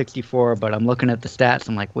drafted in '64, but I'm looking at the stats.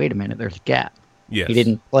 I'm like, wait a minute, there's a gap. Yes. He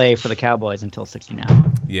didn't play for the Cowboys until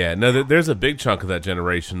 '69. Yeah, no, there's a big chunk of that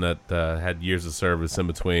generation that had years of service in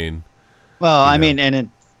between. Well, I mean, and a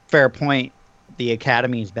fair point, the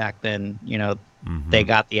academies back then, they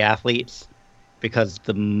got the athletes because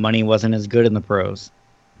the money wasn't as good in the pros.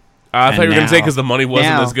 I thought you were going to say because the money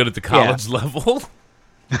wasn't as good at the college level.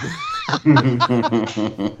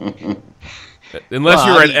 Unless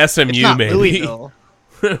you're at SMU, it's not maybe. Louisville.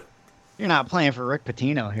 You're not playing for Rick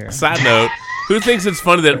Pitino here. Side note, who thinks it's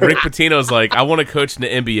funny that Rick Pitino's like, I want to coach in the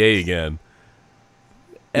NBA again?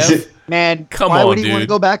 Man, come why on, would he dude. want to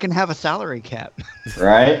go back and have a salary cap?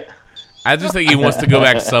 Right? I just think he wants to go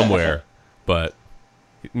back somewhere, but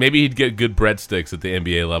maybe he'd get good breadsticks at the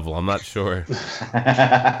NBA level. I'm not sure.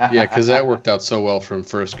 Yeah, because that worked out so well from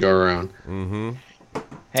first go around. Mm-hmm.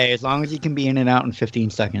 Hey, as long as you can be in and out in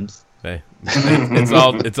 15 seconds. Hey, it's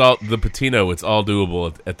all the Patino. It's all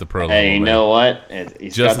doable at the pro level. Hey, you know what?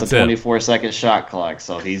 He's Just got the 24-second shot clock,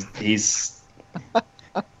 so he's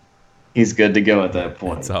good to go at that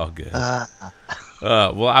point. It's all good.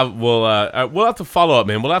 We'll have to follow up,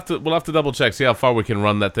 man. We'll have to double check, see how far we can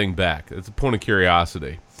run that thing back. It's a point of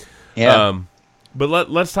curiosity. Yeah. But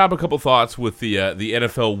let's have a couple thoughts with the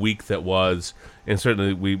NFL week that was, and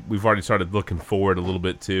certainly we've already started looking forward a little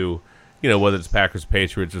bit to, whether it's Packers,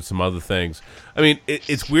 Patriots, or some other things. I mean,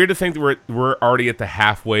 it's weird to think that we're already at the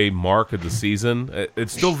halfway mark of the season.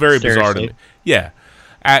 It's still very bizarre to me. Yeah.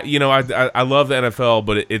 I love the NFL,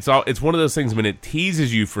 but it's one of those things. I mean, it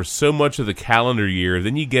teases you for so much of the calendar year.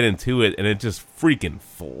 Then you get into it, and it just freaking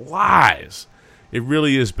flies. It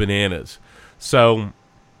really is bananas. So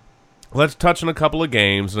let's touch on a couple of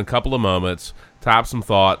games and a couple of moments, top some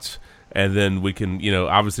thoughts, and then we can,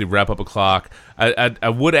 obviously wrap up a clock. I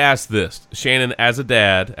would ask this, Shannon, as a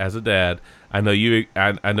dad, I know you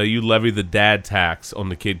levy the dad tax on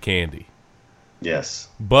the kid candy. Yes,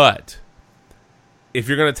 but if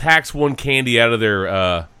you're going to tax one candy out of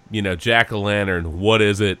their, jack-o'-lantern, what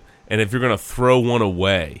is it? And if you're going to throw one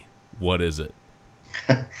away, what is it?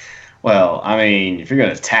 Well, I mean, if you're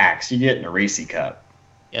going to tax, you're getting a Reese cup.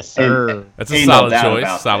 Yes, sir. That's a solid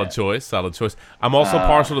choice. Solid choice. I'm also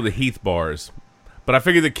partial to the Heath bars, but I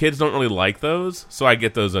figure the kids don't really like those, so I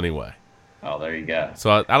get those anyway. Oh, there you go. So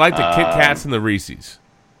I like the Kit Kats and the Reese's.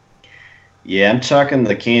 Yeah, I'm chucking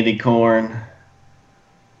the candy corn.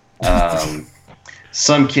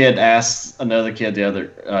 Some kid asked another kid the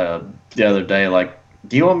other day, like,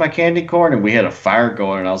 "Do you want my candy corn?" And we had a fire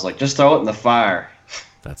going, and I was like, "Just throw it in the fire."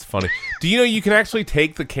 That's funny. Do you know you can actually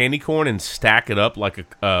take the candy corn and stack it up like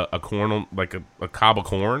a corn, like a cob of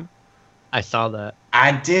corn? I saw that.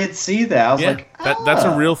 I did see that. I was like, that's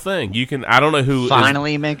a real thing. You can. I don't know who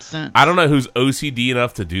finally makes sense. I don't know who's OCD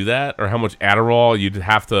enough to do that, or how much Adderall you'd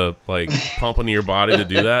have to pump into your body to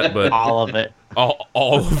do that. But all of it. All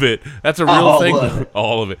of it. That's a real thing.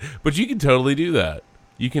 All of it. But you can totally do that.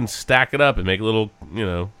 You can stack it up and make a little,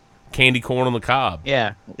 candy corn on the cob.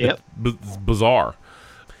 Yeah. Yep. It's bizarre.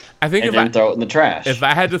 I think and then throw it in the trash. If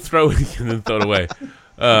I had to throw it and then throw it away,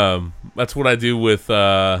 that's what I do with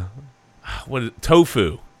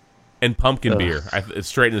tofu and pumpkin beer. It's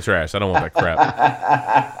straight in the trash. I don't want that crap.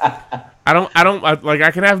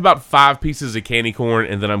 I can have about 5 pieces of candy corn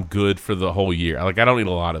and then I'm good for the whole year. I don't need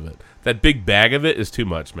a lot of it. That big bag of it is too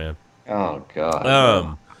much, man. Oh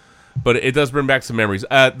God. But it does bring back some memories.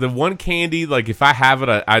 The one candy, if I have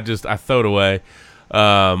it, I throw it away.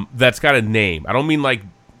 That's got a name. I don't mean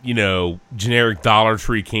generic Dollar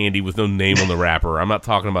Tree candy with no name on the wrapper. I'm not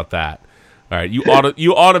talking about that. All right,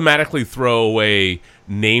 you automatically throw away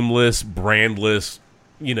nameless, brandless,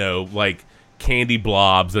 candy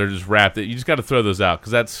blobs that are just wrapped. You just got to throw those out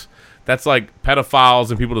because that's like pedophiles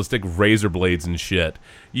and people that stick razor blades and shit.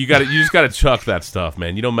 You just got to chuck that stuff,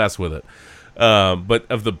 man. You don't mess with it. But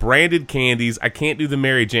of the branded candies, I can't do the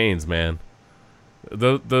Mary Janes, man.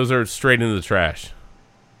 Those are straight into the trash.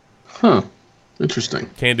 Huh. Interesting.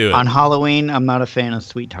 Can't do it. On Halloween, I'm not a fan of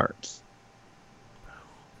sweet tarts.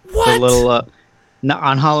 What? The little,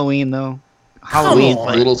 on Halloween though. Halloween,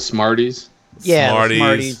 little Smarties. Yeah,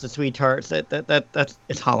 Smarties, the sweet tarts. That's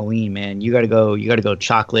it's Halloween, man. You gotta go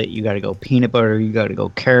chocolate. You gotta go peanut butter. You gotta go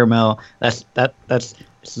caramel. It's the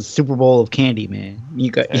Super Bowl of candy, man.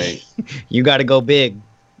 You gotta go big.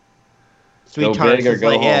 Sweet tarts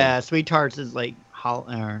is sweet tarts is like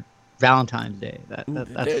Valentine's Day.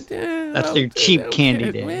 That's their cheap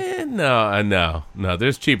candy day. No.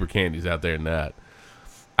 There's cheaper candies out there than that.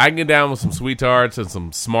 I can get down with some sweet tarts and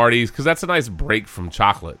some Smarties because that's a nice break from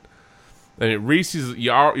chocolate. I mean, Reese's,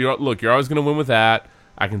 you're always going to win with that.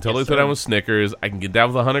 I can totally throw down with Snickers. I can get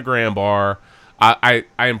down with a 100-gram bar. I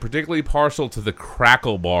am particularly partial to the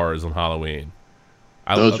crackle bars on Halloween.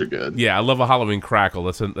 Those are good. Yeah, I love a Halloween crackle.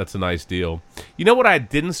 That's a nice deal. You know what I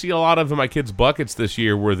didn't see a lot of in my kids' buckets this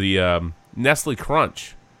year were the Nestle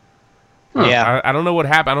Crunch. Huh. Yeah, I don't know what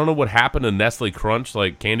happened. I don't know what happened to Nestle Crunch,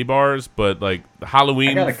 like candy bars, but like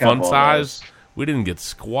Halloween fun size, we didn't get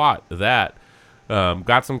squat of that.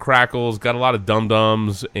 Got some crackles, got a lot of Dum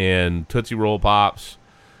Dums and Tootsie Roll Pops.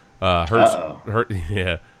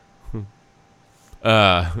 Yeah.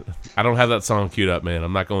 I don't have that song queued up, man.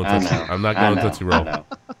 I'm not going Tootsie Roll.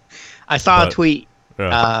 I saw a tweet.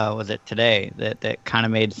 Was it today that kind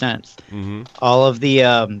of made sense? Mm-hmm. All of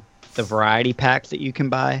the variety packs that you can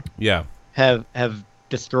buy, have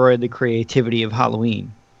destroyed the creativity of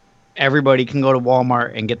Halloween. Everybody can go to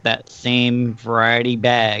Walmart and get that same variety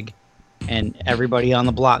bag, and everybody on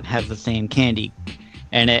the block has the same candy,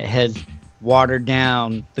 and it has watered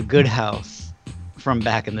down the Good House from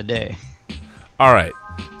back in the day. All right,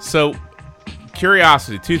 so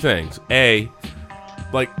curiosity, two things. A,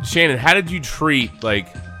 like Shannon, how did you treat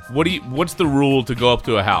what's the rule to go up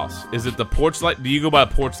to a house? Is it the porch light? Do you go by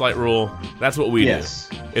the porch light rule? That's what we do.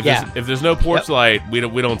 If there's no porch light, we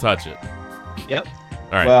don't touch it. Yep.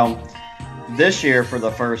 All right. Well, this year for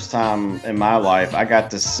the first time in my life, I got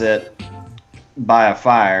to sit by a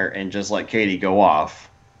fire and just let Katie go off.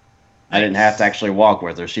 I didn't have to actually walk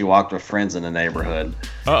with her. She walked with friends in the neighborhood.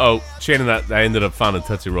 Uh-oh. Shannon, I ended up finding a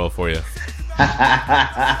Tootsie Roll for you.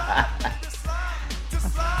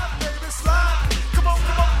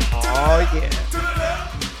 Oh, yeah.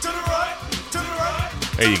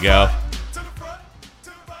 There you go.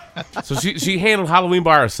 So she handled Halloween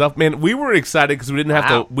by herself. Man, we were excited because we didn't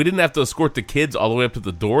have to escort the kids all the way up to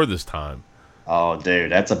the door this time. Oh,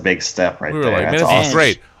 dude, that's a big step right we were there. Like, man, that's this awesome. is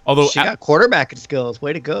great. Although she got quarterbacking skills.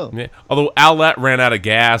 Way to go. Yeah, although Owlette ran out of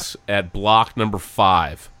gas at block number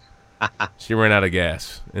 5. She ran out of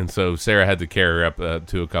gas, and so Sarah had to carry her up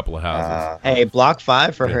to a couple of houses. Hey, block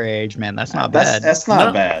 5 for her age, man. That's not bad. That's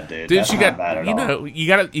not bad, dude. Dude, that's she not got bad at you all. know you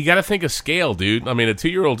got to think of scale, dude. I mean, a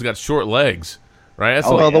 2-year-old's got short legs, right? That's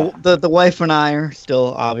the wife and I are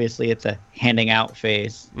still obviously it's a handing out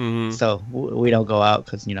phase, so we don't go out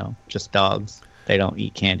because just dogs. They don't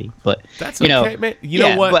eat candy, but that's okay, man. You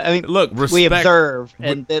know what? But, I mean, look, respect. We observe,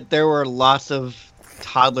 and that there were lots of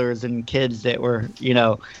toddlers and kids that were,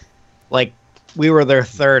 like we were their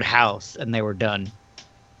third house, and they were done.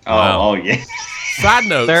 Oh yeah. Side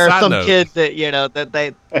note. There are some kids that that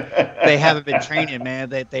they haven't been training, man.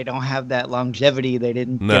 They don't have that longevity. They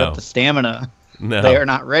didn't get up the stamina. No, they are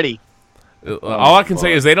not ready. All I can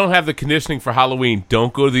say is they don't have the conditioning for Halloween.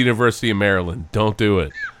 Don't go to the University of Maryland. Don't do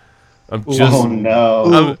it. I'm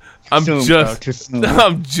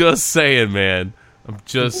just saying, man. I'm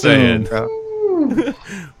just saying.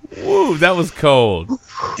 Woo, that was cold.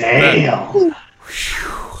 Damn.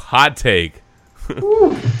 Hot take.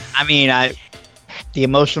 I mean, the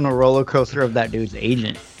emotional roller coaster of that dude's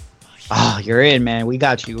agent. Oh, you're in, man. We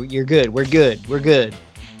got you. You're good. We're good. We're good.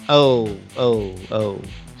 Oh.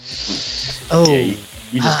 Yeah,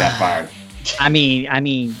 you just got fired. I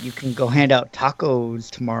mean, you can go hand out tacos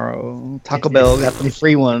tomorrow. Taco Bell got some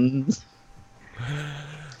free ones.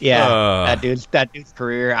 Yeah, that dude's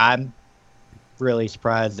career. I'm really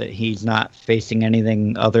surprised that he's not facing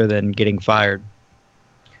anything other than getting fired.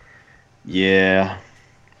 Yeah,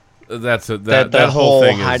 that whole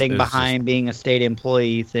thing hiding behind being a state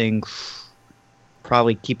employee thing.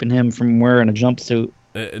 Probably keeping him from wearing a jumpsuit.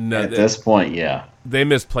 At this point, yeah, they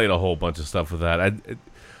misplayed a whole bunch of stuff with that.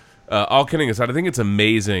 All kidding aside, I think it's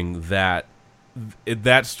amazing that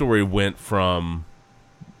that story went from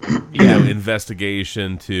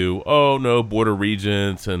investigation to Board of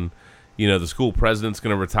Regents and the school president's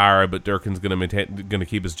going to retire, but Durkin's going to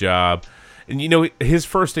keep his job. And his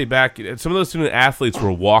first day back, some of those student athletes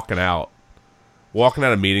were walking out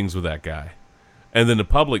of meetings with that guy, and then the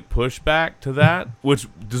public pushback to that, which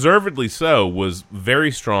deservedly so, was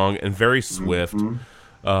very strong and very swift,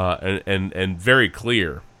 and very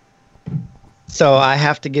clear. So I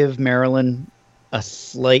have to give Maryland a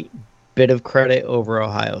slight bit of credit over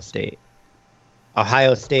Ohio State.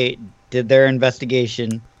 Ohio State did their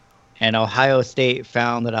investigation, and Ohio State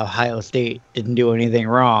found that Ohio State didn't do anything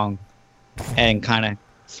wrong and kind of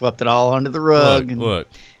swept it all under the rug. Look.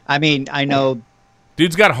 I mean, I know...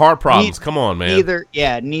 Dude's got heart problems. Come on, man. Neither.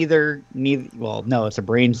 Well, no, it's a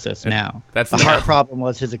brain cyst now. That's the heart problem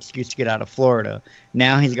was his excuse to get out of Florida.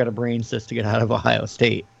 Now he's got a brain cyst to get out of Ohio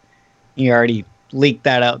State. He already leaked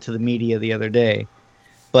that out to the media the other day.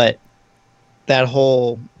 But that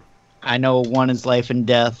whole, I know one is life and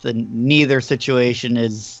death, and neither situation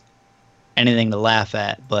is anything to laugh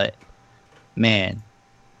at, but man,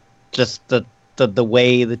 just the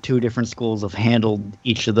way the two different schools have handled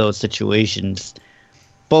each of those situations,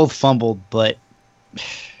 both fumbled, but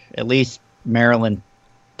at least Maryland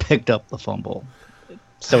picked up the fumble,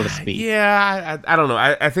 so to speak. Yeah, I don't know.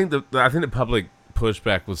 I think the public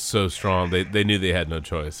pushback was so strong they knew they had no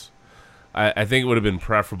choice. I think it would have been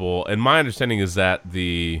preferable, and my understanding is that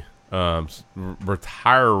the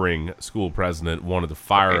retiring school president wanted to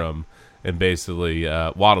fire him, and basically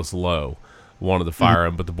Wallace Lowe wanted to fire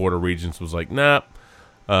him, but the Board of Regents was like, nah.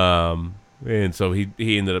 And so he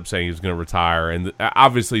ended up saying he was going to retire, and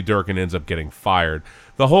obviously Durkin ends up getting fired.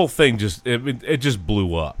 The whole thing just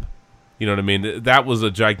blew up. You know what I mean? That was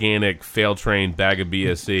a gigantic fail-trained bag of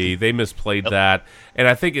BSE. They misplayed that, and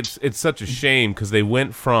I think it's such a shame because they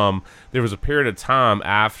went from, there was a period of time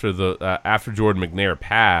after Jordan McNair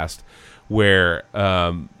passed where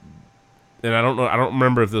and I don't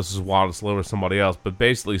remember if this was Wallace Lowe or somebody else, but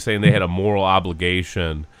basically saying they had a moral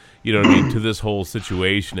obligation, you know what I mean, to this whole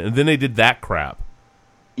situation, and then they did that crap.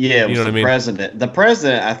 Yeah, it was the president. The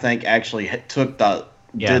president, I think, actually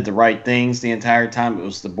did the right things the entire time. It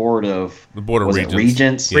was the Board of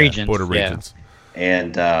Regents. Yeah, Board of Regents.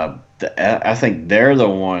 And I think they're the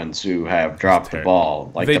ones who have dropped the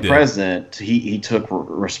ball. Like the president, he took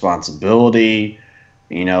responsibility.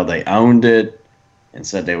 You know, they owned it and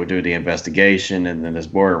said they would do the investigation. And then this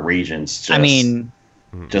Board of Regents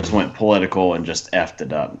just went political and just effed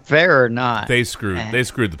it up. Fair or not, they screwed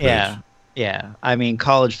the pitch. Yeah. I mean,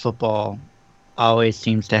 college football always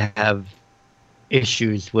seems to have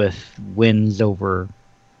issues with wins over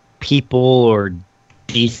people or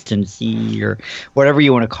decency or whatever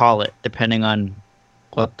you want to call it, depending on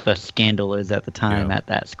what the scandal is at the time at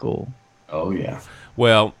that school. Oh yeah.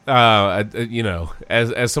 Well, you know,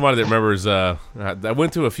 as somebody that remembers, I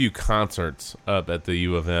went to a few concerts up at the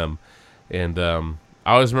U of M, and I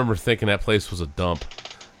always remember thinking that place was a dump,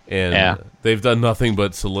 and they've done nothing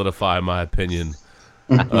but solidify my opinion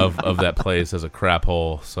of that place as a crap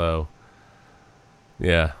hole. So.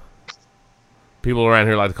 Yeah. People around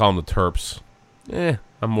here like to call them the Terps.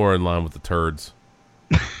 I'm more in line with the turds.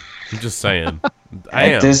 I'm just saying.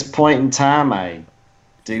 At this point in time, I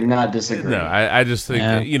do not disagree. No, I just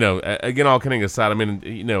think, you know, again, all kidding aside, I mean,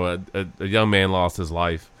 you know, a young man lost his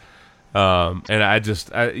life. And I just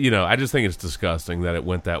think it's disgusting that it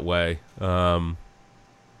went that way.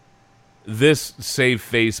 This save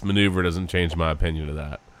face maneuver doesn't change my opinion of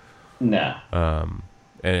that. No.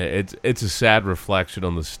 And it's a sad reflection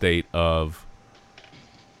on the state of,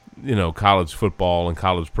 you know, college football and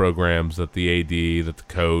college programs, that the AD, that the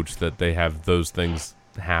coach, that they have those things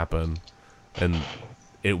happen, and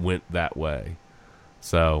it went that way.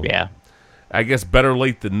 So yeah, I guess better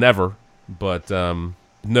late than never, but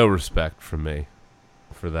no respect from me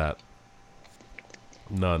for that.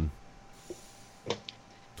 None.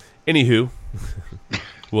 Anywho,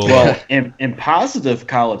 well, in positive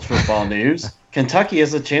college football news, Kentucky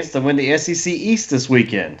has a chance to win the SEC East this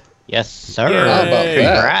weekend. Yes, sir. How about that?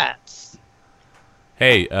 Congrats.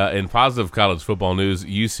 Hey, in positive college football news,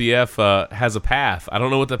 UCF has a path. I don't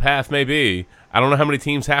know what the path may be. I don't know how many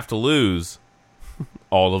teams have to lose.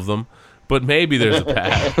 All of them. But maybe there's a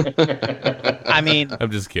path. I mean, I'm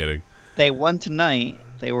just kidding. They won tonight.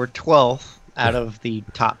 They were 12th out of the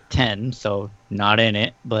top 10, so not in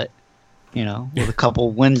it, but you know, with a couple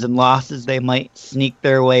wins and losses, they might sneak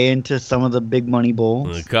their way into some of the big money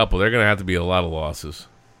bowls. A couple. They're going to have to be a lot of losses.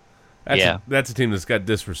 That's a team that's got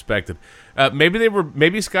disrespected.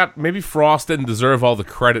 Maybe Frost didn't deserve all the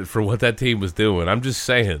credit for what that team was doing. I'm just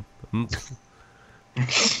saying.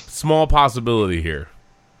 Small possibility here.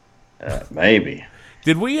 Maybe.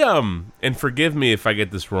 Did we and forgive me if I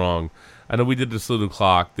get this wrong. I know we did the salute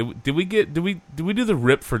o'clock. Did we do the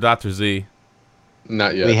rip for Dr. Z?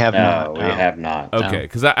 Not yet. We have not. We have not. Okay,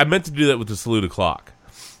 because I meant to do that with the salute o'clock,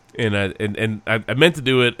 and I meant to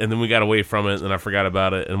do it, and then we got away from it, and I forgot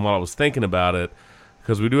about it. And while I was thinking about it,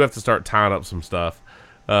 because we do have to start tying up some stuff,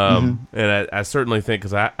 and I certainly think,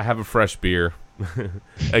 because I have a fresh beer.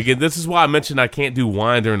 Again, this is why I mentioned I can't do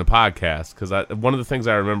wine during the podcast, because one of the things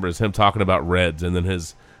I remember is him talking about Reds, and then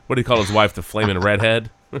what do you call his wife, the flaming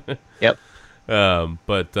redhead? Yep.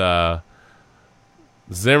 But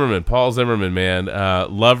Zimmerman, Paul Zimmerman, man,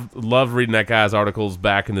 loved reading that guy's articles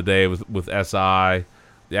back in the day with SI.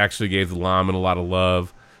 They actually gave the lineman a lot of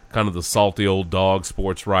love, kind of the salty old dog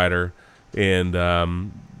sports writer, and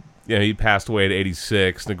he passed away at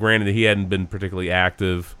 86. Now, granted, he hadn't been particularly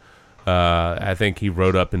active. I think he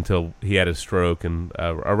wrote up until he had his stroke in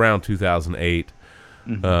around 2008.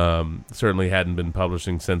 Certainly hadn't been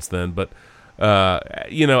publishing since then, but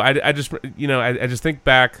I just think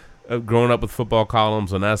back growing up with football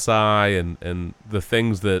columns on SI and the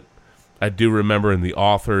things that I do remember in the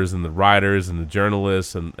authors and the writers and the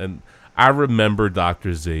journalists. And I remember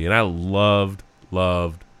Dr. Z, and I loved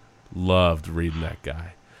reading that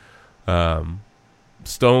guy.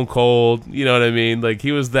 Stone cold, you know what I mean? Like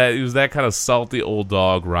he was that kind of salty old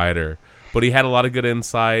dog writer, but he had a lot of good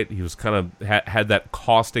insight. He was kind of had that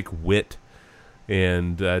caustic wit,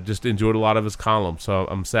 and just enjoyed a lot of his columns. So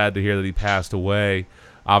I'm sad to hear that he passed away.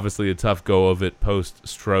 Obviously, a tough go of it post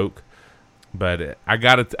stroke, but I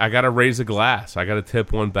gotta raise a glass. I gotta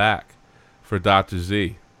tip one back for Dr.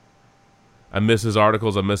 Z. I miss his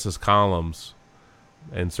articles. I miss his columns,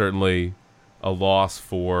 and certainly a loss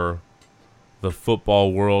for the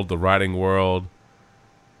football world, the writing world.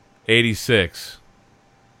 86.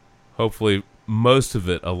 Hopefully, most of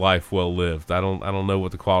it a life well lived. I don't know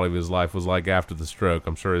what the quality of his life was like after the stroke.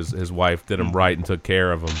 I'm sure his wife did him right and took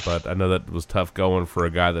care of him, but I know that was tough going for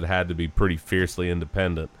a guy that had to be pretty fiercely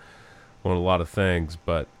independent on a lot of things.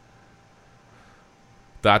 But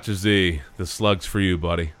Dr. Z, the slug's for you,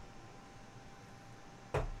 buddy.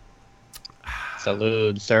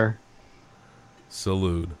 Salute, sir.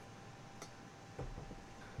 Salute.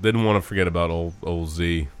 Didn't want to forget about old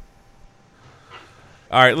Z.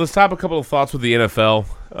 All right, let's top a couple of thoughts with the NFL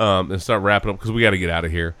and start wrapping up because we got to get out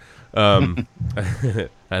of here. I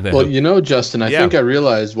know. Well, Justin, I think I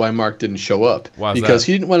realized why Mark didn't show up. Why's because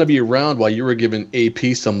that? He didn't want to be around while you were giving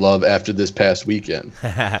AP some love after this past weekend.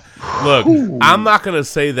 Look, I'm not going to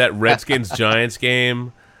say that Redskins-Giants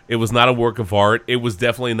game, it was not a work of art. It was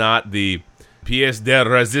definitely not the pièce de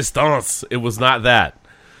résistance. It was not that.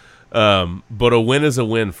 But a win is a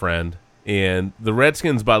win, friend. And the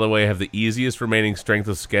Redskins, by the way, have the easiest remaining strength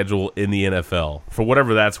of schedule in the NFL, for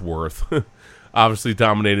whatever that's worth. Obviously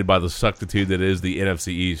dominated by the suctitude that is the NFC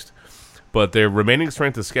East. But their remaining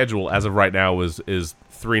strength of schedule, as of right now, is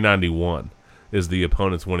 391, is the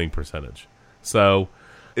opponent's winning percentage. So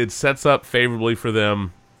it sets up favorably for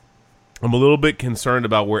them. I'm a little bit concerned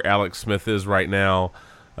about where Alex Smith is right now.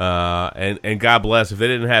 And God bless, if they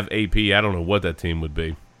didn't have AP, I don't know what that team would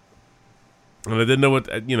be. And I didn't know what,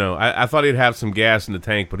 I thought he'd have some gas in the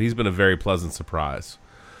tank, but he's been a very pleasant surprise.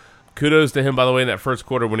 Kudos to him, by the way, in that first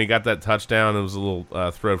quarter when he got that touchdown. It was a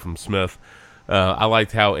little throw from Smith. I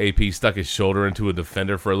liked how AP stuck his shoulder into a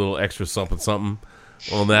defender for a little extra something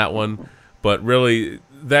on that one. But really,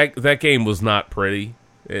 that game was not pretty.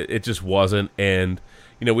 It just wasn't. And,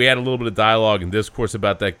 we had a little bit of dialogue and discourse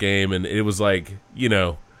about that game, and it was like,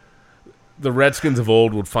 the Redskins of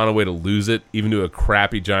old would find a way to lose it, even to a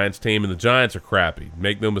crappy Giants team, and the Giants are crappy.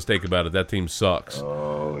 Make no mistake about it, that team sucks.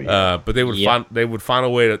 Oh, yeah. But they would find a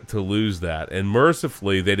way to lose that, and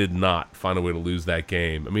mercifully, they did not find a way to lose that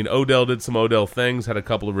game. I mean, Odell did some Odell things, had a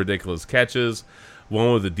couple of ridiculous catches,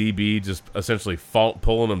 one with the DB just essentially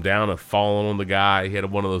pulling him down and falling on the guy. He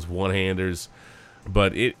had one of those one-handers,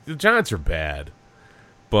 but the Giants are bad.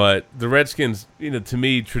 But the Redskins, to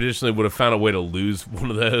me, traditionally would have found a way to lose one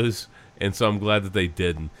of those. And so I'm glad that they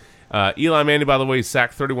didn't. Eli Manning, by the way,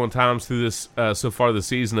 sacked 31 times through this so far this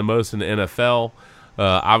season, the most in the NFL.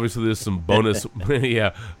 Obviously, there's some bonus,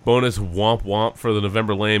 bonus womp for the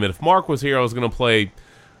November Lame. And if Mark was here, I was going to play.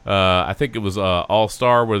 I think it was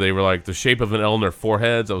All-Star, where they were like the shape of an L in their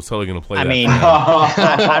foreheads. I was totally going to play that.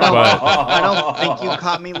 I don't think you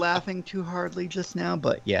caught me laughing too hardly just now,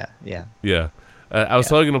 but yeah. I was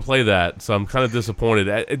totally going to play that, so I'm kind of disappointed.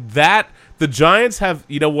 The Giants have,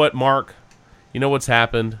 you know what, Mark? You know what's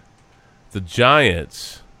happened? The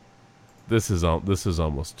Giants. This is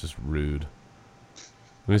almost just rude.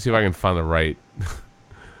 Let me see if I can find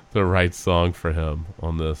the right song for him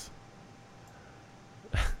on this.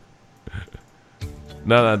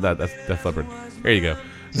 No, that's Leopard. Here you go.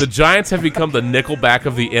 The Giants have become the Nickelback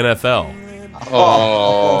of the NFL.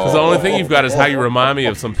 Oh, because the only thing you've got is how you remind me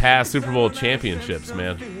of some past Super Bowl championships,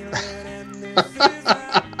 man.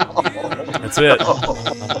 That's it.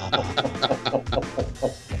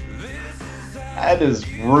 That is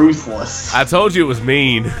ruthless. I told you it was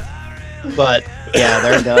mean. But yeah,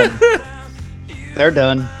 they're done. They're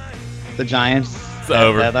done. The Giants. It's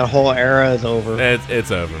over. That whole era is over.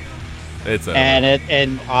 It's over. It's over.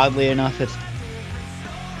 And oddly enough, it's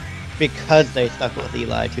because they stuck with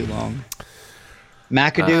Eli too long.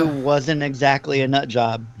 McAdoo wasn't exactly a nut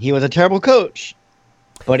job. He was a terrible coach,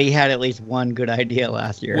 but he had at least one good idea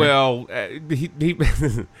last year. Well, he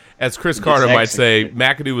as Chris Carter might say,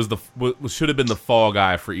 McAdoo should have been the fall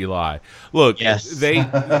guy for Eli. Look, yes. they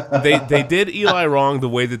did Eli wrong the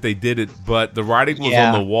way that they did it, but the writing was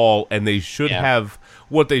on the wall, and they should have.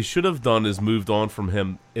 What they should have done is moved on from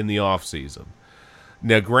him in the offseason.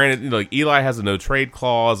 Now, granted, Eli has a no trade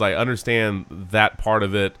clause. I understand that part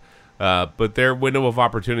of it. But their window of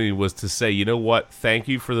opportunity was to say, you know what? Thank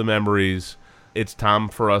you for the memories. It's time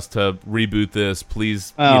for us to reboot this.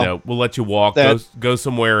 Please, we'll let you walk. Go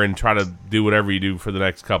somewhere and try to do whatever you do for the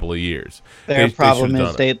next couple of years. Their problem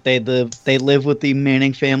is they live with the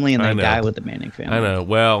Manning family and they die with the Manning family. I know.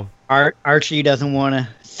 Well, Archie doesn't want to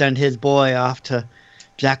send his boy off to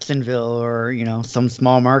Jacksonville or some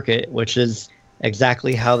small market, which is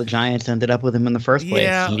exactly how the Giants ended up with him in the first place.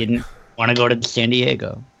 Yeah. He didn't want to go to San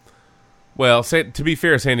Diego. Well, to be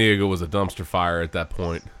fair, San Diego was a dumpster fire at that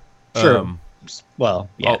point. Sure. Well,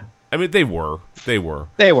 yeah. I mean, they were.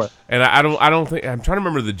 And I don't think I'm trying to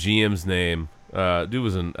remember the GM's name. Dude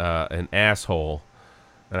was an asshole,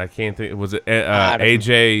 and I can't think. Was it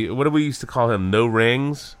AJ? What did we used to call him? No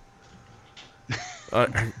rings.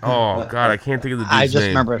 Oh God, I can't think of the dude's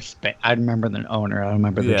name. I remember the owner. I don't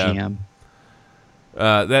remember the GM.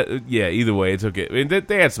 Either way, it's okay. I mean,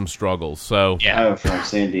 they had some struggles. So I'm from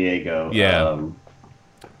San Diego. Yeah.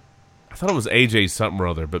 I thought it was AJ something or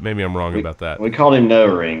other, but maybe I'm wrong about that. We called him No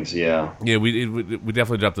Rings, yeah. Yeah, we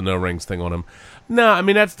definitely dropped the No Rings thing on him. No, I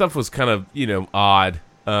mean, that stuff was kind of, odd.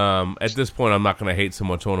 At this point, I'm not going to hate so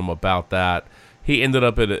much on him about that. He ended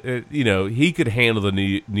up he could handle the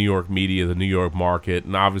New York media, the New York market,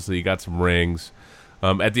 and obviously he got some rings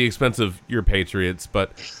at the expense of your Patriots,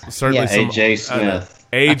 but certainly AJ Smith.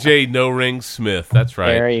 AJ No Ring Smith, that's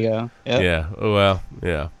right. There you go. Yep. Yeah, well,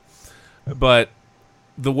 yeah. But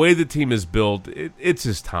the way the team is built, it's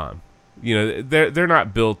his time. They're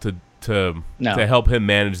not built to help him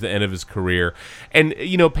manage the end of his career. And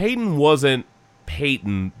Peyton wasn't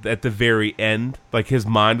Peyton at the very end. Like, his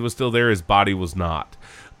mind was still there, his body was not.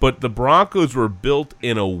 But the Broncos were built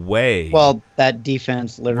in a way. Well, that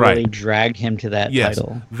defense literally dragged him to that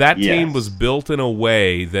title. That team was built in a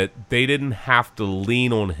way that they didn't have to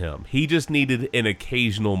lean on him. He just needed an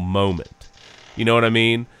occasional moment. You know what I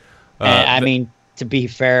mean? To be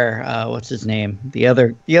fair, what's his name? The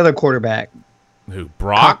other quarterback. Who?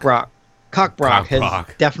 Brock? Cockbrock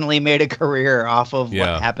has definitely made a career off of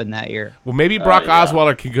what happened that year. Well, maybe Brock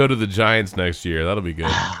Osweiler can go to the Giants next year. That'll be good.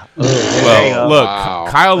 Kyle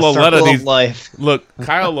Lauletta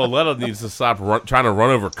needs to stop trying to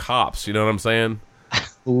run over cops. You know what I'm saying?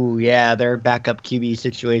 Ooh, yeah, their backup QB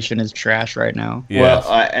situation is trash right now. Yes.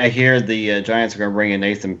 Well, I hear the Giants are going to bring in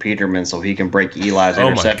Nathan Peterman so he can break Eli's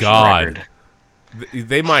interception record.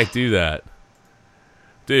 They might do that.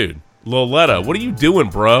 Dude, Lauletta, what are you doing,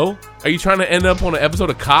 bro? Are you trying to end up on an episode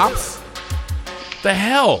of Cops? The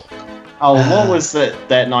hell? Oh, what was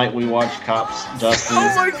that night we watched Cops, Dustin?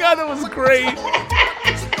 Oh my God, that was great.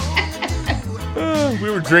 We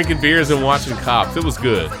were drinking beers and watching Cops. It was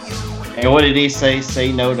good. And what did he say?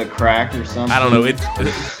 Say no to crack or something? I don't know.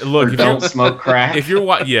 Look, don't smoke crack. If you're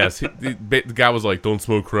the guy was like, "Don't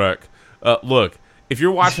smoke crack." Look, if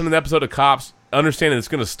you're watching an episode of Cops, understand that it's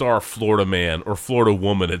going to star Florida man or Florida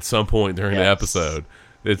woman at some point during the episode.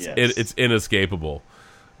 It's inescapable.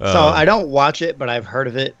 So I don't watch it, but I've heard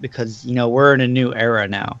of it because we're in a new era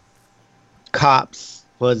now. Cops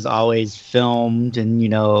was always filmed, and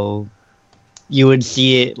you would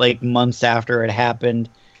see it like months after it happened.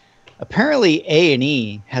 Apparently,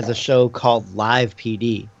 A&E has a show called Live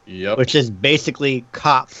PD, which is basically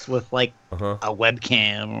cops with like a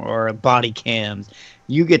webcam or a body cams.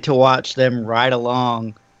 You get to watch them ride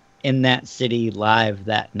along in that city live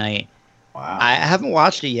that night. Wow! I haven't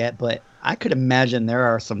watched it yet, but I could imagine there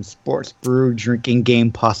are some sports brew drinking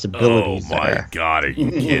game possibilities. Oh my God! Are you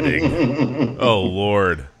kidding? Oh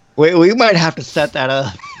Lord! We might have to set that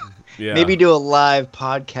up. Yeah. Maybe do a live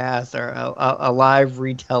podcast or a live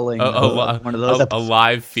retelling of one of those episodes. A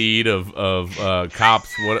live feed of Cops.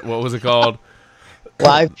 What was it called?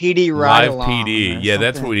 Live PD ride along. Live PD. Yeah,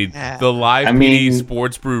 that's what we need. The Live PD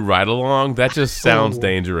Sports Brew ride along. That just sounds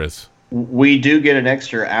dangerous. We do get an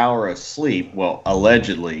extra hour of sleep. Well,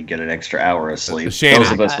 allegedly get an extra hour of sleep. Shannon,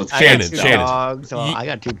 those of us with Shannon. Dogs. Well, I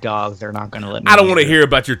got 2 dogs. They're not going to let me. I don't want to hear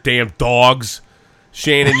about your damn dogs.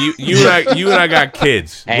 Shannon, you and I got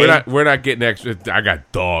kids. Hey. We're not getting extra. I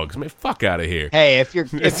got dogs. Man, fuck out of here. Hey, if your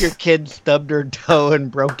kid stubbed her toe and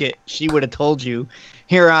broke it, she would have told you.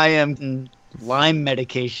 Here I am, Lyme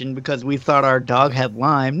medication because we thought our dog had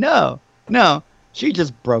Lyme. No, she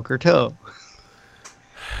just broke her toe.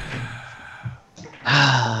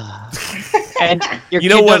 And you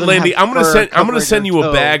know what, Lindy? I'm gonna send you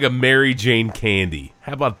a bag of Mary Jane candy.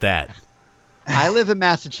 How about that? I live in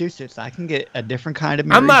Massachusetts. I can get a different kind of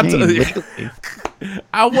Mary Jane legally.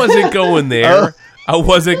 I wasn't going there. I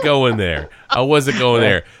wasn't going there.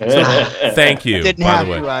 So, thank you. Didn't by have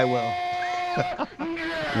the way. to. I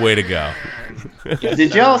will. Way to go.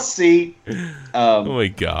 Did y'all see? Oh my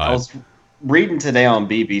God! reading today on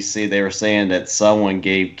BBC, they were saying that someone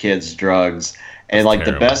gave kids drugs, and That's the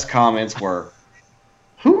terrible. best comments were,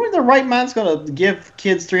 "Who in their right mind's going to give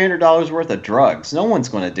kids $300 worth of drugs? No one's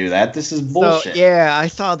going to do that. This is bullshit." So, yeah, I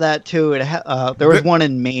saw that too. There was one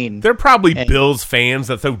in Maine. They're probably Bills fans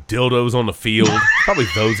that throw dildos on the field. Probably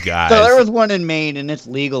those guys. So there was one in Maine, and it's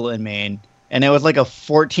legal in Maine. And it was like a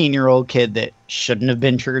 14-year-old kid that shouldn't have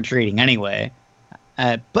been trick-or-treating anyway.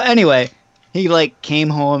 But anyway, he came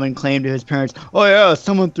home and claimed to his parents, "Oh yeah,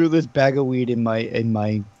 someone threw this bag of weed in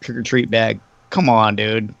my trick-or-treat bag." Come on,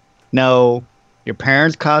 dude. No, your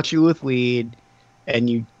parents caught you with weed, and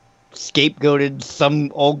you scapegoated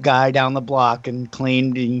some old guy down the block and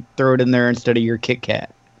claimed and threw it in there instead of your Kit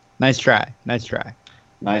Kat. Nice try. Nice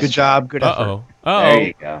Good job. Good effort. Uh-oh. There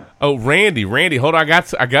you go. Oh, Randy, hold on.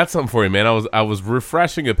 I got something for you, man. I was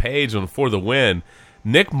refreshing a page on For the Win.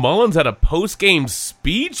 Nick Mullins had a post-game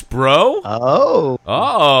speech, bro. Oh.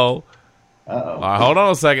 Uh-oh. Uh-oh. Hold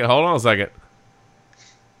on a second.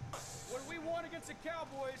 When we won against the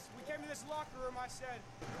Cowboys, we came to this locker room, I said...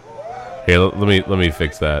 Here, let me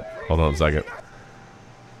fix that. Hold on a second.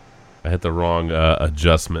 I hit the wrong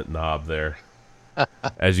adjustment knob there.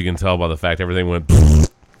 As you can tell by the fact everything went...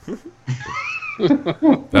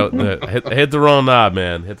 hit the wrong knob,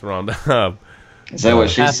 man. Hit the wrong knob. Is that what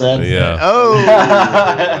she said? Yeah. Oh.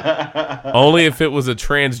 Only if it was a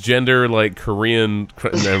transgender, Korean...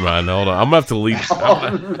 Never mind. Hold on. I'm going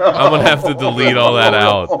to have to delete all that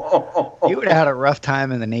out. You would have had a rough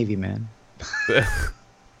time in the Navy, man.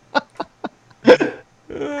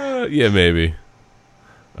 Yeah, maybe.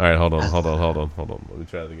 All right, hold on. Let me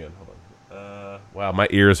try that again. Hold on. Wow, my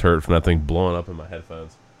ears hurt from that thing blowing up in my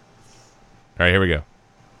headphones. All right, here we go.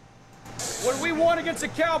 When we won against the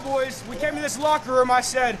Cowboys, we came to this locker room, I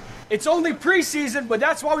said, "It's only preseason, but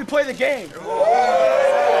that's why we play the game."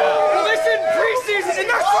 Well, this isn't preseason, and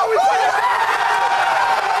that's why we play the game!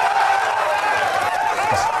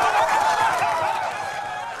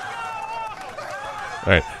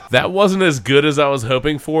 All right, that wasn't as good as I was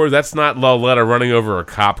hoping for. That's not Lauletta running over a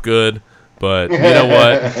cop good, but you know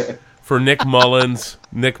what? For Nick Mullins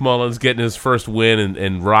getting his first win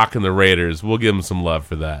and rocking the Raiders, we'll give him some love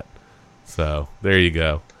for that. So, there you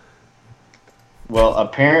go. Well,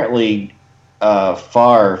 apparently,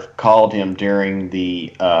 Favre called him during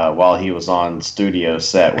the while he was on studio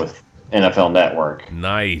set with NFL Network.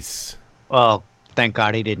 Nice. Well, thank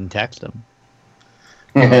God he didn't text him.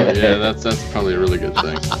 Yeah, that's probably a really good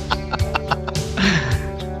thing.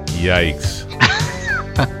 Yikes.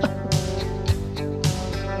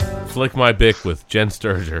 Flick my bick with Jen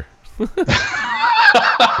Sturger.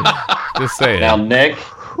 Just saying. Now, Nick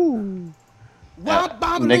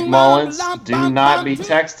Mullins, do not be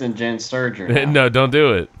texting Jen Sturger. No, don't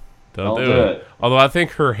do it. Don't do it. Although I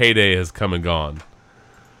think her heyday has come and gone.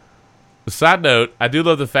 Side note, I do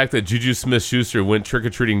love the fact that Juju Smith-Schuster went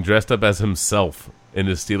trick-or-treating dressed up as himself in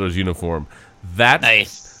his Steelers uniform. That's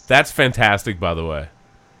nice. That's fantastic, by the way.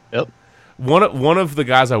 Yep. One of the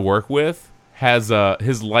guys I work with has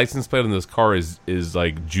his license plate on this car is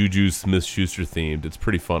like Juju Smith-Schuster themed. It's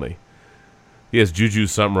pretty funny. He has Juju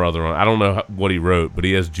something or other on. I don't know what he wrote, but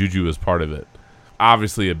he has Juju as part of it.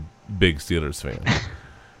 Obviously a big Steelers fan.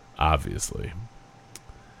 Obviously.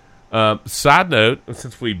 Side note,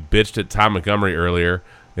 since we bitched at Ty Montgomery earlier,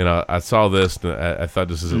 I saw this and I thought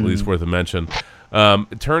this is at least worth a mention.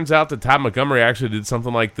 It turns out that Ty Montgomery actually did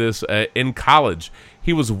something like this in college.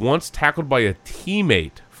 He was once tackled by a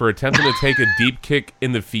teammate for attempting to take a deep kick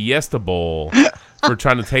in the Fiesta Bowl for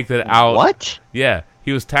trying to take that out. What? Yeah.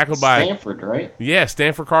 He was tackled by Stanford, right? Yeah,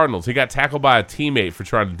 Stanford Cardinals. He got tackled by a teammate for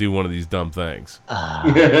trying to do one of these dumb things.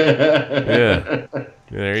 Yeah.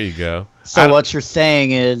 There you go. So what you're saying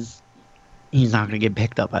is he's not going to get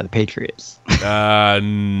picked up by the Patriots.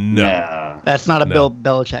 No. That's not a Bill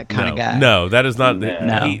Belichick kind of guy. No, that is not.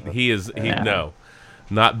 No. He is not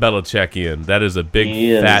Belichickian. That is a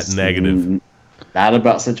big fat negative. Not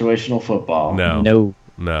about situational football. No.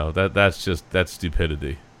 That's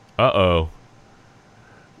stupidity. Uh-oh.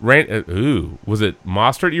 Was it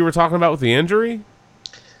Mostert you were talking about with the injury?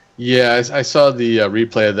 Yeah, I saw the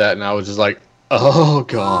replay of that, and I was just like, oh,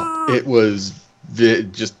 God. It was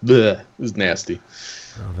just, bleh. It was nasty.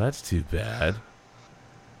 Oh, that's too bad.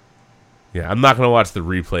 Yeah, I'm not going to watch the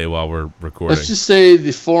replay while we're recording. Let's just say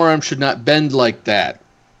the forearm should not bend like that.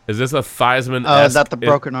 Is this a Theismann-esque? Oh, is that the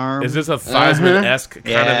broken arm? Is this a Theismann-esque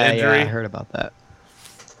kind of injury? Yeah, I heard about that.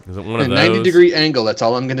 Is it one of a those? 90-degree angle, that's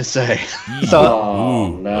all I'm going to say.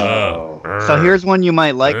 No. So here's one you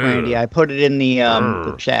might like, Randy. I put it in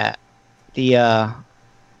the chat. The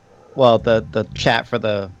chat for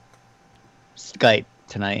the Skype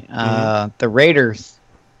tonight. The Raiders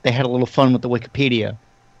they had a little fun with the Wikipedia.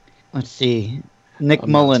 Let's see. Nick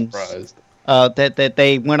I'm Mullins. not surprised. That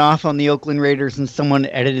they went off on the Oakland Raiders and someone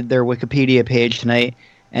edited their Wikipedia page tonight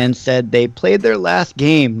and said they played their last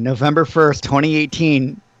game November 1st,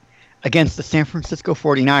 2018 against the San Francisco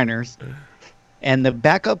 49ers, and the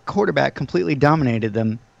backup quarterback completely dominated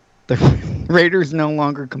them. The Raiders no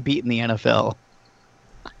longer compete in the NFL.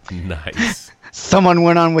 Nice. Someone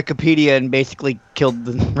went on Wikipedia and basically killed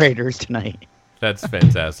the Raiders tonight. That's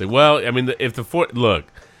fantastic. Well, I mean, if look,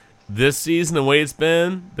 this season the way it's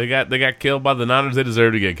been, they got killed by the Niners. They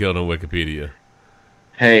deserve to get killed on Wikipedia.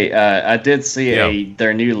 Hey, I did see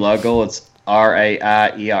their new logo. It's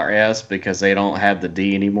RAIERS because they don't have the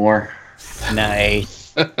D anymore.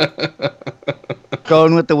 Nice.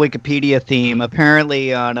 Going with the Wikipedia theme.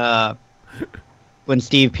 Apparently, on when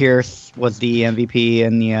Steve Pierce was the MVP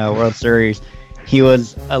in the World Series, he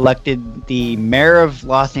was elected the mayor of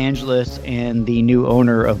Los Angeles and the new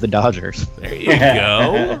owner of the Dodgers. There you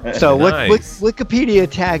go. So Nice. Wikipedia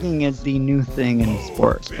tagging is the new thing in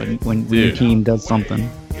sports when your team does something.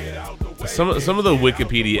 Some of the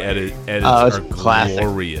Wikipedia edits It's are classic.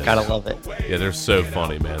 glorious. Gotta love it. Yeah, they're so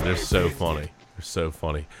funny, man. They're so funny. They're so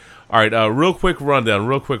funny. All right, real quick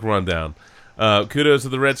rundown. Kudos to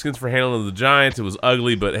the Redskins for handling the Giants. It was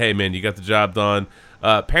ugly, but hey, man, you got the job done.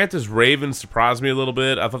 Panthers-Ravens surprised me a little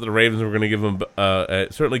bit. I thought the Ravens were going to give them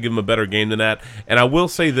certainly give them a better game than that. And I will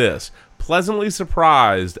say this, pleasantly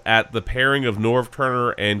surprised at the pairing of Norv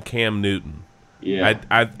Turner and Cam Newton. Yeah.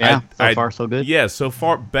 So far so good. Yeah, so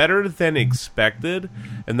far better than expected,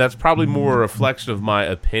 and that's probably more a reflection of my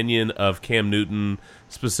opinion of Cam Newton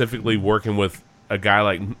specifically working with a guy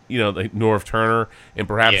like Norv Turner, and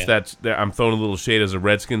perhaps that's I'm throwing a little shade as a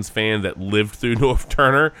Redskins fan that lived through Norv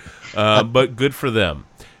Turner, but good for them.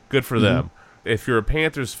 Good for them. If you're a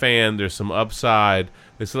Panthers fan, there's some upside.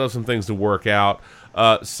 They still have some things to work out.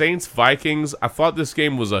 Saints Vikings, I thought this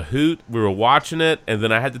game was a hoot. We were watching it, and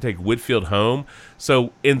then I had to take Whitfield home.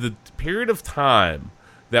 So in the period of time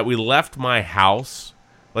that we left my house,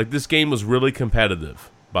 like, this game was really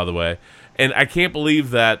competitive, by the way. And I can't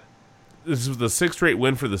believe that this was the 6th straight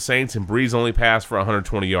win for the Saints, and Breeze only passed for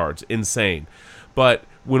 120 yards. Insane. But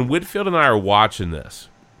when Whitfield and I are watching this,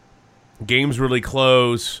 game's really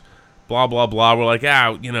close, blah, blah, blah. We're like,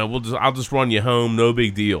 I'll just run you home, no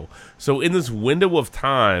big deal. So in this window of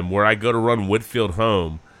time where I go to run Whitfield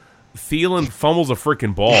home, Thielen fumbles a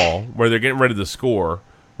freaking ball where they're getting ready to score,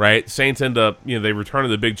 right? Saints end up, they return to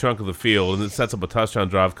the big chunk of the field, and it sets up a touchdown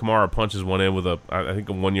drive. Kamara punches one in with I think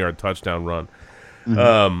a 1-yard touchdown run.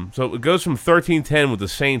 So it goes from 13-10 with the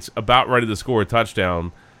Saints about ready to score a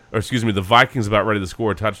touchdown, the Vikings about ready to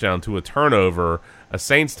score a touchdown, to a turnover, a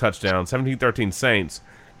Saints touchdown, 17-13 Saints.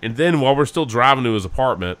 And then while we're still driving to his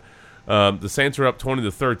apartment, the Saints are up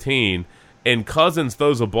 20-13, and Cousins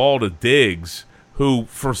throws a ball to Diggs, who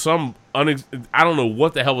for some I don't know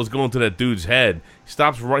what the hell was going through that dude's head.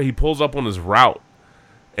 He pulls up on his route,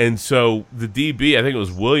 and so the DB, I think it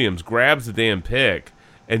was Williams, grabs the damn pick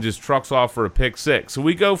and just trucks off for a pick six. So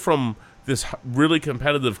we go from this really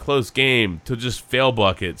competitive close game to just fail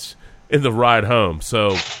buckets in the ride home.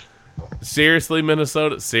 So seriously,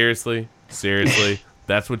 Minnesota, seriously,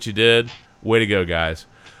 that's what you did. Way to go, guys.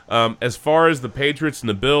 As far as the Patriots and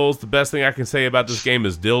the Bills, the best thing I can say about this game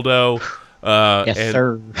is dildo. Yes,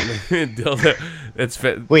 sir.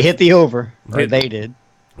 dildo. We hit the over. Or they did.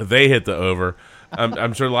 They hit the over.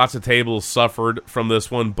 I'm sure lots of tables suffered from this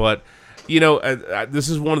one, but this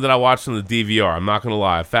is one that I watched on the DVR. I'm not going to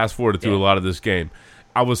lie. I fast-forwarded through a lot of this game.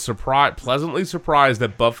 I was pleasantly surprised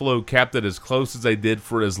that Buffalo kept it as close as they did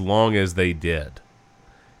for as long as they did.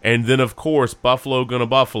 And then, of course, Buffalo going to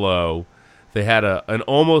Buffalo. They had an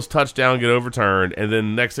almost touchdown get overturned, and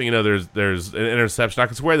then next thing you know, there's an interception. I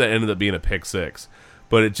can swear that ended up being a pick six,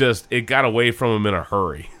 but it got away from them in a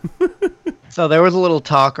hurry. So there was a little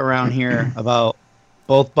talk around here about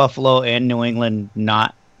both Buffalo and New England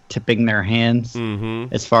not tipping their hands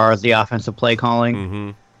as far as the offensive play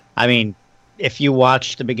calling. I mean, if you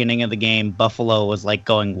watch the beginning of the game, Buffalo was like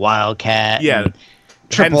going wildcat,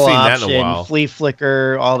 triple option, flea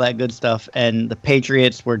flicker, all that good stuff, and the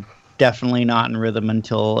Patriots were definitely not in rhythm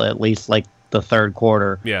until at least like the third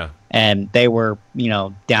quarter. Yeah, and they were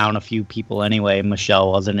down a few people anyway.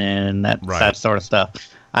 Michelle wasn't in, and that sort of stuff.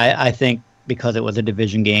 I think because it was a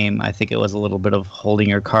division game, I think it was a little bit of holding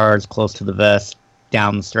your cards close to the vest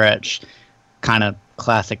down the stretch, kind of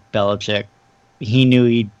classic Belichick. He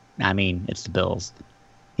knew it's the Bills.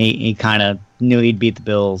 He kind of knew he'd beat the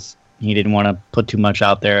Bills. He didn't want to put too much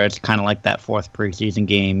out there. It's kind of like that fourth preseason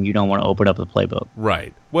game. You don't want to open up the playbook.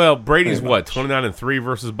 Right. Well, Brady's 29-3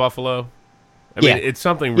 versus Buffalo? I mean, it's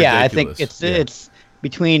something ridiculous. Yeah, I think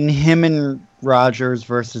between him and Rodgers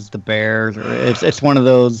versus the Bears, it's one of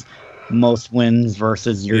those most wins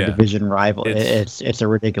versus your division rival. It's a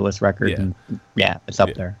ridiculous record. Yeah. And it's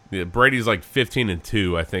up there. Yeah, Brady's like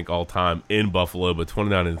 15-2, I think, all time in Buffalo, but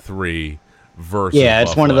 29-3 versus. Yeah,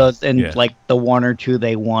 it's Buffalo. one of those, and like the 1 or 2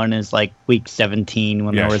 they won is like week 17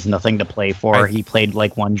 when there was nothing to play for. He played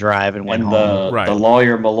like one drive and went home. The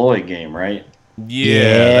Lawyer Malloy game, right?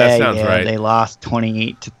 Yeah, that sounds right. They lost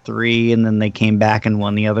 28-3, and then they came back and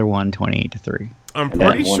won the other one 28-3. I'm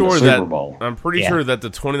pretty sure that the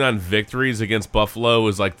 29 victories against Buffalo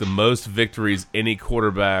is like the most victories any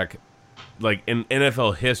quarterback, like in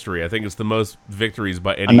NFL history. I think it's the most victories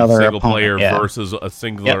by any single player versus a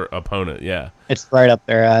singular opponent. Yeah, it's right up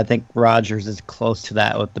there. I think Rodgers is close to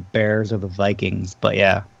that with the Bears or the Vikings, but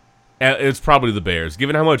it's probably the Bears.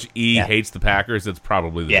 Given how much hates the Packers, it's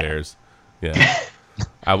probably the Bears. Yeah,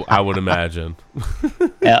 I would imagine.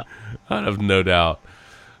 Yeah, I have no doubt.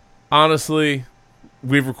 Honestly,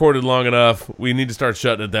 we've recorded long enough. We need to start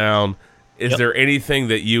shutting it down. Is there anything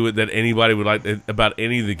that anybody would like about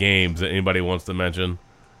any of the games that anybody wants to mention?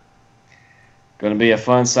 Going to be a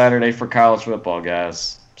fun Saturday for college football,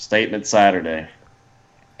 guys. Statement Saturday.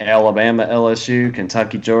 Alabama, LSU,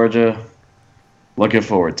 Kentucky, Georgia. Looking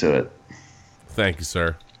forward to it. Thank you,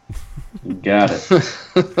 sir. You got it.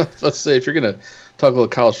 Let's say if you're going to talk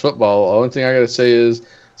about college football, the only thing I got to say is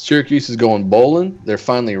Syracuse is going bowling. They're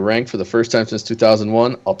finally ranked for the first time since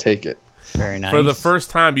 2001. I'll take it. Very nice. For the first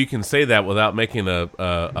time, you can say that without making a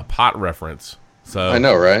pot reference. So I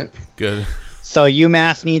know, right? Good. So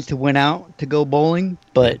UMass needs to win out to go bowling,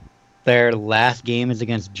 but their last game is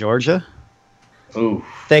against Georgia. Ooh.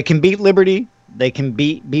 They can beat Liberty. They can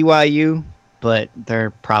beat BYU, but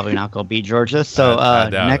they're probably not going to beat Georgia. So I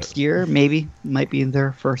doubt next it. year, maybe, might be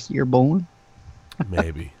their first year bowling.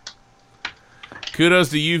 Maybe. Kudos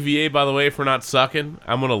to UVA, by the way, for not sucking.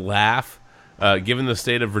 I'm going to laugh. Given the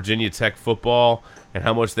state of Virginia Tech football and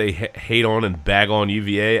how much they hate on and bag on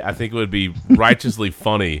UVA, I think it would be righteously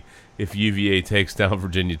funny if UVA takes down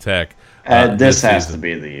Virginia Tech. This has to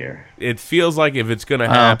be the year. It feels like if it's going to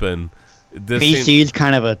happen... BC's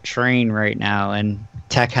kind of a train right now, and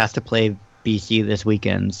Tech has to play BC this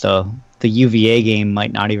weekend, so the UVA game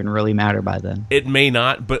might not even really matter by then. It may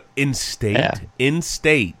not, but in state,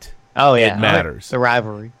 oh yeah, it matters. The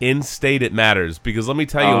rivalry in state, it matters because let me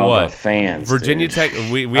tell you what, fans, Virginia dude. Tech.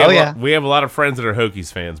 We have a lot of friends that are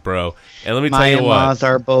Hokies fans, bro. And let me tell you what, my in-laws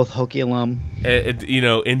are both Hokie alum.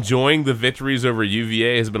 Enjoying the victories over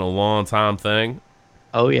UVA has been a long time thing.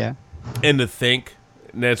 Oh yeah, and to think,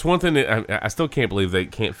 now it's one thing that I still can't believe they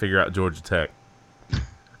can't figure out Georgia Tech.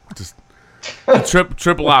 Just.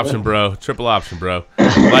 Triple option, bro. Triple option, bro.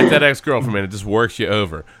 Like that ex-girlfriend, man, it just works you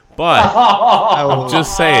over. But I'm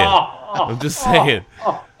just saying.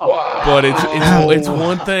 But it's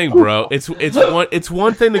one thing, bro. It's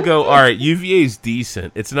one thing to go, all right, UVA's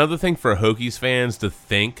decent. It's another thing for Hokies fans to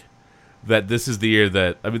think that this is the year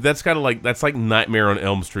that that's kind of like Nightmare on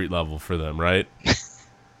Elm Street level for them, right?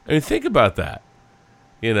 I mean, think about that.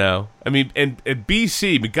 And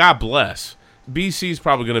BC, but God bless. BC's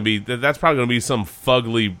probably going to be some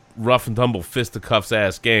fugly, rough and tumble fisticuffs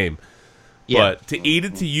ass game. Yeah. But to eat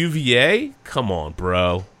it to UVA, come on,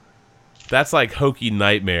 bro. That's like Hokie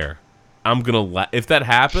nightmare. I'm gonna if that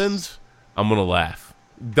happens, I'm gonna laugh.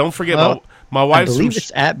 Don't forget my wife's. I believe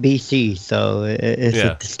it's at BC, so it's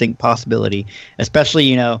a distinct possibility.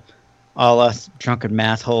 Especially all us drunken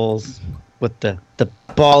massholes with the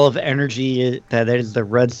ball of energy that is the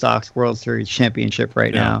Red Sox World Series championship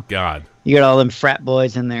right now. God. You got all them frat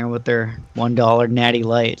boys in there with their $1 natty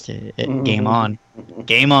lights. Game on.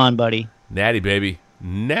 Game on, buddy. Natty, baby.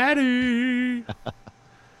 Natty.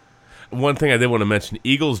 One thing I did want to mention,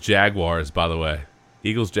 Eagles-Jaguars, by the way.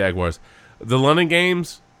 Eagles-Jaguars. The London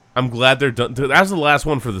games, I'm glad they're done. That was the last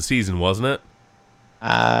one for the season, wasn't it?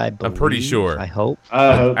 I'm pretty sure. I hope.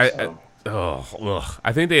 So.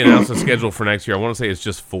 I think they announced a schedule for next year. I want to say it's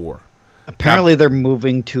just 4. Apparently, they're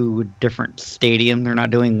moving to a different stadium. They're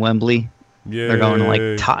not doing Wembley. Yeah, they're going to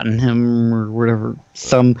like Tottenham or whatever.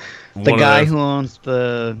 The guy who owns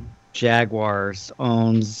the Jaguars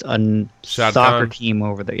owns a soccer team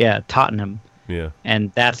over there. Yeah, Tottenham. Yeah,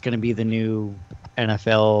 and that's going to be the new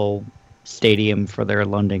NFL stadium for their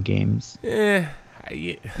London games. I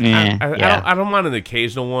don't mind an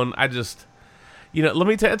occasional one. I just. Let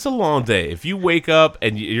me tell you, it's a long day. If you wake up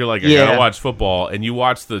and you're like, I gotta watch football, and you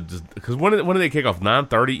watch because when do they kick off?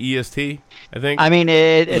 9:30 EST, I think. I mean,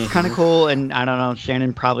 it's kind of cool, and I don't know.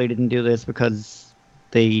 Shannon probably didn't do this because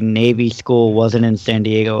the Navy school wasn't in San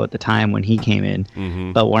Diego at the time when he came in.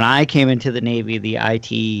 Mm-hmm. But when I came into the Navy, the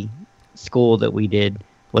IT school that we did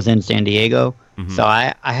was in San Diego. Mm-hmm. So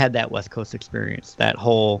I had that West Coast experience, that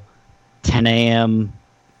whole 10 a.m.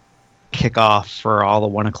 kickoff for all the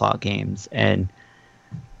 1 o'clock games, and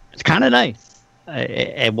it's kind of nice.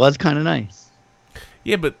 It was kind of nice.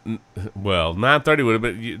 Yeah, but 9:30 would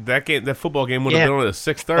have been that football game would have been on at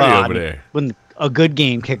 6:30 over there. When a good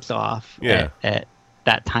game kicks off Yeah. at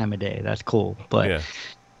that time of day, that's cool. But Yeah.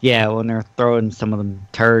 yeah, when they're throwing some of them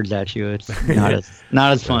turds at you, it's not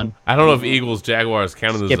as fun. I don't know if Eagles Jaguars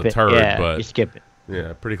counted as a turd, but you skip it.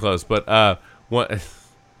 Yeah, pretty close. But what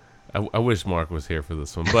I wish Mark was here for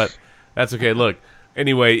this one, but that's okay. Look,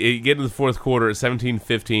 anyway, you get into the fourth quarter at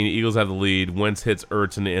 17-15. Eagles have the lead. Wentz hits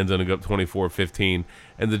Ertz in the end zone to go up 24-15.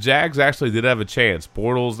 And the Jags actually did have a chance.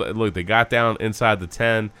 Bortles, look, they got down inside the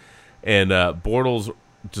 10, and Bortles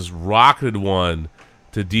just rocketed one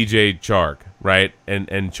to DJ Chark, right? And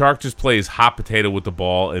Chark just plays hot potato with the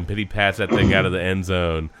ball, and pity pats that thing out of the end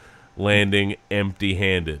zone, landing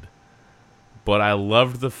empty-handed. But I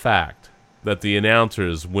loved the fact that the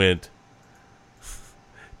announcers went,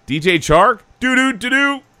 DJ Chark?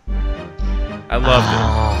 Do-do-do-do. I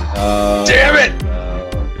loved it. Damn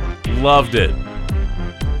it! Loved it.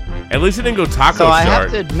 At least it didn't go taco So I Shark.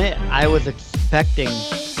 have to admit, I was expecting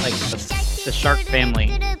like the Shark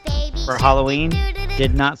family for Halloween.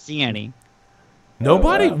 Did not see any.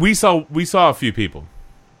 Nobody? We saw a few people.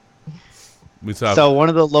 We saw. So one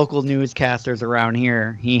of the local newscasters around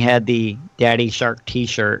here, he had the Daddy Shark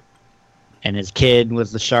T-shirt, and his kid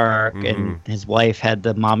was the shark, and his wife had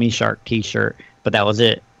the Mommy Shark T-shirt, but that was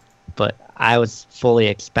it. But I was fully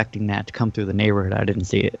expecting that to come through the neighborhood. I didn't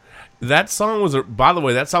see it. That song was, by the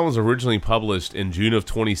way, that song was originally published in June of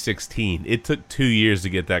 2016. It took 2 years to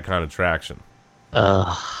get that kind of traction.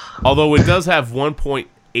 Although it does have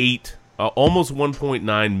 1.8, almost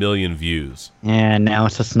 1.9 million views. And now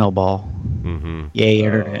it's a snowball. Mm-hmm. Yay,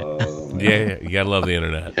 internet. Yeah, you gotta love the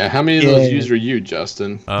internet. Yeah, how many of those views were you,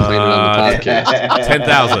 Justin? Claiming on the podcast.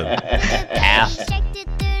 10,000. Half.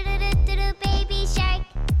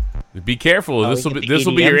 Be careful. This will be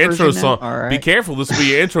EDM your intro version now? song. All right. Be careful. This will be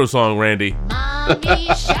your intro song, Randy.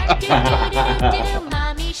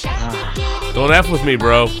 Don't F with me,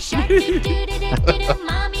 bro.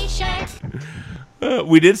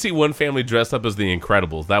 We did see one family dressed up as the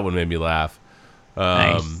Incredibles. That one made me laugh.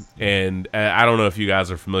 Nice. And I don't know if you guys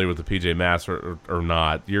are familiar with the PJ Masks or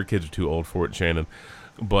not. Your kids are too old for it, Shannon.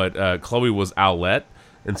 But Chloe was Owlette,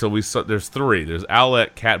 and so we saw. There's three. There's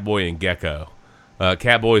Owlette, Catboy, and Gecko.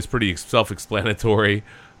 Catboy is pretty self-explanatory,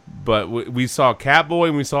 but we saw Catboy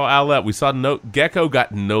and we saw Owlette. We saw Gecko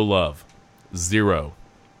got no love, zero.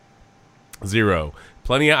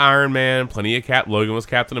 Plenty of Iron Man, plenty of Logan was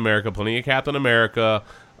Captain America, plenty of Captain America,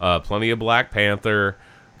 plenty of Black Panther.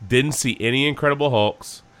 Didn't see any Incredible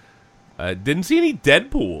Hulks. Didn't see any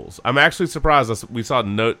Deadpools. I'm actually surprised we saw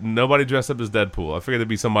nobody dressed up as Deadpool. I figured there'd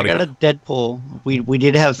be somebody. I got a Deadpool. We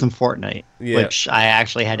did have some Fortnite, Yeah. which I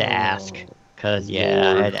actually had to ask. Because, I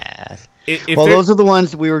had to ask. If well, those are the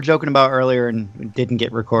ones we were joking about earlier and didn't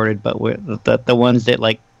get recorded, but the ones that,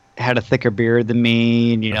 like, had a thicker beard than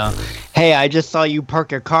me, and, hey, I just saw you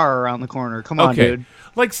park your car around the corner. Come on, dude.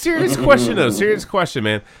 Like, serious question, though. Serious question,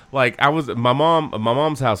 man. Like, my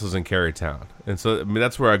mom's house is in Carytown, and so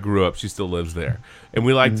that's where I grew up. She still lives there. And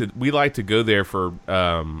we like to go there for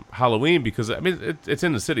Halloween because, it's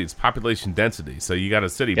in the city. It's population density. So you got a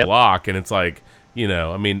city block, and it's like,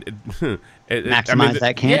 Maximize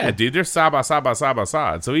that candy. Yeah, dude, they're side by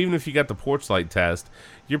side. So even if you got the porch light test,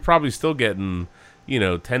 you're probably still getting,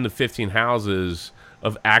 10 to 15 houses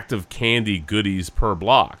of active candy goodies per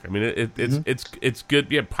block. I mean, it's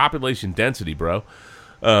good. Yeah, population density, bro.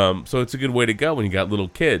 So it's a good way to go when you got little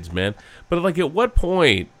kids, man. But like, at what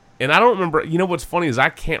point? And I don't remember. You know what's funny is I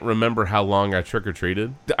can't remember how long I trick or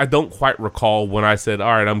treated. I don't quite recall when I said,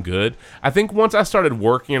 "All right, I'm good." I think once I started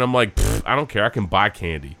working, I'm like, I don't care. I can buy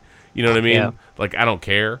candy. You know what I mean? Yeah. Like, I don't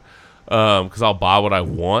care because I'll buy what I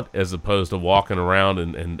want as opposed to walking around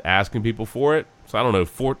and asking people for it. So I don't know,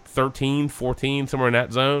 13, 14, somewhere in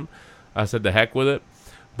that zone. I said the heck with it.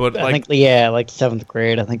 But I think, like 7th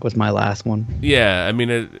grade, I think was my last one. Yeah, I mean,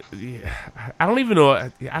 I don't even know.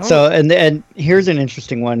 So, and here's an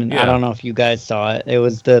interesting one. And I don't know if you guys saw it. It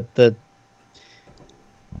was the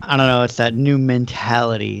I don't know, it's that new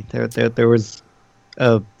mentality. There was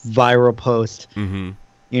a viral post,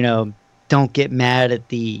 don't get mad at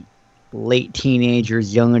the late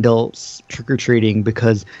teenagers, young adults trick-or-treating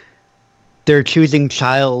because they're choosing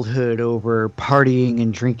childhood over partying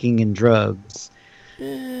and drinking and drugs.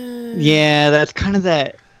 Yeah, that's kind of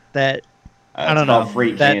that I don't know.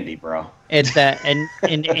 Free candy, bro. It's that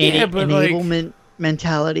enablement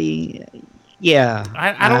mentality. Yeah,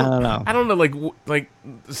 I don't know. I don't know. Like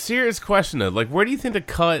serious question though. Like, where do you think the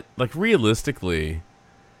cut? Like, realistically,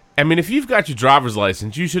 I mean, if you've got your driver's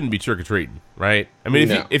license, you shouldn't be trick or treating, right? I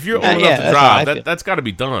mean, if you're old enough to drive, that's got to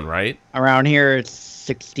be done, right? Around here, it's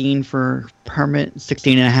 16 for permit,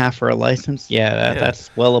 16 and a half for a license. Yeah,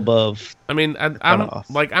 that's well above. I mean,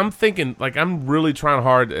 I'm thinking, like, I'm really trying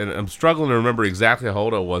hard, and I'm struggling to remember exactly how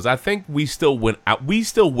old I was. I think we still went out. We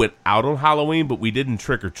still went out on Halloween, but we didn't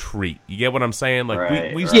trick or treat. You get what I'm saying?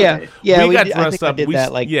 Like, we got dressed up. I did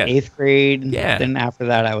that like 8th grade. Yeah. Then after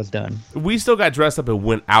that, I was done. We still got dressed up and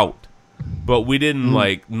went out. But we didn't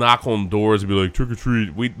like knock on doors and be like trick or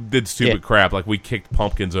treat. We did stupid crap, like we kicked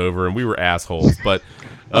pumpkins over and we were assholes. But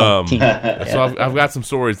so I've got some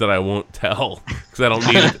stories that I won't tell because I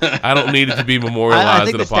don't need it to be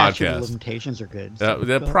memorialized in a podcast. Limitations are good.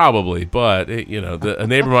 Probably, but a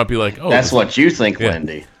neighbor might be like, "Oh, that's what you think,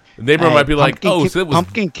 Wendy." The neighbor might be like, "Oh, so it was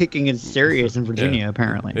pumpkin kicking is serious in Virginia.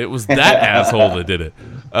 Apparently, it was that asshole that did it."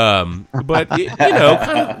 But kind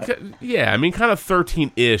of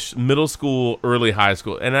 13-ish, middle school, early high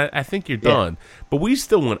school, and I think you're done. But we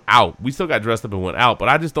still went out. We still got dressed up and went out. But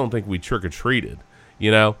I just don't think we trick or treated.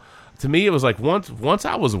 To me, it was like once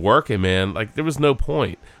I was working, man. Like there was no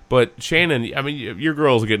point. But Shannon, I mean, your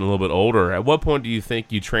girls are getting a little bit older. At what point do you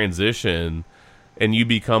think you transition and you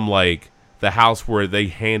become like the house where they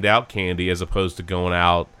hand out candy as opposed to going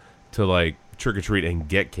out to like trick or treat and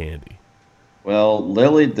get candy? Well,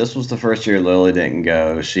 Lily, this was the first year Lily didn't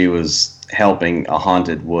go. She was helping a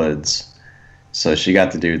haunted woods, so she got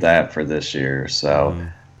to do that for this year. So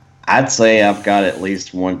I'd say I've got at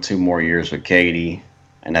least 1-2 more years with Katie,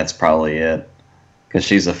 and that's probably it. Because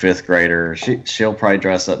she's a 5th grader, she'll probably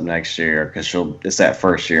dress up next year because it's that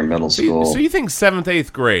first year middle school. So you think 7th,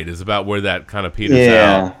 8th grade is about where that kind of peters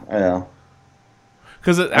out? Yeah.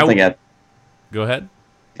 Because go ahead.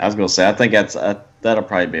 I was going to say I think that'll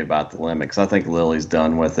probably be about the limit because I think Lily's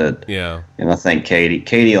done with it. Yeah. And I think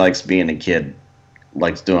Katie likes being a kid,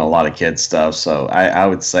 likes doing a lot of kid stuff. So I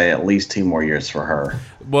would say at least 2 more years for her.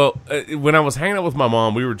 Well, when I was hanging out with my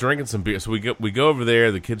mom, we were drinking some beer. So we go over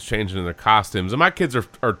there. The kids changing in their costumes, and my kids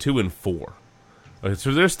are 2 and 4. Okay,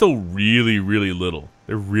 so they're still really, really little.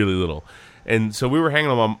 They're really little. And so we were hanging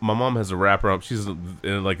on. My mom has a wraparound. She's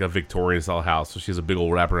in like a Victorian style house, so she has a big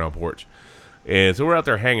old wraparound porch. And so we're out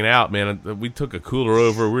there hanging out, man. We took a cooler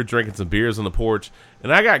over. We were drinking some beers on the porch,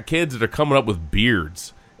 and I got kids that are coming up with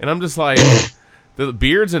beards, and I'm just like, the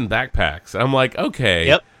beards and backpacks. I'm like, okay.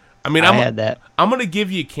 Yep. I mean, I had that. I'm gonna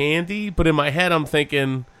give you candy, but in my head, I'm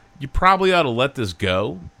thinking you probably ought to let this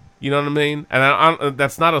go. You know what I mean? And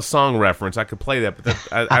that's not a song reference. I could play that, but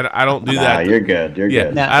I don't do that. You're good. You're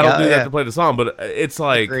good. I don't do that to play the song, but it's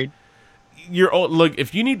like Agreed. Look,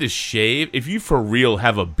 if you need to shave, if you for real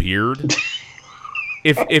have a beard,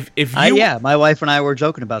 if you my wife and I were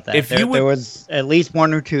joking about that. There was at least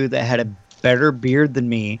 1 or 2 that had a better beard than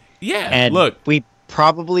me. Yeah, and look, we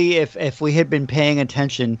probably if we had been paying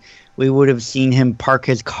attention, we would have seen him park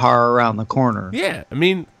his car around the corner. Yeah, I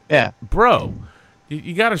mean, bro.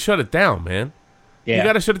 You got to shut it down, man. Yeah. You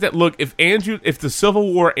got to shut it down. Look, if the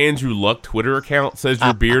Civil War Andrew Luck Twitter account says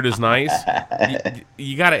your beard is nice,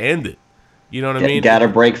 you got to end it. You know what I mean? You got to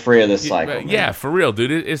break free of this cycle. Yeah, for real, dude.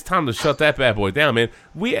 It's time to shut that bad boy down, man.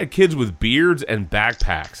 We had kids with beards and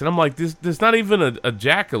backpacks, and I'm like, this not even a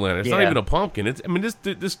jack-o'-lantern. It's not even a pumpkin.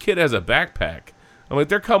 This kid has a backpack. I'm like,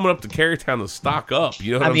 they're coming up to Carytown to stock up.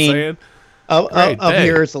 You know what I'm saying? Up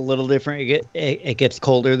here it's a little different. It gets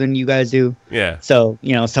colder than you guys do. Yeah. So,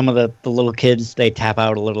 some of the little kids, they tap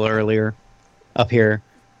out a little earlier up here.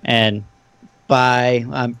 And by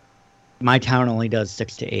my town only does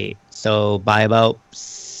 6 to 8. So by about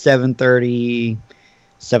 7:30,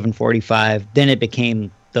 7:45, then it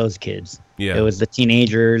became those kids. Yeah. It was the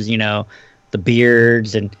teenagers, the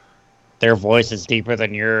beards, and their voice is deeper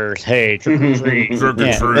than yours. Hey, trick or treat.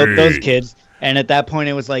 Those kids. And at that point,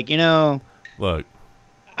 it was like, look,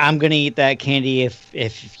 I'm going to eat that candy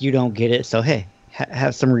if you don't get it. So, hey,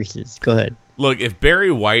 have some Reese's. Go ahead. Look, if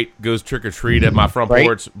Barry White goes trick-or-treat at my front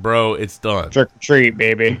porch, bro, it's done. Trick-or-treat,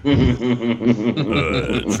 baby.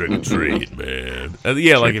 Trick-or-treat, man.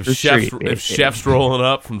 Yeah, like if Chef's rolling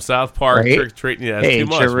up from South Park, trick-or-treating, it's too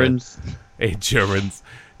much, children's. man. Hey, children's.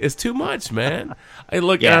 It's too much, man. Hey,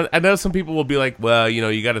 look, I know some people will be like, well,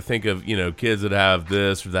 you got to think of, kids that have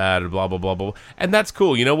this or that or blah, blah, blah, blah. And that's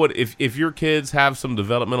cool. You know what? If your kids have some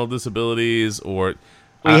developmental disabilities or...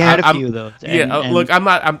 We had a few of those. Look, and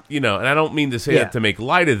I don't mean to say that to make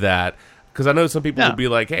light of that, because I know some people will be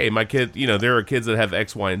like, hey, my kid, there are kids that have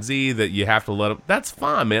X, Y, and Z that you have to let them. That's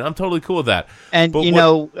fine, man. I'm totally cool with that. And,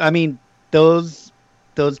 those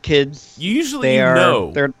those kids. Usually,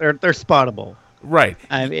 they're spottable. Right.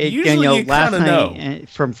 Usually, last night,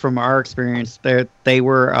 from our experience, they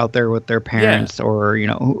were out there with their parents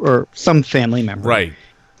or some family member. Right.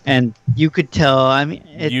 And you could tell. I mean,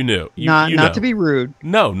 you knew. Not to be rude.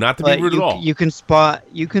 No, not to be rude at all. You can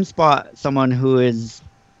spot someone who is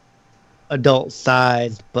adult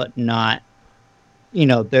sized, but not.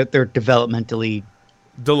 They're developmentally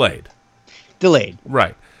delayed.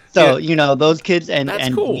 Right. So those kids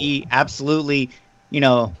and cool. we absolutely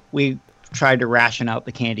we tried to ration out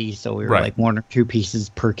the candy, so we were like 1 or 2 pieces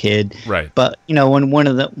per kid. Right. But when one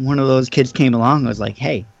of those kids came along, I was like,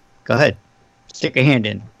 hey, go ahead, stick a hand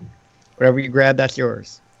in. Whatever you grab, that's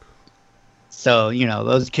yours. So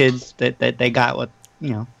those kids that they got what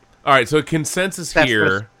All right. So consensus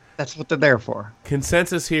here. That's what they're there for.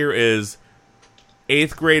 Consensus here is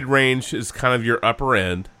 8th grade range is kind of your upper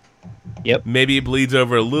end. Yep. Maybe it bleeds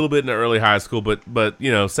over a little bit in the early high school, but 7th,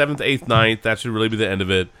 8th, 9th, that should really be the end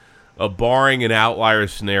of it. Barring an outlier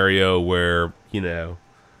scenario where,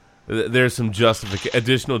 there's some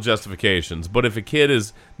additional justifications. But if a kid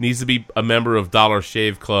needs to be a member of Dollar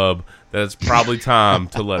Shave Club, then it's probably time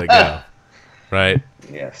to let it go. Right?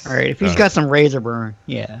 Yes. All right. If he's got some razor burn,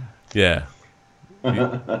 yeah. Yeah.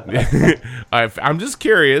 I'm just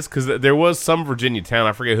curious because there was some Virginia town,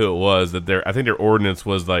 I forget who it was, I think their ordinance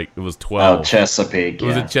was it was 12. Oh, Chesapeake.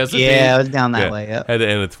 Was it Chesapeake? Yeah, it was down that way. Yep. Had to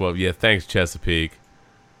end at 12. Yeah, thanks Chesapeake.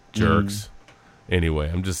 Jerks. Anyway,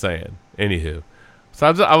 I'm just saying. Anywho, so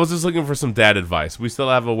I was just looking for some dad advice. We still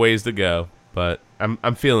have a ways to go, but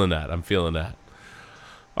I'm feeling that.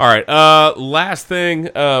 All right. Last thing.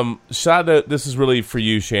 Shout out. This is really for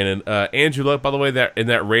you, Shannon. Andrew Luck, by the way, that in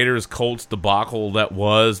that Raiders Colts debacle that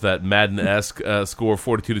Madden-esque score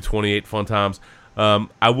 42-28 fun times.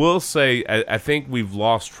 I will say I think we've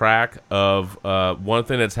lost track of one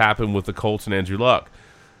thing that's happened with the Colts and Andrew Luck.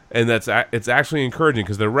 And it's actually encouraging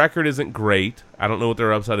because their record isn't great. I don't know what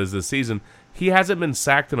their upside is this season. He hasn't been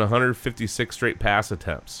sacked in 156 straight pass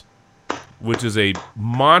attempts, which is a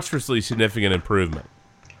monstrously significant improvement.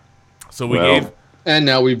 So and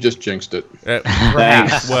now we've just jinxed it.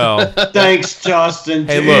 Perhaps. Well, thanks, Justin.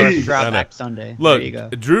 Hey, look, drop back Sunday. Look, there you go.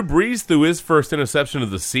 Drew Brees threw his first interception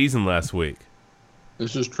of the season last week.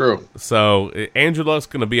 This is true. So Andrew Luck's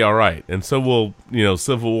going to be all right, and so will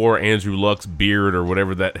Civil War Andrew Luck's beard or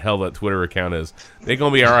whatever that Twitter account is. They're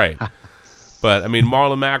going to be all right. But I mean,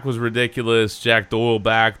 Marlon Mack was ridiculous. Jack Doyle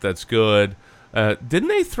back, that's good. Didn't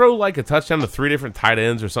they throw like a touchdown to 3 different tight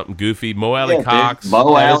ends or something goofy? Mo Alley Cox.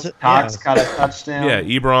 Mo Alley Cox got a touchdown. Yeah,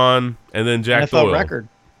 Ebron, and then Jack NFL Doyle. record.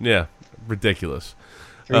 Yeah, ridiculous.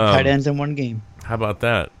 3 tight ends in one game. How about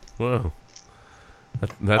that? Whoa.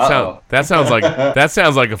 That sounds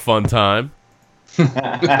like a fun time.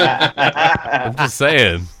 I'm just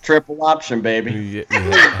saying. Triple option, baby.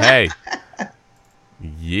 Hey.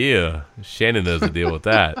 Yeah. Shannon knows the deal with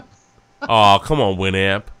that. Oh, come on,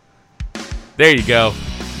 Winamp. There you go.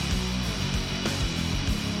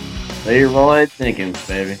 Leroy Jenkins,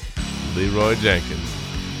 baby. Leroy Jenkins.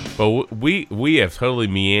 But we have totally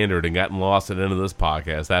meandered and gotten lost at the end of this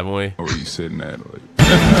podcast, haven't we? Where are you sitting at?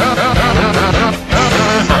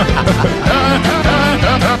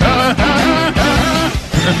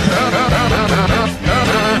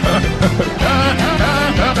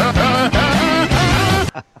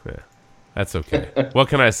 Yeah, that's okay. What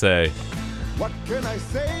can I say? What can I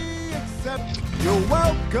say except you're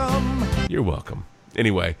welcome? You're welcome.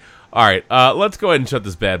 Anyway, all right, let's go ahead and shut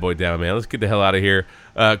this bad boy down, man. Let's get the hell out of here.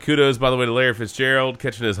 Kudos, by the way, to Larry Fitzgerald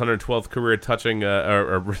catching his 112th career touching.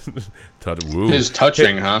 His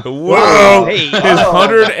touching, huh? Whoa! Hey. His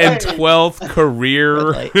 112th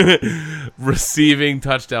career receiving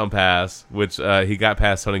touchdown pass, which he got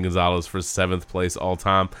past Tony Gonzalez for 7th place all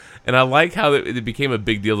time. And I like how it became a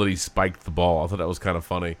big deal that he spiked the ball. I thought that was kind of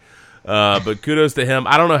funny. But kudos to him.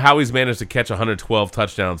 I don't know how he's managed to catch 112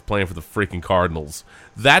 touchdowns playing for the freaking Cardinals.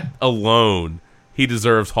 That alone, he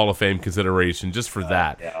deserves Hall of Fame consideration just for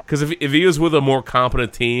that. Because if he was with a more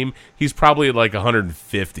competent team, he's probably at like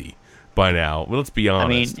 150 by now. Well, let's be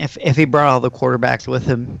honest. I mean, if he brought all the quarterbacks with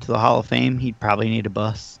him to the Hall of Fame, he'd probably need a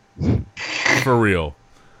bus. For real.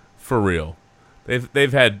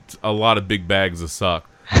 They've had a lot of big bags of suck.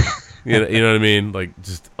 You know what I mean? Like,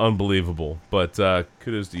 just unbelievable. But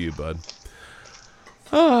kudos to you, bud.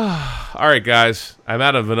 All right, guys. I'm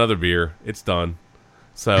out of another beer. It's done.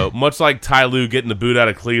 So, much like Ty Lue getting the boot out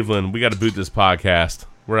of Cleveland, we got to boot this podcast.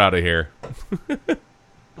 We're out of here. I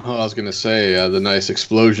was going to say, the nice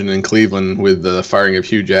explosion in Cleveland with the firing of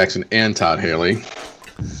Hugh Jackson and Todd Haley.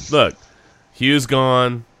 Look, Hugh's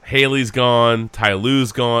gone. Haley's gone. Ty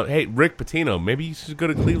Lue's gone. Hey, Rick Pitino, maybe you should go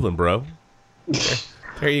to Cleveland, bro.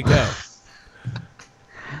 There you go.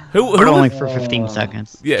 Who but only for 15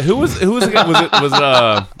 seconds. Yeah, who was it? Look,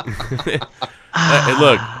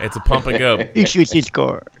 it's a pump and go. He shoots, he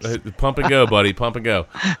scores. Pump and go, buddy. Pump and go.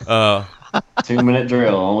 2-minute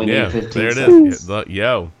drill. Only need 15 there seconds. it is.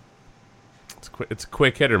 Yo, it's a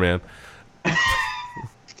quick hitter, man.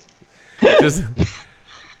 Just,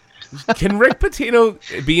 can Rick Pitino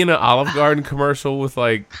be in an Olive Garden commercial with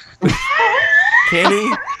like? Can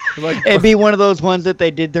he? Like, it'd be one of those ones that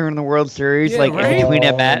they did during the World Series, like right? in between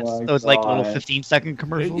at bats. Those like little 15-second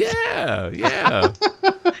commercials. Yeah.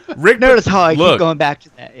 Rick, notice how I keep going back to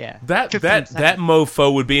that. Yeah, that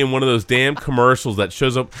mofo would be in one of those damn commercials that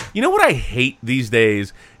shows up. You know what I hate these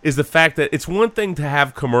days is the fact that it's one thing to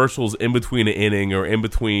have commercials in between an inning or in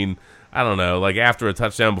between, I don't know, like after a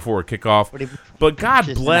touchdown before a kickoff. But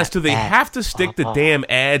God bless, do they have to stick the damn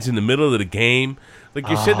ads in the middle of the game? Like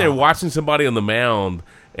you're sitting there watching somebody on the mound.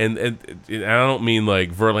 And I don't mean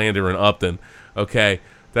like Verlander and Upton, okay?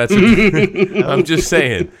 That's I'm just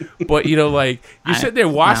saying. But you know, like you're sitting there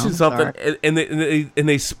watching something, and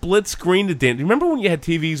they split screen the damn. Remember when you had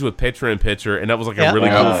TVs with picture in picture, and that was like a really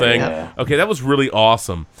cool thing? Yeah. Okay, that was really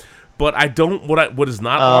awesome. But I don't. What is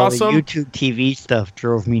not awesome? The YouTube TV stuff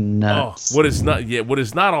drove me nuts. What is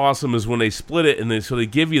not awesome is when they split it and they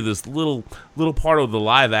give you this little part of the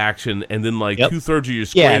live action, and then like 2/3 of your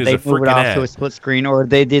screen is a freaking ad. They move it off to a split screen, or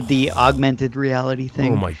they did the augmented reality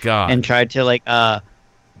thing. Oh my god! And tried to like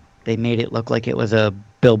they made it look like it was a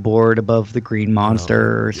billboard above the Green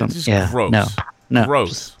Monster or something. Yeah, gross. No,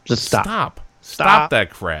 gross. Just stop. Stop that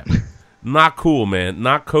crap. Not cool, man.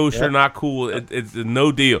 Not kosher. Not cool. It's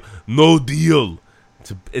no deal. No deal.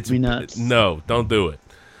 It's nuts. No, don't do it.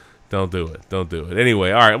 Don't do it.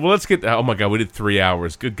 Anyway, all right. Well, let's get. Oh my God, we did 3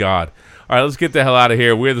 hours. Good God. All right, let's get the hell out of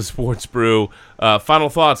here. We're the Sports Brew. Final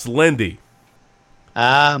thoughts, Lindy.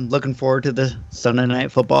 I'm looking forward to the Sunday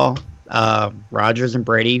Night Football. Rodgers and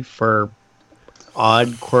Brady for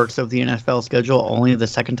odd quirks of the NFL schedule. Only the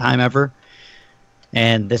second time ever.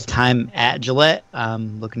 And this time at Gillette,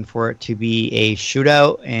 I'm looking for it to be a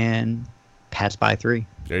shootout and pass by 3.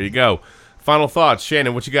 There you go. Final thoughts,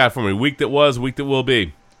 Shannon. What you got for me? Week that was, week that will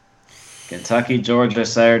be. Kentucky, Georgia,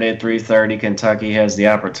 Saturday at 3:30. Kentucky has the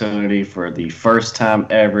opportunity for the first time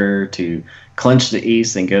ever to clinch the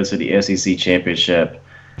East and go to the SEC championship.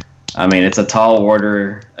 I mean, it's a tall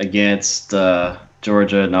order against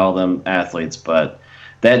Georgia and all them athletes, but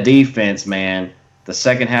that defense, man. The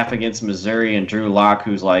second half against Missouri and Drew Lock,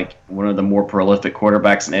 who's like one of the more prolific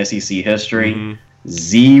quarterbacks in SEC history,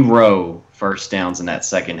 0 first downs in that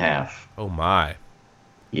second half. Oh, my.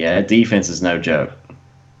 Yeah, that defense is no joke.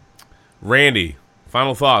 Randy,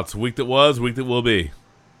 final thoughts. Week that was, week that will be.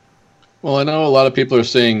 Well, I know a lot of people are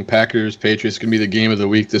saying Packers, Patriots can be the game of the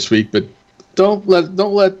week this week, but don't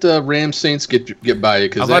let Rams Saints get by you.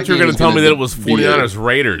 I thought you were going to tell me that it was 49ers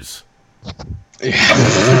Raiders.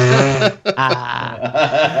 Yeah.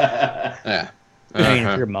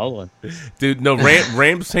 If you're Mullen. Dude, no,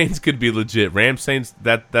 Rams Saints could be legit. Rams Saints,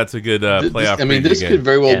 that's a good playoff. I mean, this game. could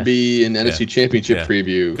very well be an NFC Championship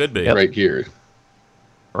preview. Could be right here,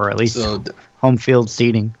 or at least home field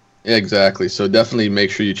seating. Yeah, exactly. So definitely make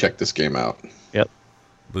sure you check this game out. Yep,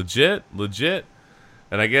 legit.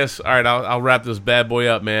 And I guess I'll wrap this bad boy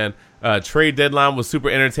up, man. Trade deadline was super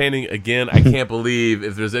entertaining. Again, I can't believe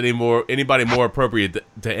if there's anybody more appropriate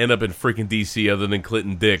to end up in freaking DC other than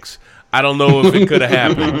Clinton Dix. I don't know if it could have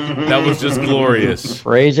happened. That was just glorious.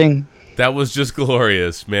 Phrasing. That was just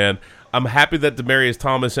glorious, man. I'm happy that Demaryius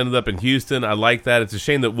Thomas ended up in Houston. I like that. It's a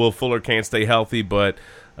shame that Will Fuller can't stay healthy, but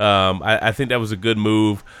I think that was a good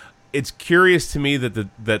move. It's curious to me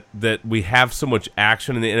that we have so much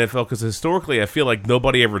action in the NFL because historically I feel like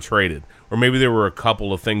nobody ever traded, or maybe there were a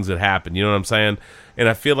couple of things that happened. You know what I'm saying? And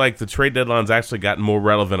I feel like the trade deadline's actually gotten more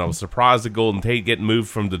relevant. I was surprised at Golden Tate getting moved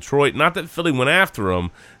from Detroit. Not that Philly went after him,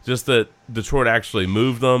 just that Detroit actually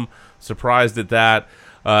moved them. Surprised at that.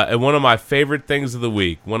 And one of my favorite things of the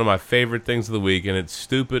week, and it's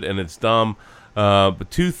stupid and it's dumb. But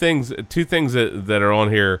two things that are on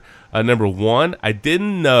here. Number one, I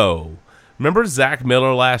didn't know. Remember Zach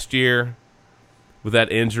Miller last year with that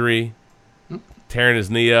injury, tearing his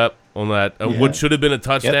knee up on that what should have been a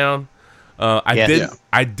touchdown.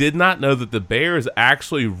 I did not know that the Bears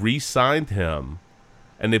actually re-signed him,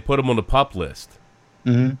 and they put him on the PUP list.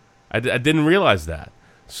 Mm-hmm. I didn't realize that.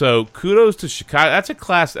 So kudos to Chicago. That's a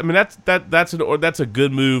class. I mean, that's a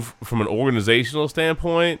good move from an organizational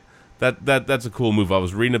standpoint. That's a cool move. I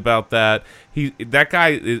was reading about that. That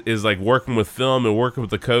guy is like working with film and working with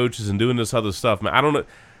the coaches and doing this other stuff. Man, I don't know.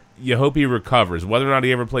 You hope he recovers. Whether or not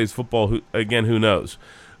he ever plays football, who knows?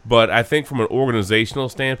 But I think from an organizational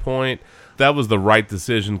standpoint, that was the right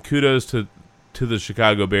decision. Kudos to the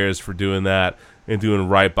Chicago Bears for doing that and doing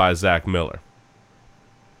right by Zach Miller.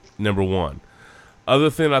 Number one. Other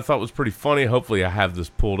thing I thought was pretty funny, hopefully I have this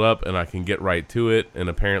pulled up and I can get right to it, and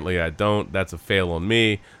apparently I don't. That's a fail on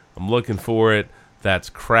me. I'm looking for it. That's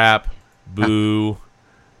crap. Boo.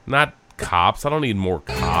 Not cops. I don't need more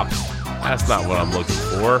cops. That's not what I'm looking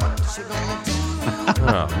for.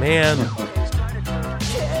 Oh, man.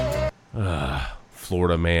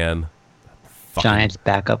 Florida man. Giants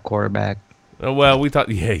backup quarterback. Oh, well, we thought,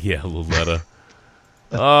 yeah, Loletta.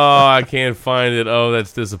 Oh, I can't find it. Oh,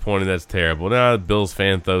 that's disappointing. That's terrible. Now, Bills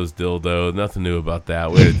fan throws dildo. Nothing new about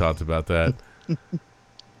that. We already talked about that.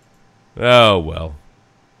 Oh, well.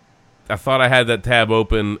 I thought I had that tab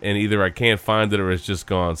open, and either I can't find it or it's just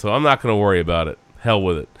gone. So I'm not going to worry about it. Hell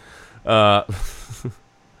with it. So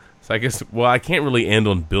I guess, well, I can't really end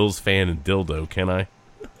on Bills fan and dildo, can I?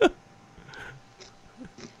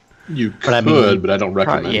 You could, but I don't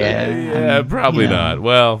recommend it. Yeah, probably not.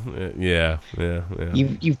 Well, yeah.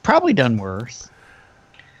 You've probably done worse.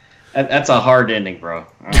 That's a hard ending, bro.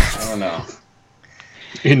 I don't know.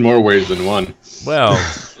 In more ways than one. Well,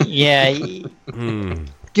 yeah.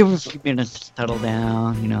 Give us a few minutes to settle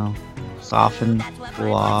down, soften,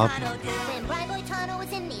 cool off.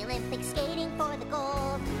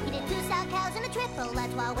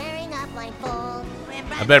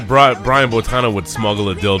 I bet Brian Boitano would smuggle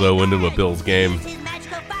a dildo into a Bills game.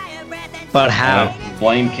 But how?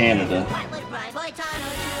 Blame Canada.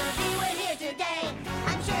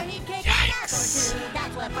 Yikes.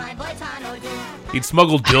 He'd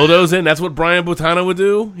smuggle dildos in? That's what Brian Boitano would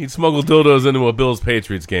do? He'd smuggle dildos into a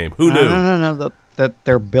Bills-Patriots game. Who knew? No.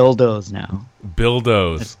 They're Bildos now.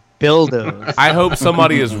 Bildos. Bildos. I hope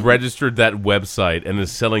somebody has registered that website and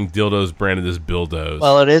is selling dildos branded as Bildos.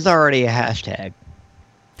 Well, it is already a hashtag.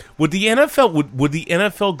 Would the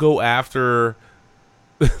NFL go after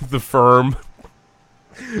the firm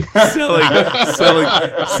selling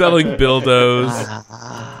Bildos?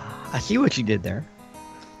 I see what you did there.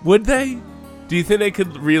 Would they? Do you think they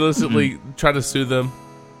could realistically try to sue them,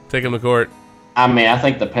 take them to court? I mean, I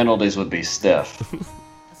think the penalties would be stiff.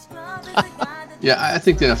 Yeah, I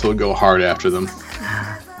think the NFL would go hard after them.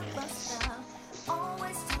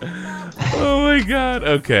 Oh my God!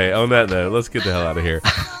 Okay, on that note, let's get the hell out of here.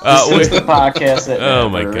 This is the podcast that oh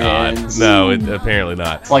my God! ends. No, apparently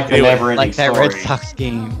not. It's like the never-ending like that story. Red Sox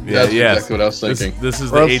game. Yeah, That's exactly what I was thinking. This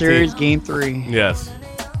is World the 18th. Series Game 3. Yes,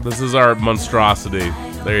 this is our monstrosity.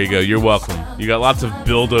 There you go. You're welcome. You got lots of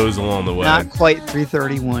Bildos along the way. Not quite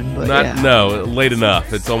 3:31, but No, late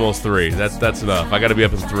enough. It's almost 3. That's enough. I got to be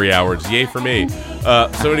up in 3 hours. Yay for me.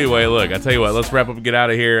 So anyway, look, I tell you what. Let's wrap up and get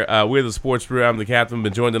out of here. We're the Sports Brew. I'm the captain.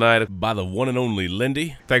 Been joined tonight by the one and only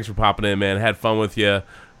Lindy. Thanks for popping in, man. Had fun with you.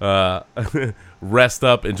 Rest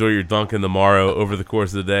up. Enjoy your Dunkin' tomorrow over the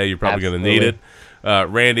course of the day. You're probably going to need it.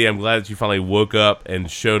 Randy, I'm glad that you finally woke up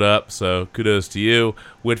and showed up, so kudos to you.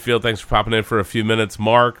 Whitfield, thanks for popping in for a few minutes.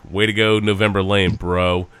 Mark, way to go, November Lane,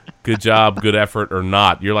 bro. Good job, good effort, or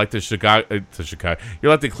not. You're like the Chicago.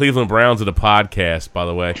 You're like the Cleveland Browns of the podcast, by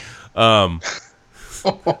the way.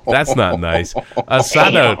 That's not nice.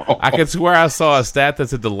 Side note, I could swear I saw a stat that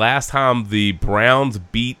said the last time the Browns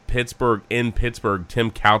beat Pittsburgh in Pittsburgh,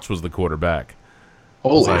 Tim Couch was the quarterback.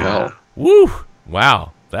 Holy hell. Woo!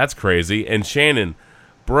 Wow. That's crazy. And Shannon,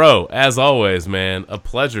 bro, as always, man, a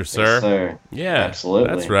pleasure, sir. Yes, sir. Yeah,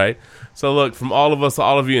 absolutely. That's right. So, look, from all of us to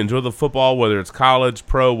all of you, enjoy the football, whether it's college,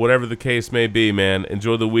 pro, whatever the case may be, man.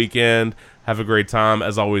 Enjoy the weekend. Have a great time.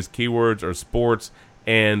 As always, keywords are sports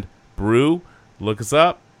and brew. Look us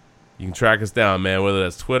up. You can track us down, man, whether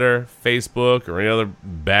that's Twitter, Facebook, or any other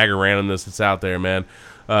bag of randomness that's out there, man.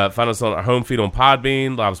 Find us on our home feed on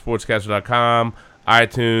Podbean, livesportscaster.com,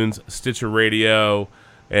 iTunes, Stitcher Radio,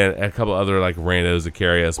 and a couple other like randos that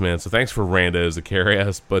carry us, man. So thanks for randos that carry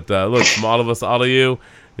us. But look, from all of us, all of you,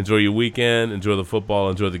 enjoy your weekend, enjoy the football,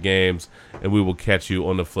 enjoy the games, and we will catch you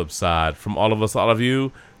on the flip side. From all of us, all of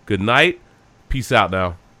you, good night. Peace out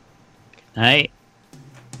now. Night.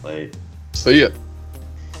 Late. See ya.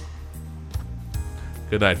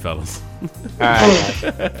 Good night, fellas. All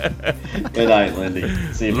right. Good night,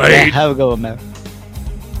 Lindy. See you. Late. Have a good one, man.